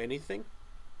not do anything,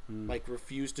 like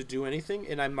refuse to do anything?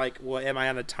 And I'm like, well, am I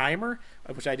on a timer?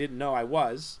 Which I didn't know I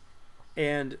was.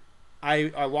 And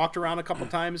I walked around a couple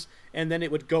times, and then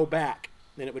it would go back,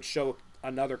 and it would show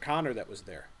another Connor that was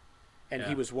there. and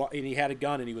and he had a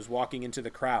gun and he was walking into the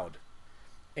crowd.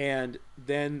 And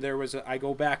then I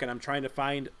go back and I'm trying to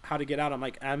find how to get out. I'm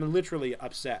like, I'm literally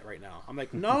upset right now. I'm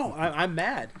like, no, I'm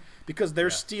mad because they're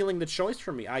stealing the choice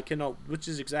from me. Which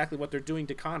is exactly what they're doing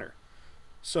to Connor.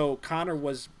 So Connor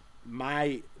was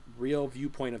my real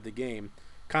viewpoint of the game.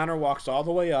 Connor walks all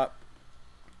the way up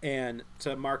and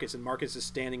to Marcus, and Marcus is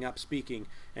standing up speaking,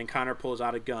 and Connor pulls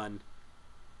out a gun,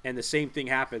 and the same thing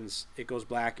happens. It goes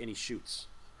black and he shoots.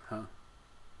 Huh.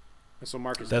 And so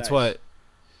Marcus dies.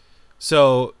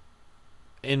 So,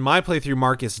 in my playthrough,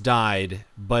 Marcus died,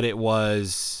 but it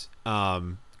was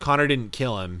Connor didn't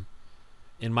kill him.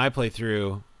 In my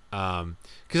playthrough,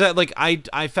 because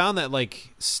I found that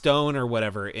like Stone or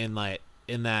whatever in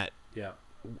that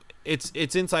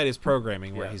it's inside his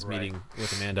programming where he's meeting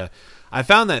with Amanda. I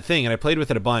found that thing and I played with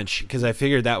it a bunch because I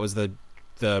figured that was the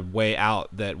way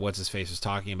out that what's his face was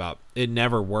talking about. It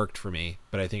never worked for me,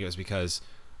 but I think it was because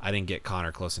I didn't get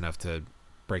Connor close enough to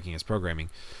breaking his programming.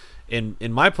 In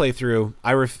my playthrough,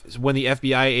 when the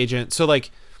FBI agent, so like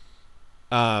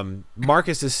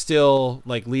Marcus is still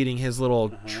like leading his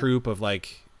little troop of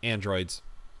like androids,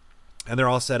 and they're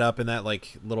all set up in that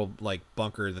like little like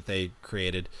bunker that they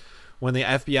created. When the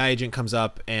FBI agent comes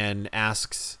up and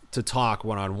asks to talk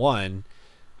one-on-one,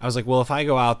 I was like, well, if I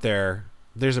go out there,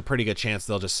 there's a pretty good chance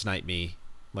they'll just snipe me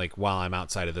like while I'm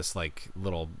outside of this like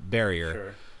little barrier.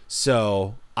 Sure.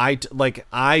 So I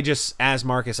just, as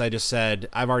Marcus, I just said,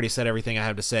 I've already said everything I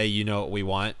have to say. You know what we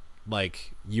want.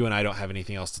 Like, you and I don't have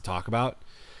anything else to talk about.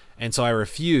 And so I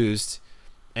refused.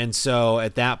 And so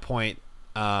at that point,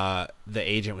 the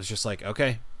agent was just like,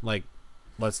 okay, like,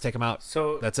 let's take him out.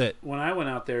 So that's it. When I went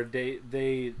out there,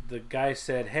 the guy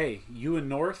said, hey, you and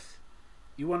North,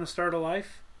 you want to start a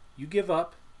life? You give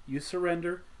up. You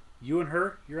surrender. You and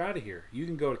her, you're out of here. You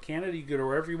can go to Canada. You can go to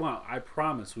wherever you want. I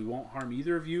promise we won't harm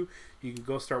either of you. You can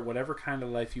go start whatever kind of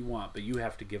life you want, but you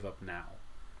have to give up now.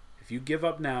 If you give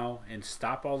up now and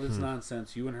stop all this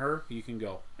nonsense, you and her, you can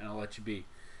go, and I'll let you be.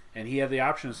 And he had the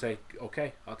option to say,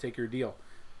 okay, I'll take your deal.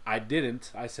 I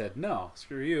didn't. I said, no,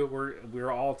 screw you.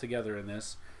 We're all together in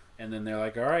this. And then they're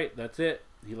like, all right, that's it.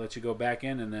 He lets you go back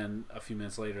in, and then a few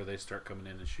minutes later, they start coming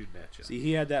in and shooting at you. See,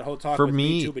 he had that whole talk with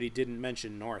me too, but he didn't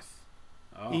mention North.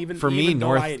 Oh. Even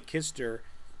though I had kissed her,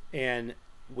 and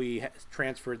we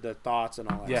transferred the thoughts and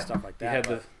all that stuff like that.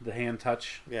 You had the hand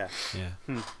touch. Yeah.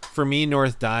 For me,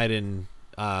 North died in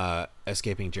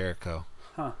Escaping Jericho.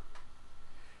 Huh.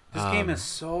 This game has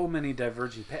so many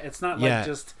diverging paths. It's not like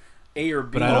just A or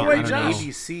B or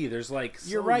ABC. There's like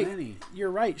so many.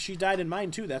 You're right. She died in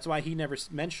mine too. That's why he never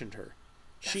mentioned her.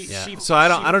 So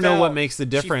I don't know what makes the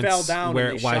difference. She fell down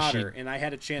and they shot she her, and I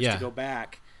had a chance to go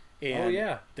back. And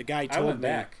the guy told I went me.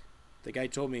 Back. The guy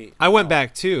told me. I went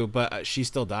back too, but she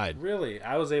still died. Really,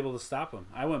 I was able to stop him.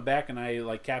 I went back and I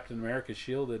like Captain America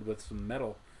shielded with some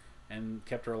metal, and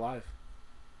kept her alive.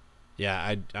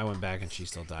 Yeah, I went back and she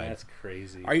still died. That's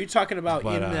crazy. Are you talking about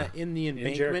in the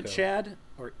embankment, Chad,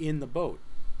 or in the boat?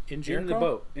 In Jericho. In the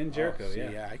boat. In Jericho.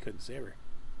 Yeah, I couldn't save her.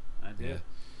 I did. Yeah.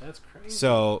 That's crazy.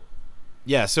 So.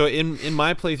 Yeah, so in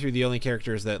my playthrough, the only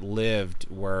characters that lived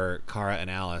were Kara and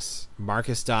Alice.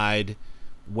 Marcus died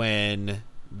when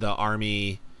the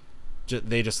army,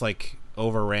 they just like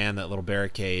overran that little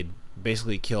barricade,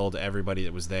 basically killed everybody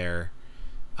that was there.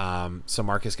 So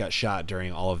Marcus got shot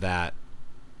during all of that.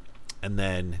 And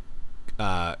then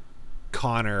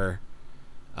Connor,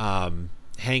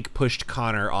 Hank pushed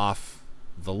Connor off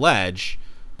the ledge,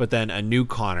 but then a new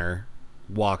Connor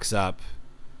walks up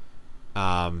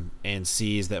and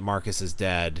sees that Marcus is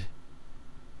dead,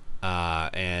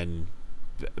 and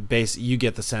you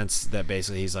get the sense that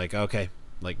basically he's like, okay,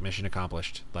 like mission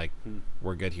accomplished, like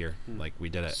we're good here, like we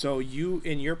did it. So you,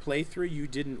 in your playthrough, you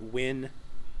didn't win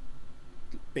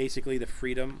basically the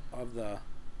freedom of the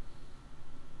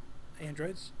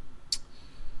androids?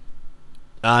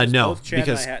 No, both Chad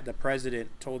because and I the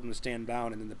president told them to stand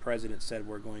down, and then the president said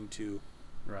we're going to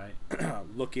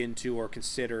look into or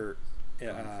consider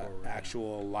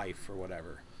actual life or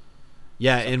whatever.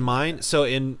 Yeah, in mine, so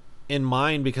in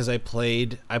mine, because I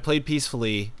played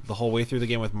peacefully the whole way through the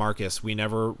game with Marcus. We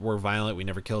never were violent. We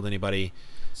never killed anybody.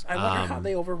 I wonder how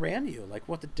they overran you. Like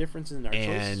what the difference in our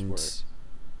choices were.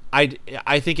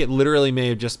 I think it literally may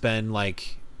have just been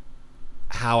like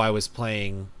how I was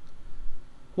playing.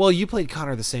 Well, you played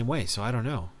Connor the same way, so I don't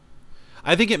know.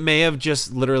 I think it may have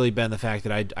just literally been the fact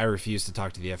that I refused to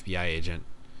talk to the FBI agent.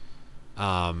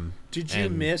 Did you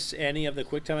miss any of the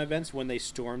QuickTime events when they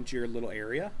stormed your little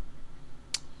area?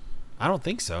 I don't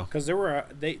think so. Because there were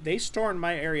they stormed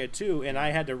my area too, and I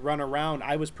had to run around.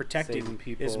 I was protecting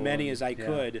as many as I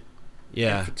could.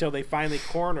 Yeah. Until they finally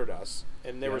cornered us,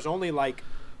 and there was only like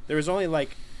There was only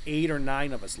like 8 or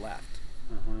 9 of us left,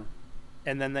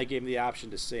 and then they gave me the option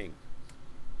to sing.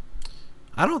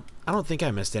 I don't think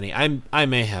I missed any. I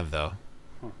may have though,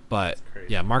 but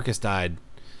yeah, Marcus died,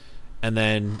 and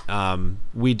then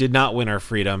we did not win our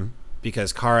freedom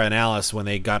because Kara and Alice, when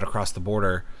they got across the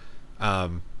border,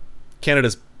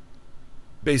 Canada's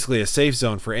basically a safe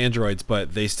zone for androids,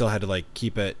 but they still had to like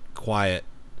keep it quiet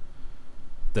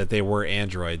that they were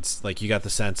androids. Like you got the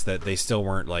sense that they still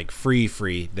weren't like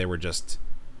free. They were just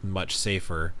much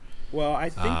safer. Well, I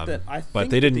think but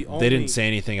they didn't say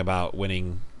anything about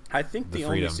winning. I think the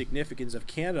only significance of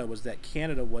Canada was that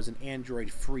Canada was an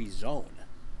android-free zone.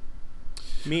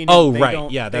 Meaning that's what they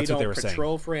were saying. They don't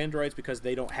patrol for androids because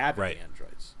they don't have any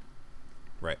androids.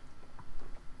 Right.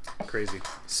 Crazy.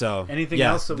 So anything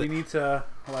else that we need to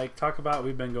like talk about?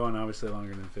 We've been going obviously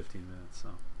longer than 15 minutes, so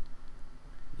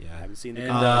yeah. I haven't seen the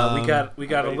and we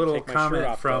got a little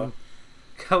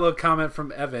comment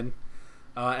from Evan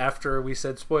after we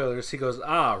said spoilers. He goes,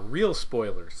 real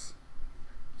spoilers.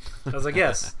 I was like,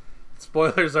 yes,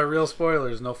 spoilers are real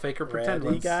spoilers, no fake or pretend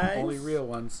ones, guys. Only real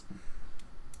ones.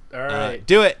 All right,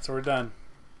 do it. So we're done.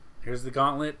 Here's the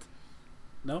gauntlet.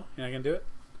 No, you're not gonna do it.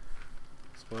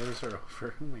 Spoilers are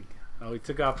over. Oh my god! Oh, he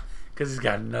took off because he's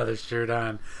got another shirt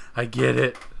on. I get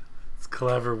it. It's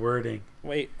clever wording.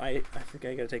 Wait, I think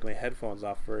I gotta take my headphones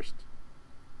off first.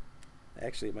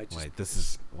 Actually, it might just. Wait, this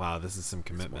is some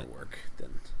commitment. More work.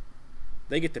 Then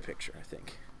they get the picture. I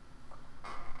think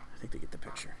they get the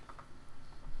picture.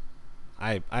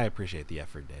 I appreciate the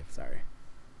effort, Dave. Sorry,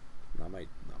 not my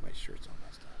shirt's all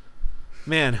messed up.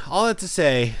 Man, all that to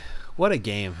say, what a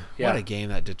game! Yeah. What a game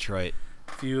that Detroit.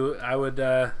 I would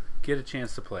get a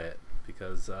chance to play it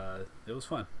because it was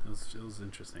fun. It was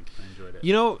interesting. I enjoyed it.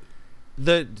 You know,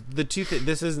 the two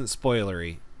this isn't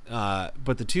spoilery,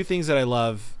 but the two things that I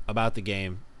love about the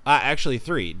game, actually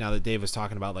 3. Now that Dave was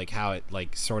talking about like how it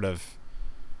like sort of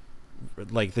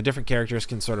like the different characters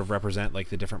can sort of represent like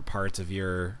the different parts of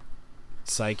your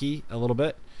psyche a little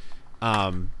bit.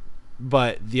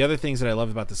 But the other things that I love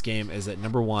about this game is that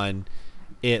number one,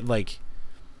 it like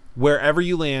wherever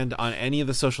you land on any of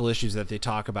the social issues that they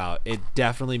talk about, it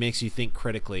definitely makes you think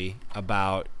critically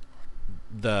about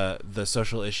the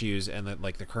social issues and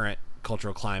the current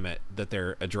cultural climate that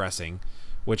they're addressing,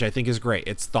 which I think is great.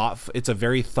 It's a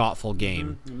very thoughtful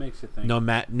game. It makes you think.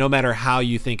 No matter how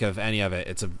you think of any of it,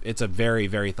 it's a very,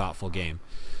 very thoughtful game.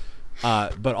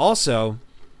 But also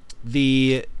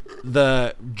the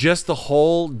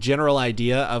whole general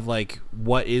idea of like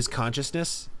what is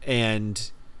consciousness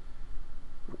and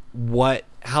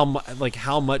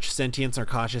how much sentience or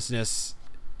consciousness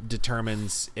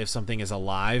determines if something is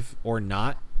alive or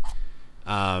not.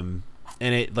 And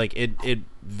it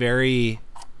very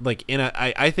like in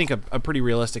I think a pretty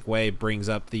realistic way brings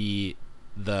up the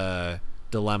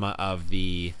dilemma of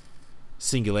the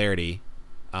singularity,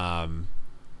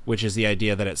 which is the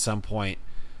idea that at some point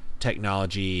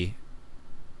technology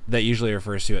that usually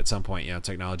refers to at some point,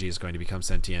 technology is going to become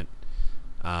sentient,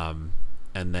 and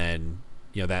then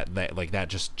that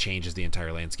just changes the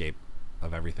entire landscape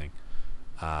of everything.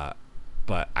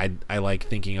 But I like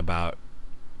thinking about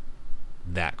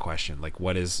that question, like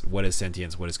what is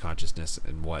sentience, what is consciousness,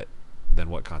 and what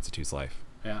constitutes life.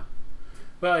 Yeah.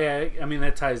 Well, yeah, I mean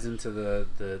that ties into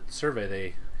the survey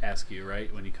they ask you,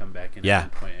 right, when you come back in at one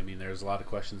point. I mean there's a lot of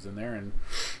questions in there, and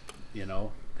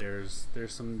there's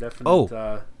some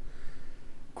definite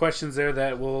questions there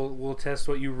that will test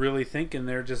what you really think, and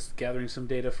they're just gathering some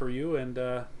data for you, and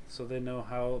so they know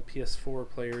how PS4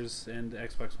 players and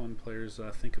Xbox One players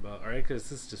think about. All right, because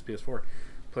this is just PS4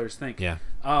 players think. Yeah.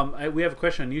 We have a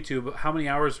question on YouTube. How many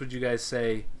hours would you guys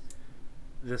say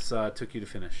this took you to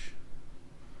finish?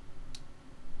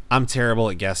 I'm terrible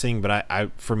at guessing,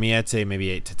 but for me, I'd say maybe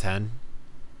 8 to 10.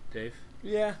 Dave?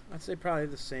 Yeah, I'd say probably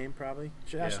the same. Probably.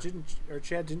 Josh,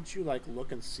 Chad, didn't you like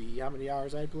look and see how many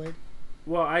hours I played?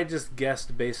 Well, I just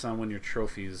guessed based on when your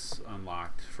trophies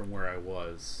unlocked from where I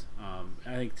was.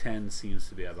 I think 10 seems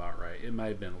to be about right. It might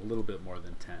have been a little bit more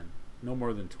than 10. No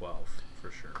more than 12, for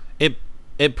sure.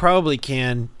 It probably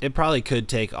can. It probably could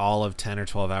take all of 10 or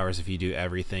 12 hours if you do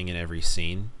everything in every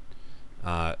scene.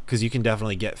 Because you can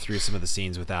definitely get through some of the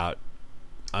scenes without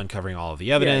uncovering all of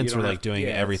the evidence or like doing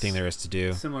everything there is to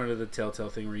do. Similar to the Telltale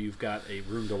thing where you've got a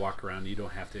room to walk around. You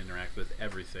don't have to interact with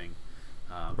everything.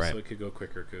 Right. So it could go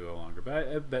quicker, it could go longer. But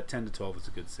I bet 10 to 12 is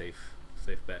a good safe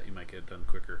bet. You might get it done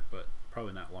quicker, but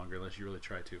probably not longer unless you really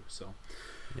try to. So,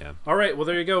 yeah. All right. Well,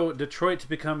 there you go. Detroit to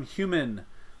become human.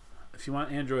 If you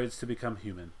want androids to become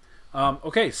human.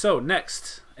 Okay. So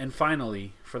next and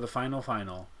finally, for the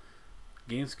final,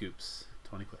 Game Scoops.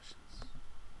 20 questions.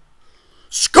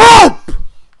 Scoop!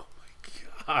 Oh my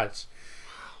gosh.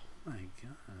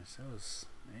 gosh, that was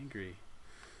angry.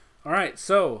 All right,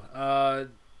 so I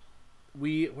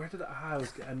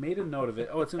made a note of it.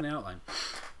 Oh, it's in the outline.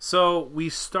 So we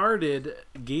started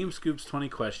Game Scoop's 20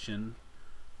 questions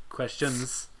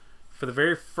for the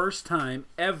very first time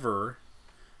ever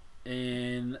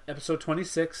in episode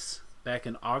 26 back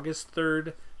in August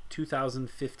 3rd,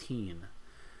 2015.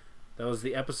 That was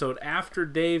the episode after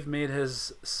Dave made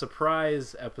his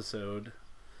surprise episode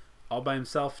all by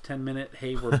himself, 10-minute,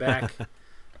 hey, we're back.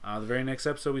 The very next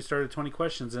episode, we started 20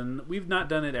 questions, and we've not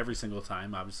done it every single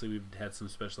time. Obviously, we've had some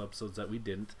special episodes that we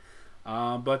didn't.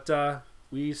 But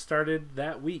we started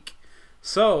that week.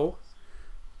 So,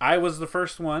 I was the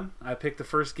first one. I picked the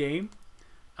first game,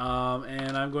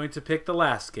 and I'm going to pick the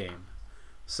last game.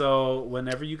 So,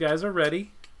 whenever you guys are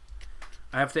ready,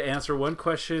 I have to answer one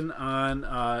question on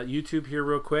YouTube here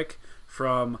real quick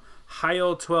from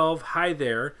Hio12. Hi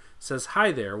there. Says,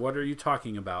 hi there. What are you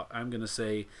talking about? I'm going to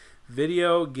say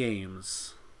video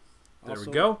games. There we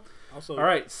go. Also, all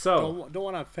right, so don't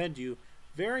want to offend you.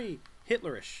 Very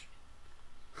Hitlerish.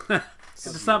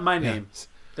 It's not my name.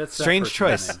 That's strange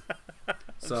choice.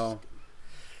 So,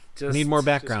 just need more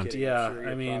background. Yeah, sure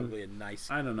I mean, probably a nice,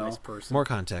 I don't know. nice person. More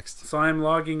context. So I'm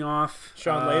logging off.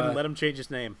 Sean Layden, let him change his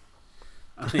name.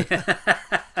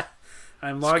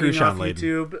 I'm logging Sean off Layden.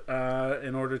 YouTube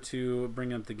in order to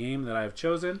bring up the game that I've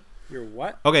chosen. You're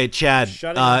what? Okay, Chad.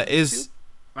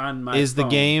 On my is the phone,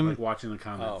 game like watching the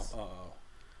comments?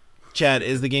 Chad,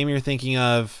 is the game you're thinking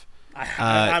of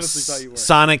I honestly thought you were.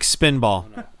 Sonic Spinball?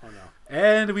 Oh, no.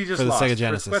 And we just For the lost. Sega First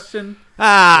Genesis. question.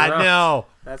 No.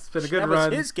 That's been a good That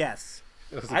run. was his guess.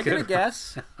 It was a I good got a run.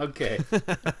 guess. Okay.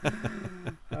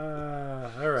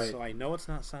 All right. So I know it's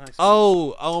not Sonic.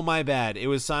 Oh, my bad. It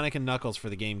was Sonic and Knuckles for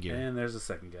the Game Gear. And there's a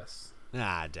second guess.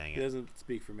 Dang It it. doesn't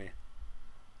speak for me.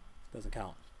 Doesn't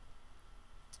count.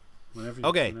 Whenever you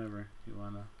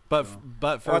wanna. But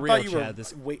for I real, thought you Chad,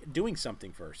 were doing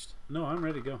something first. No, I'm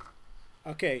ready to go.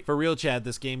 Okay. for real, Chad,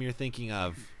 this game you're thinking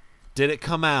of, did it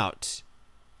come out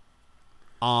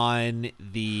on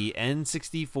the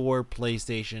N64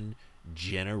 PlayStation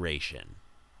generation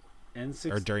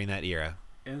or during that era?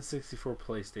 N64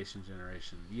 PlayStation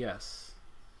generation. Yes.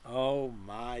 Oh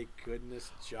my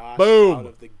goodness, Josh! Boom. Out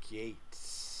of the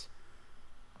gates.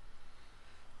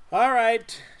 All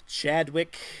right,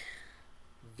 Chadwick,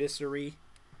 Visery.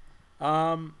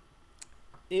 Did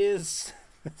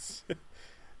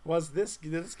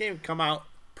this game come out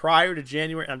prior to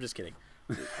January? I'm just kidding.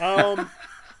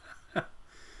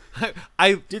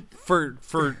 I did for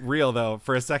real though.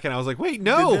 For a second, I was like, "Wait,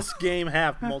 no!" Did this game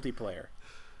have multiplayer?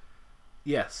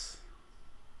 Yes.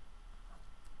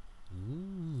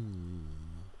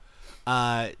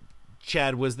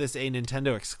 Chad, was this a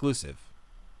Nintendo exclusive?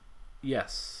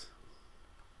 Yes.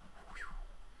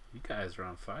 You guys are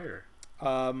on fire.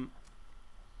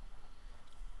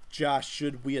 Josh,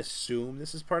 should we assume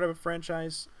this is part of a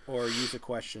franchise, or use a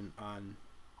question on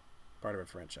part of a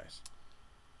franchise?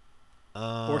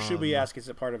 Or should we ask, is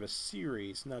it part of a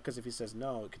series? No, because if he says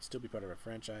no, it could still be part of a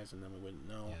franchise, and then we wouldn't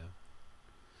know. Yeah.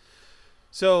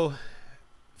 So,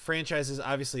 franchises,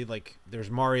 obviously, like, there's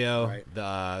Mario, Right.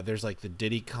 there's, like, the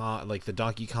Diddy Kong, like, the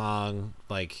Donkey Kong,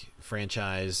 like,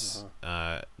 franchise.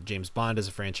 James Bond is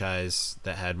a franchise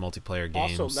that had multiplayer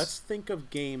games. Also, let's think of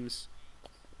game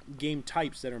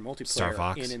types that are multiplayer Star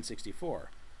Fox. in N64.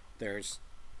 There's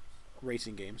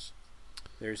racing games.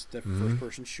 There's the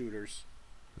first-person shooters.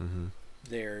 Mm-hmm.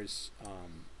 There's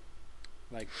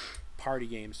like party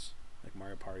games, like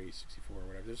Mario Party 64 or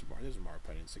whatever. There's a Mario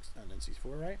Party on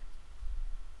N64, right?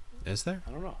 Is there?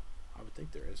 I don't know. I would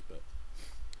think there is, but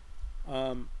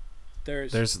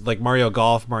There's like Mario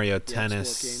Golf, Mario sport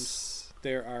Tennis. games.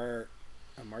 There are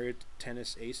Mario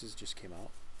Tennis Aces just came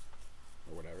out,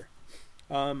 or whatever.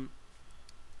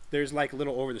 There's like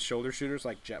little over-the-shoulder shooters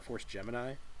like Jet Force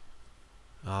Gemini.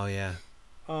 Oh yeah.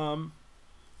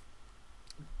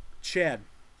 Chad,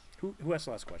 who asked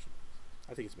the last question?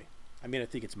 I think it's me. I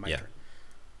think it's my turn.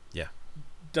 Yeah.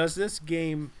 Does this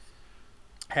game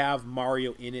have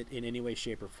Mario in it in any way,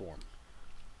 shape, or form?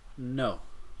 No.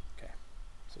 Okay.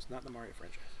 So it's not the Mario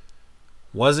franchise.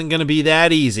 Wasn't gonna be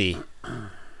that easy.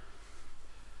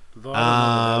 Though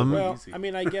I don't know that Well, easy. I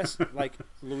mean, I guess like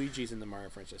Luigi's in the Mario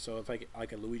franchise. So if like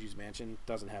a Luigi's Mansion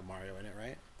doesn't have Mario in it,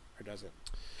 right? Or does it?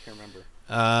 Can't remember.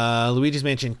 Luigi's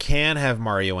Mansion can have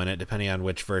Mario in it depending on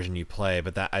which version you play,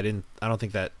 but I don't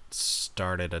think that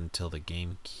started until the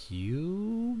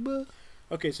GameCube.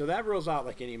 Okay, so that rules out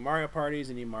like any Mario parties,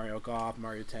 any Mario Golf,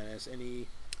 Mario Tennis, any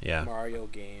Mario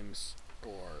games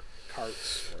or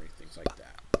karts or things like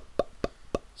that.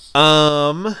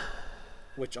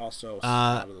 Which also a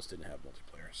lot of those didn't have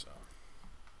multiplayer. So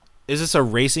is this a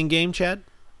racing game, Chad?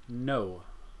 No.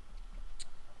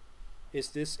 Is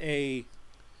this a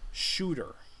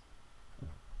shooter?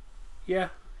 Yeah.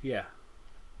 Yeah.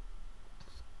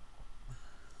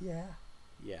 Yeah.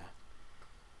 Yeah.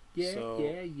 Yeah. So-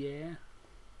 Yeah.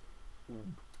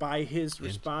 By his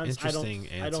response, interesting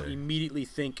I don't answer. immediately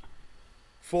think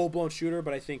full-blown shooter,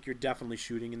 but I think you're definitely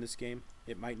shooting in this game.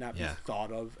 It might not Yeah. be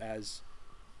thought of as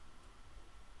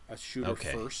a shooter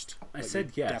Okay. first. I but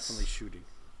said you're yes. Definitely shooting.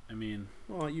 I mean,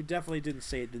 Well, you definitely didn't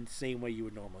say it in the same way you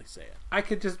would normally say it. I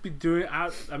could just be doing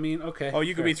out. I mean, okay. Oh,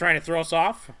 you could fair. be trying to throw us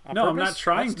off? On No, I'm purpose? not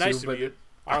trying That's nice to, of but you.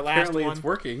 Our last apparently one. it's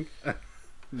working.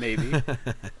 Maybe.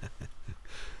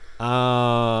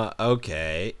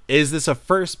 Okay. Is this a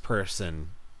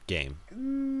first-person game?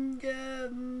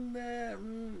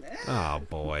 Oh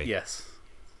boy. Yes.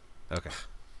 Okay.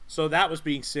 So that was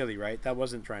being silly, right? That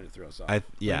wasn't trying to throw us off. I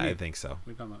mean? think so.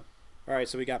 We talking about. All right,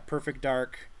 so we got Perfect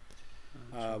Dark.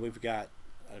 We've got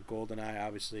GoldenEye,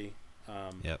 obviously.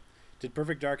 Yep. Did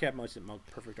Perfect Dark have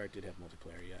Perfect Dark did have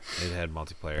multiplayer? Yes. It had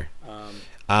multiplayer.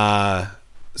 Um,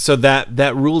 So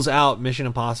that rules out Mission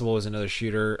Impossible was another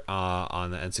shooter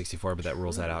on the N64, but that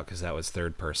rules that out because that was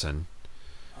third person.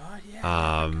 oh yeah.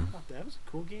 I Um, forgot about that. That was a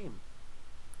cool game.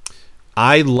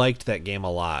 I liked that game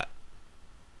a lot.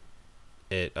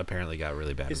 It apparently got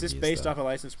really bad Is this reviews, based though. off a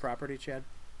licensed property, Chad?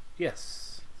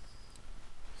 Yes.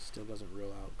 Still doesn't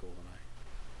rule out GoldenEye.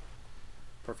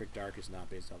 Perfect Dark is not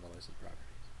based off a licensed property.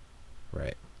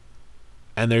 Right.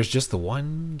 And there's just the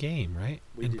one game, right?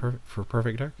 We did- For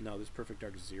Perfect Dark? No, there's Perfect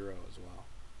Dark Zero as well.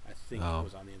 I think Oh. it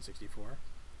was on the N64.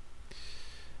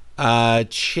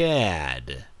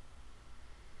 Chad,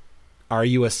 are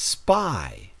you a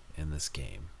spy in this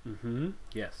game? Mm-hmm.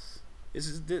 Yes.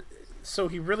 So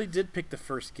he really did pick the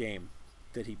first game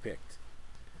that he picked.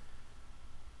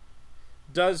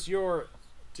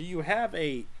 Do you have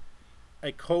a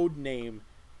code name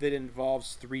that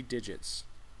involves 3 digits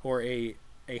or a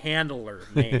handler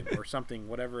name or something,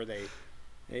 whatever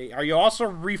are you also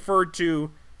referred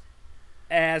to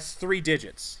as 3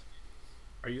 digits?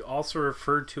 Are you also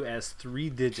referred to as 3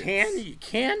 digits?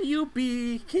 Can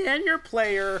your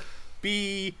player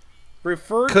be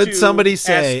referred to Could somebody as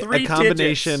say 3 a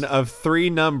combination digits? of 3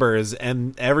 numbers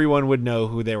and everyone would know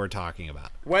who they were talking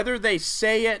about? Whether they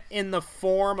say it in the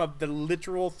form of the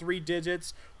literal 3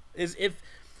 digits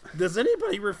does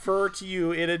anybody refer to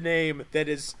you in a name that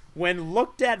is, when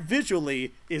looked at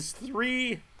visually, is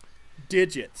 3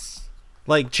 digits?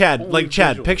 Like Chad, Only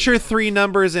visually. picture 3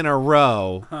 numbers in a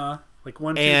row, Huh? Like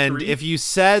 1, 2, and 3? if you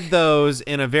said those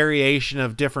in a variation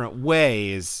of different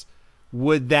ways,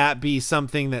 would that be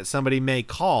something that somebody may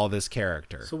call this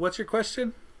character? So what's your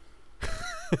question?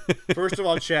 First of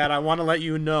all, Chad, I want to let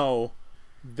you know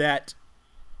that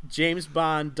James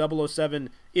Bond 007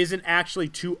 isn't actually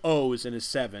 2 O's and a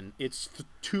 7. It's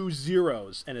 2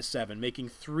 zeros and a 7, making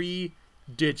 3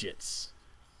 digits.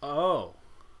 Oh.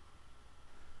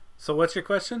 So what's your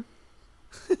question?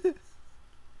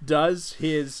 Does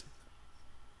Is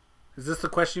this the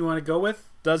question you want to go with?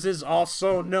 his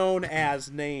also known as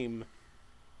name,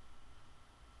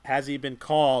 has he been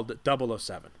called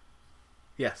 007?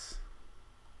 Yes.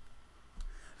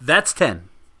 That's 10.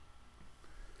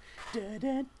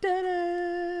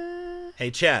 Hey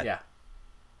Chad, Yeah.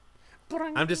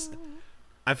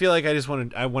 I feel like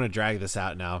I want to drag this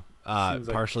out now. Seems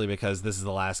like- Partially because this is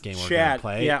the last game we're going Chad, to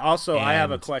play. yeah, also I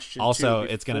have a and question Also,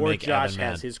 too, it's going to before make Josh Evan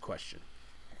has mad. his question.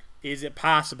 Is it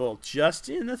possible, just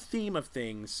in the theme of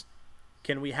things,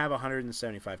 can we have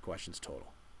 175 questions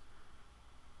total?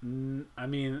 I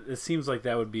mean, it seems like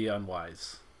that would be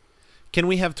unwise. Can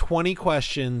we have 20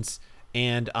 questions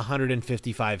and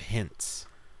 155 hints?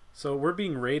 So we're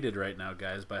being rated right now,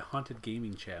 guys, by Haunted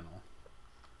Gaming Channel.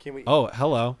 Can we? Oh,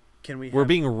 hello. Can we? We're have-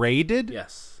 being raided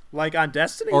Yes. like on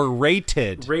Destiny or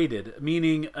rated? Rated,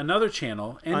 meaning another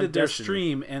channel ended their Destiny.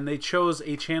 stream and they chose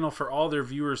a channel for all their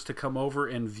viewers to come over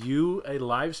and view a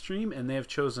live stream, and they have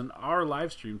chosen our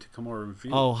live stream to come over and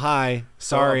view. Oh, hi.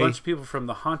 So Sorry. a bunch of people from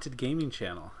the Haunted Gaming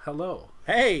Channel. Hello.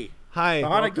 Hey, Hi. the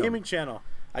Haunted welcome. Gaming Channel.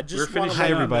 I We're just want to finishing let up.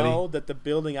 you Hi, everybody. know that the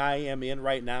building I am in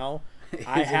right now,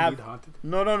 I Is have indeed haunted?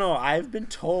 no. I've been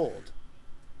told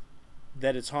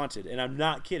that it's haunted, and I'm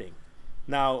not kidding.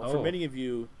 Now, for Oh. many of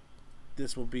you,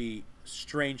 this will be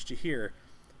strange to hear,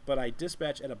 but I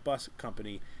dispatch at a bus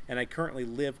company, and I currently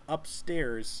live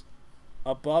upstairs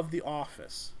above the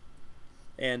office.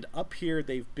 And up here,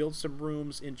 they've built some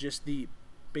rooms in just the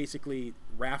basically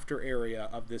rafter area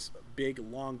of this big,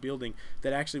 long building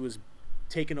that actually was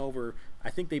taken over. I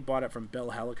think they bought it from Bell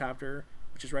Helicopter,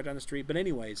 which is right down the street. But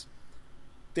anyways,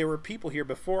 there were people here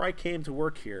before I came to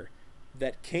work here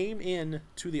that came in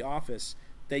to the office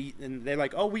they're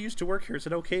like, oh, we used to work here. Is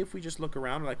it okay if we just look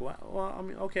around? I'm like, well, I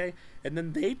mean, okay. And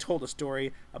then they told a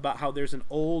story about how there's an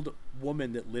old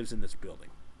woman that lives in this building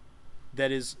that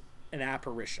is an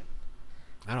apparition.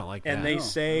 I don't like that. And they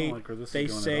say all.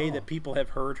 that people have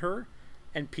heard her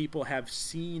and people have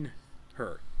seen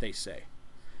her, they say.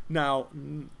 Now,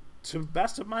 to the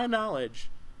best of my knowledge,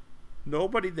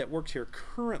 nobody that works here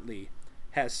currently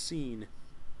has seen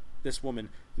this woman.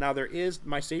 Now,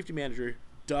 my safety manager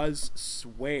does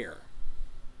swear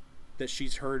that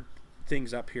she's heard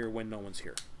things up here when no one's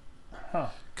here. Huh.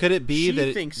 Could it be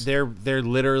there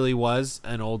literally was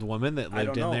an old woman that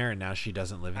lived in there and now she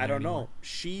doesn't live in there anymore?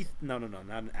 No, not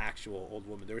an actual old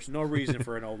woman. There's no reason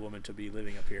for an old woman to be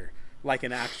living up here. Like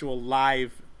an actual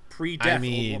live pre-death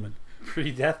old woman.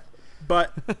 Pre-death?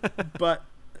 But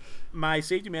my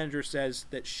safety manager says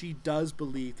that she does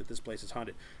believe that this place is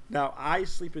haunted. Now, I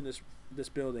sleep in this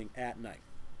building at night.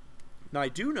 Now, I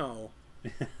do know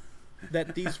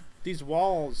that these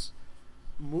walls,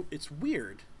 it's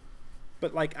weird,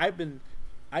 but like I've been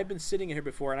sitting in here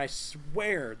before, and I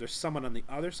swear there's someone on the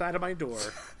other side of my door.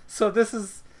 So this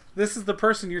is the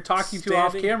person you're talking to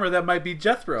off camera that might be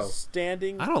Jethro. I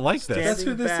don't like this. That's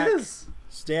who this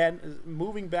is.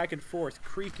 Moving back and forth,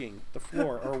 creaking the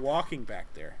floor, or walking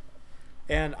back there.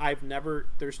 And I've never.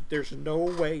 There's no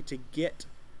way to get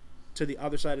to the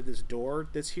other side of this door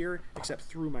that's here except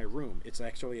through my room. It's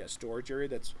actually a storage area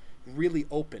that's really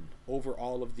open over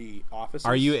all of the offices.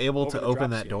 Are you able to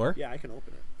open that door? Yeah, I can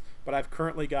open it. But I've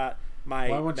currently got my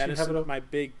medicine, my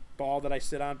big ball that I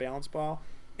sit on, balance ball,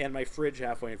 and my fridge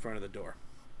halfway in front of the door.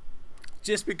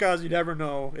 Just because you never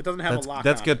know. It doesn't have a lock.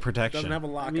 That's on good it. protection. It doesn't have a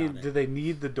lock on it. Do they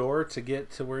need the door to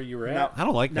get to where you were at? I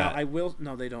don't like that.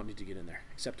 No, they don't need to get in there,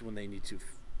 except when they need to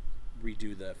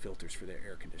redo the filters for their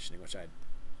air conditioning, which I'm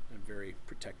very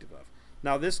protective of.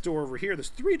 Now, this door over here, there's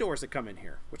 3 doors that come in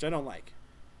here, which I don't like.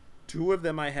 2 of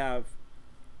them I have,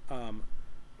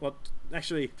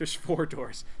 actually, there's 4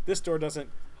 doors. This door doesn't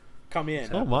come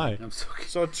in. Oh, my.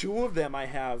 So 2 of them I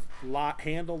have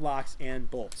handle locks and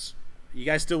bolts. You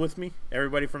guys still with me?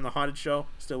 Everybody from the haunted show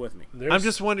still with me? I'm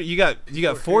just wondering. You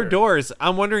got 4 doors.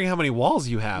 I'm wondering how many walls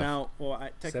you have. Now,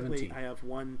 technically, 17. I have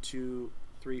 1, 2,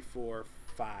 3, 4,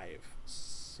 5,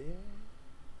 6.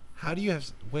 How do you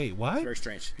have? Wait, what? Very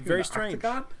strange. Very strange.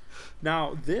 Octagon?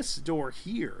 Now, this door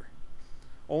here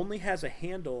only has a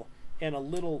handle and a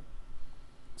little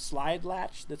slide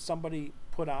latch that somebody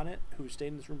put on it who stayed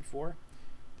in this room before,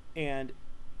 and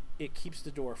it keeps the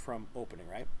door from opening,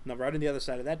 right? Now, right on the other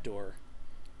side of that door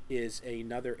is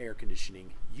another air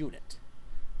conditioning unit.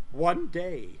 One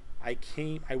day, I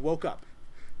woke up,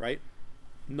 right?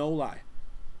 No lie.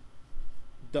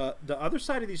 The other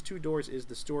side of these 2 doors is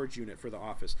the storage unit for the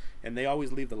office, and they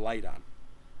always leave the light on.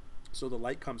 So the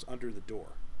light comes under the door,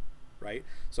 right?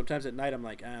 Sometimes at night I'm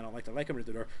like, I don't like the light coming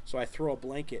under the door, so I throw a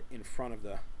blanket in front of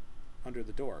under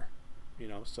the door,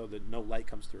 so that no light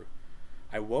comes through.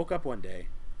 I woke up one day,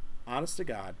 honest to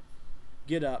God,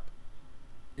 get up,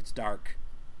 it's dark.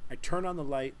 I turn on the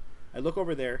light, I look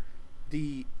over there,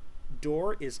 the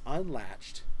door is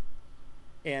unlatched,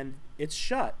 and it's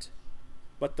shut,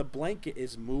 but the blanket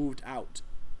is moved out,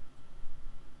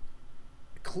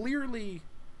 clearly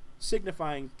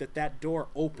signifying that door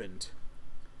opened,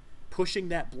 pushing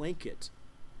that blanket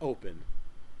open,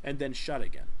 and then shut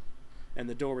again, and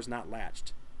the door was not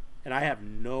latched. And I have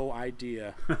no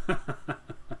idea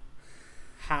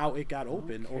how it got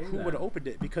open or who would have opened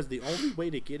it, because the only way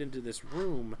to get into this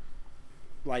room,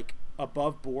 like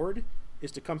above board,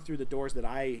 is to come through the doors that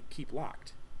I keep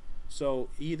locked. So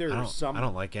I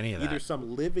don't like any of that. Either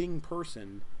some living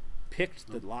person picked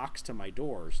the locks to my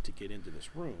doors to get into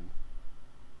this room,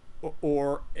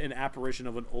 or an apparition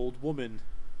of an old woman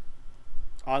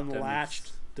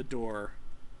unlatched the door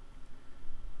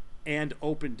and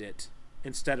opened it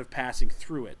instead of passing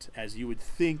through it, as you would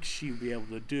think she would be able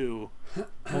to do.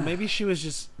 Well, maybe she was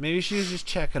just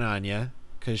checking on you,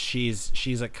 because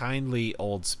she's a kindly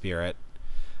old spirit,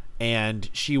 and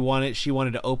she wanted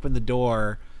to open the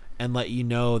door and let you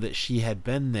know that she had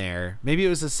been there. Maybe it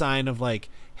was a sign of like,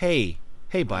 hey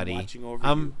buddy,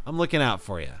 I'm looking out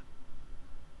for you.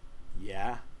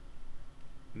 Yeah,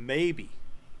 maybe.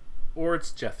 Or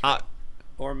it's Jethro.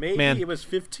 Or maybe it was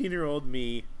 15-year-old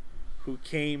me who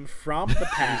came from the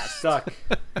past.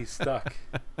 He's stuck.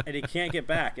 And he can't get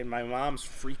back, and my mom's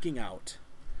freaking out.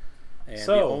 And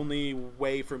the only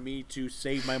way for me to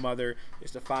save my mother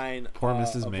is to find a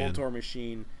Voltor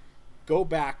machine, go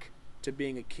back to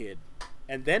being a kid,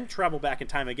 and then travel back in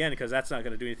time again, because that's not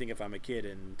going to do anything if I'm a kid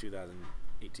in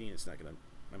 2018. It's not going to...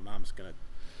 My mom's going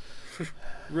to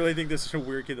really think this is a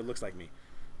weird kid that looks like me.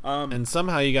 And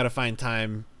somehow you got to find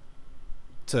time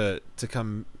to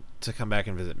come back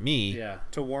and visit me. Yeah.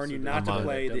 To warn So you not to among-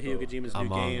 play the Hideo Kojima's new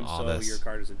among game, all so this. your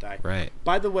card doesn't die. Right.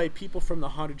 By the way, people from the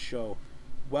Haunted Show,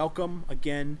 welcome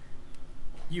again.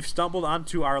 You've stumbled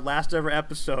onto our last ever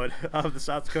episode of the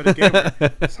South Dakota Gamer.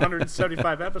 It's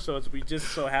 175 episodes. We just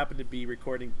so happen to be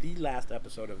recording the last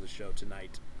episode of the show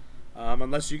tonight.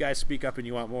 Unless you guys speak up and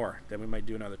you want more, then we might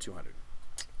do another 200.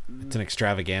 It's an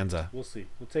extravaganza. We'll see.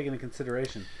 We'll take it into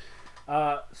consideration.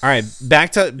 All right,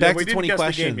 back to we to didn't 20 guess the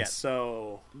questions. game yet,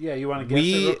 so Yeah, you want to guess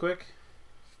it real quick?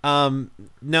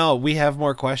 No, we have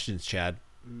more questions, Chad.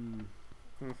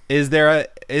 Is there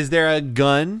a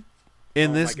gun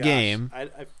in oh this my gosh. game? I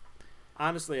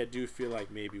honestly, I do feel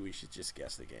like maybe we should just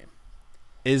guess the game.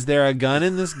 Is there a gun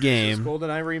in this It's game?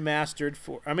 GoldenEye remastered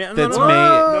for. I mean, That's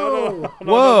no, made-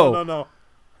 Whoa. no.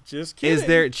 Just kidding. Is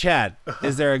there, Chad?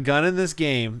 Is there a gun in this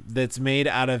game that's made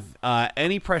out of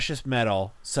any precious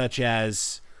metal, such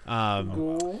as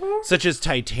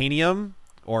titanium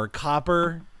or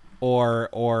copper or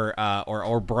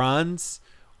bronze,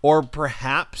 or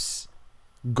perhaps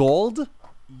gold?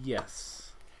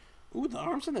 Yes. Ooh, the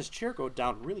arms on this chair go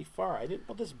down really far. I didn't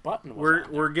know this button was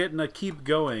We're on getting a keep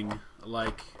going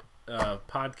like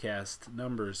podcast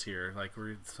numbers here. Like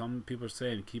some people are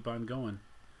saying, keep on going.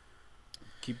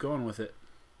 Keep going with it.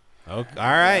 Okay. All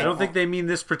right. I don't think they mean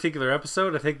this particular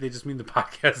episode. I think they just mean the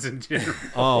podcast in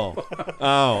general.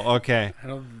 Oh, okay. I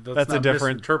don't. That's a not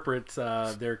different- misinterpret.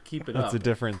 They're keeping That's up. a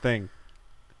different thing.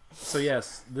 So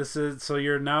yes, this is. So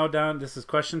you're now down. This is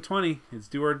question 20. It's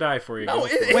do or die for you. No, Go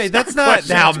for it. Wait, that's not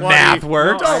how 20. math No,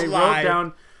 works. I Don't wrote lie.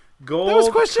 down gold. That was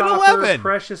question copper, 11.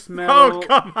 Precious metal. Oh,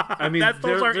 come on. I mean,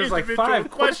 Those are there's like individual 5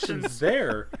 questions. questions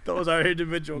there. Those are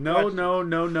individual No,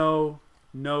 questions.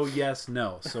 no, yes,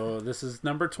 no. So this is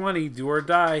number 20. Do or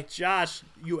die. Josh,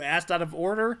 you asked out of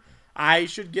order. I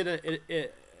should get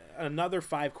another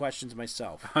 5 questions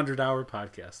myself. 100-hour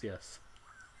podcast. Yes.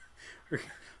 said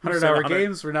 100-hour 100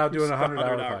 games. We're now doing a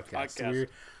 100-hour 100-hour podcast. So podcast. we're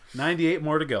 98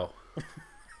 more to go.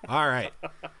 All right.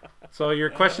 So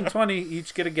your question 20.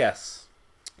 Each get a guess.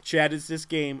 Chad, is this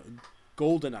game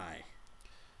GoldenEye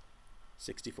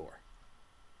 64?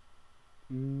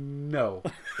 No,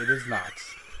 it is not.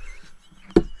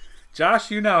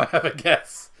 Josh, you now have a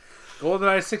guess.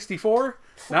 GoldenEye 64,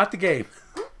 not the game.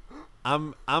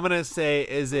 I'm gonna say,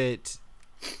 is it?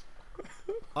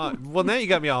 Well, now you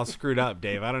got me all screwed up,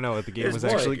 Dave. I don't know what the game It's was boy,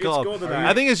 actually it's called. GoldenEye.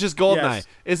 I think it's just GoldenEye. Yes.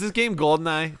 Is this game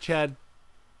GoldenEye, Chad?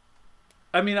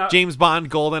 I mean, James Bond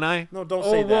GoldenEye? No, don't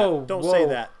Oh, say whoa, that. Don't whoa. say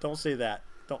that. Don't say that.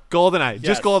 Don't. GoldenEye. Yes,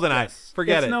 Just GoldenEye. yes.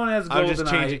 Forget it's it. known as I'm just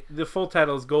GoldenEye. changing. The full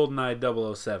title is GoldenEye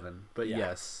 007, but Yeah.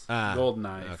 yes, Ah,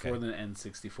 GoldenEye okay. for the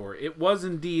N64. It was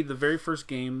indeed the very first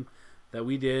game that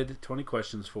we did 20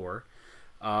 questions for,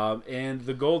 and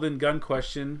the golden gun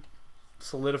question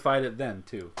solidified it then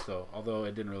too. So, although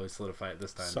it didn't really solidify it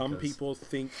this time. Some because- people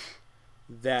think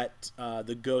that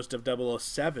the ghost of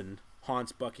 007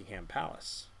 haunts Buckingham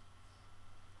Palace.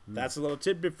 That's a little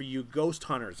tidbit for you ghost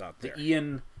hunters out there.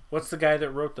 Ian, what's the guy that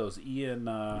wrote those? Ian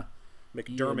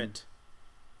McDermott.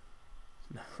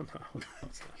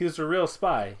 He was a real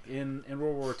spy in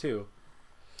World War II.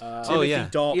 Oh, yeah.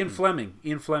 Dalton.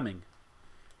 Ian Fleming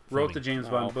wrote the James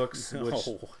Bond No. books, No. which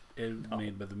and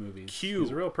made by the movies. Q.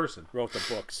 He's a real person. Wrote the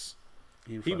books.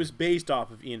 Ian He Fleming. was based off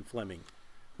of Ian Fleming.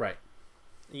 right.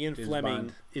 Ian James Fleming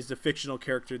Bond. is the fictional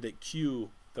character that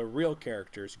Q, the real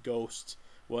character's ghost,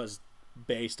 was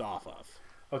based off of.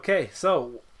 Okay,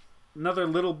 so another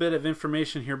little bit of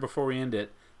information here before we end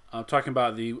it. Talking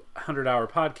about the 100-hour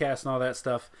podcast and all that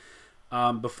stuff.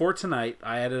 Before tonight,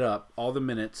 I added up all the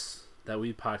minutes that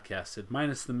we podcasted,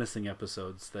 minus the missing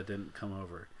episodes that didn't come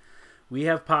over. We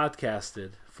have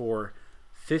podcasted for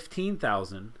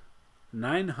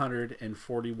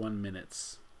 15,941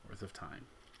 minutes worth of time,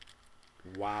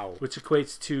 Wow. which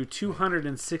equates to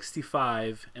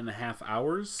 265 and a half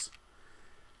hours,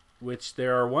 which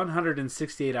there are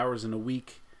 168 hours in a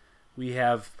week. We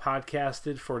have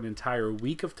podcasted for an entire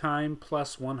week of time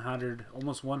plus 100,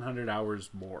 almost 100 hours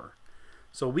more.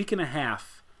 So a week and a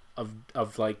half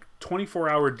of like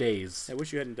 24-hour days. I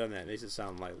wish you hadn't done that. It makes it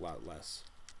sound like a lot less.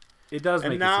 It does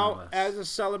And make it sound now, less. as a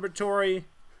celebratory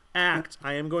act,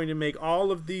 I am going to make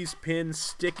all of these pins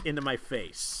stick into my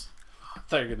face. I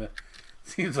thought you were gonna.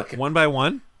 Seems like a One by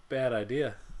one? bad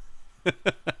idea.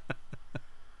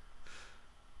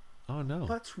 Oh, no.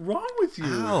 What's wrong with you?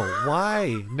 Ow,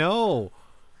 why? No.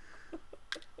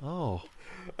 Oh.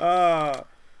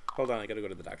 Hold on, I gotta go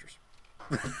to the doctor's.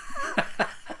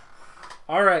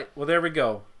 All right. Well, there we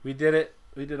go. We did it.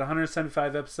 We did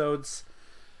 175 episodes.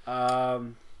 I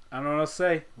don't know what else to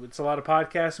say. It's a lot of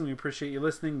podcasting. We appreciate you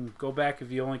listening. Go back if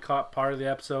you only caught part of the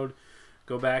episode.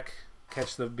 Go back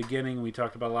catch the beginning, we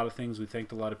talked about a lot of things. We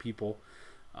thanked a lot of people.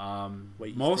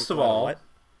 Wait, most of all, what?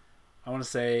 I want to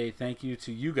say thank you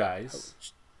to you guys.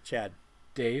 Chad.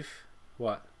 Dave.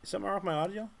 What? Is something wrong with my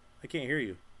audio? I can't hear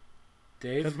you.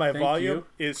 Dave, because my volume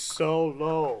is so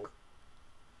low.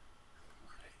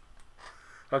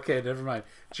 Okay, never mind.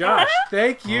 Josh,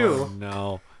 thank you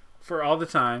for all the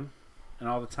time and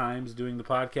all the times doing the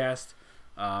podcast.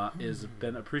 Has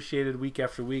been appreciated week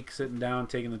after week, sitting down,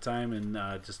 taking the time, and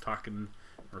just talking,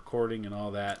 recording, and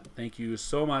all that. Thank you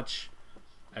so much.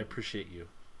 I appreciate you.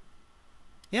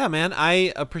 Yeah, man,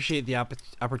 I appreciate the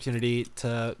opportunity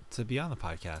to be on the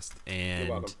podcast, and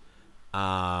you're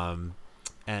welcome.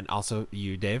 And also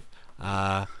you, Dave.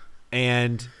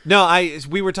 And no,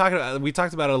 we talked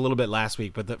about it a little bit last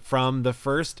week, but the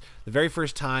very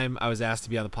first time I was asked to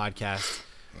be on the podcast,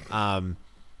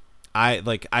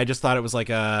 I just thought it was like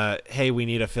hey, we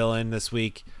need a fill in this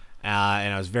week,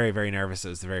 and I was very, very nervous. It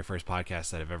was the very first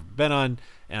podcast that I've ever been on,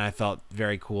 and I felt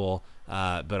very cool,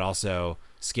 but also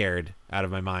scared out of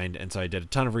my mind. And so I did a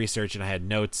ton of research, and I had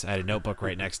notes. I had a notebook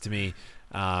right next to me,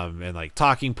 and like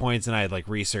talking points, and I had like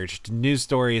researched news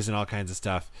stories and all kinds of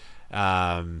stuff.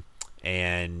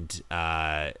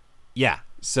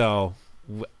 So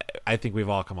I think we've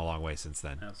all come a long way since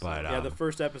then. Absolutely. But the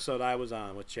first episode I was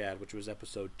on with Chad, which was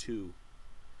episode 2,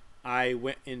 I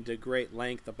went into great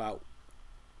length about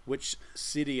which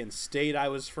city and state I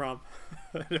was from,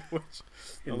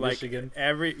 in Michigan.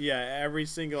 Every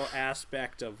single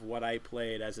aspect of what I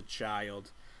played as a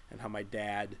child, and how my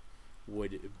dad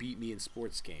would beat me in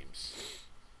sports games,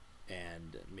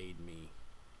 and made me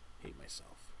hate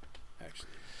myself. Actually,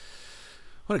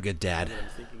 what a good dad. I'm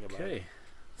thinking about okay,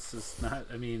 this is not.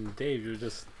 I mean, Dave, you're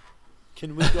just.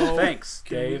 Can we go? Thanks,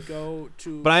 can Dave. We go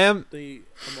to? But I am the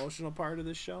emotional part of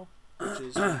this show, which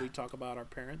is when we talk about our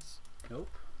parents. Nope.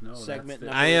 No. Segment.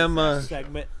 I am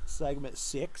segment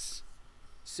 6,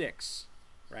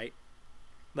 right?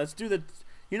 Let's do the.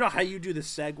 You know how you do the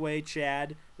segue,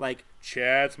 Chad? Like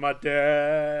Chad's my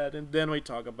dad, and then we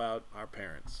talk about our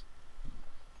parents.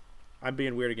 I'm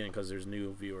being weird again because there's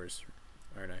new viewers,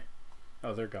 aren't I?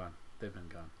 Oh, they're gone. They've been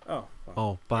gone. Oh. Well.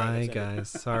 Oh, bye, right, guys.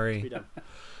 Sorry. Be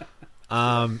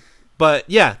done. But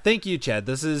yeah, thank you, Chad.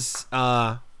 This is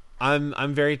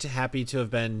I'm very happy to have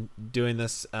been doing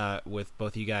this with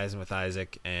both you guys and with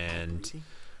Isaac, and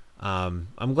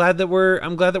I'm glad that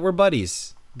we're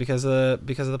buddies because of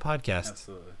the podcast.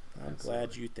 Absolutely. I'm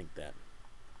glad you think that.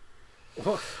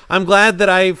 I'm glad that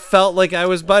I felt like I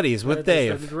was buddies with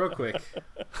Dave. Real quick.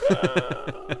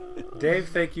 Dave,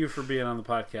 thank you for being on the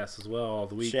podcast as well all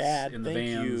the weeks. Chad, in the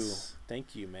vans.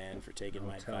 Thank you, man, for taking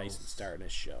my advice and starting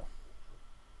this show.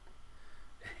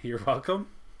 You're welcome.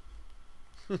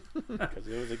 Because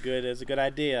it was a good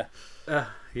idea. Yeah.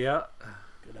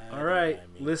 Good idea. All right,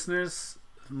 listeners.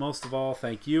 Most of all,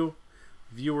 thank you.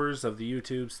 Viewers of the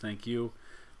YouTubes, thank you.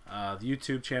 The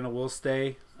YouTube channel will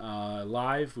stay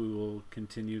live. We will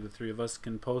continue. The three of us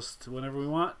can post whenever we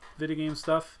want video game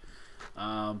stuff,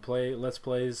 let's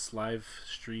plays, live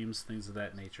streams, things of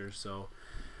that nature. So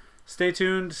stay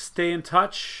tuned, stay in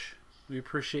touch. We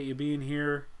appreciate you being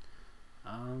here.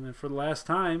 And for the last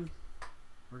time,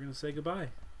 we're gonna say goodbye.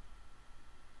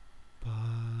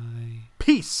 Bye.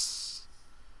 Peace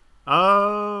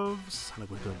of Sonic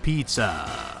Pizza.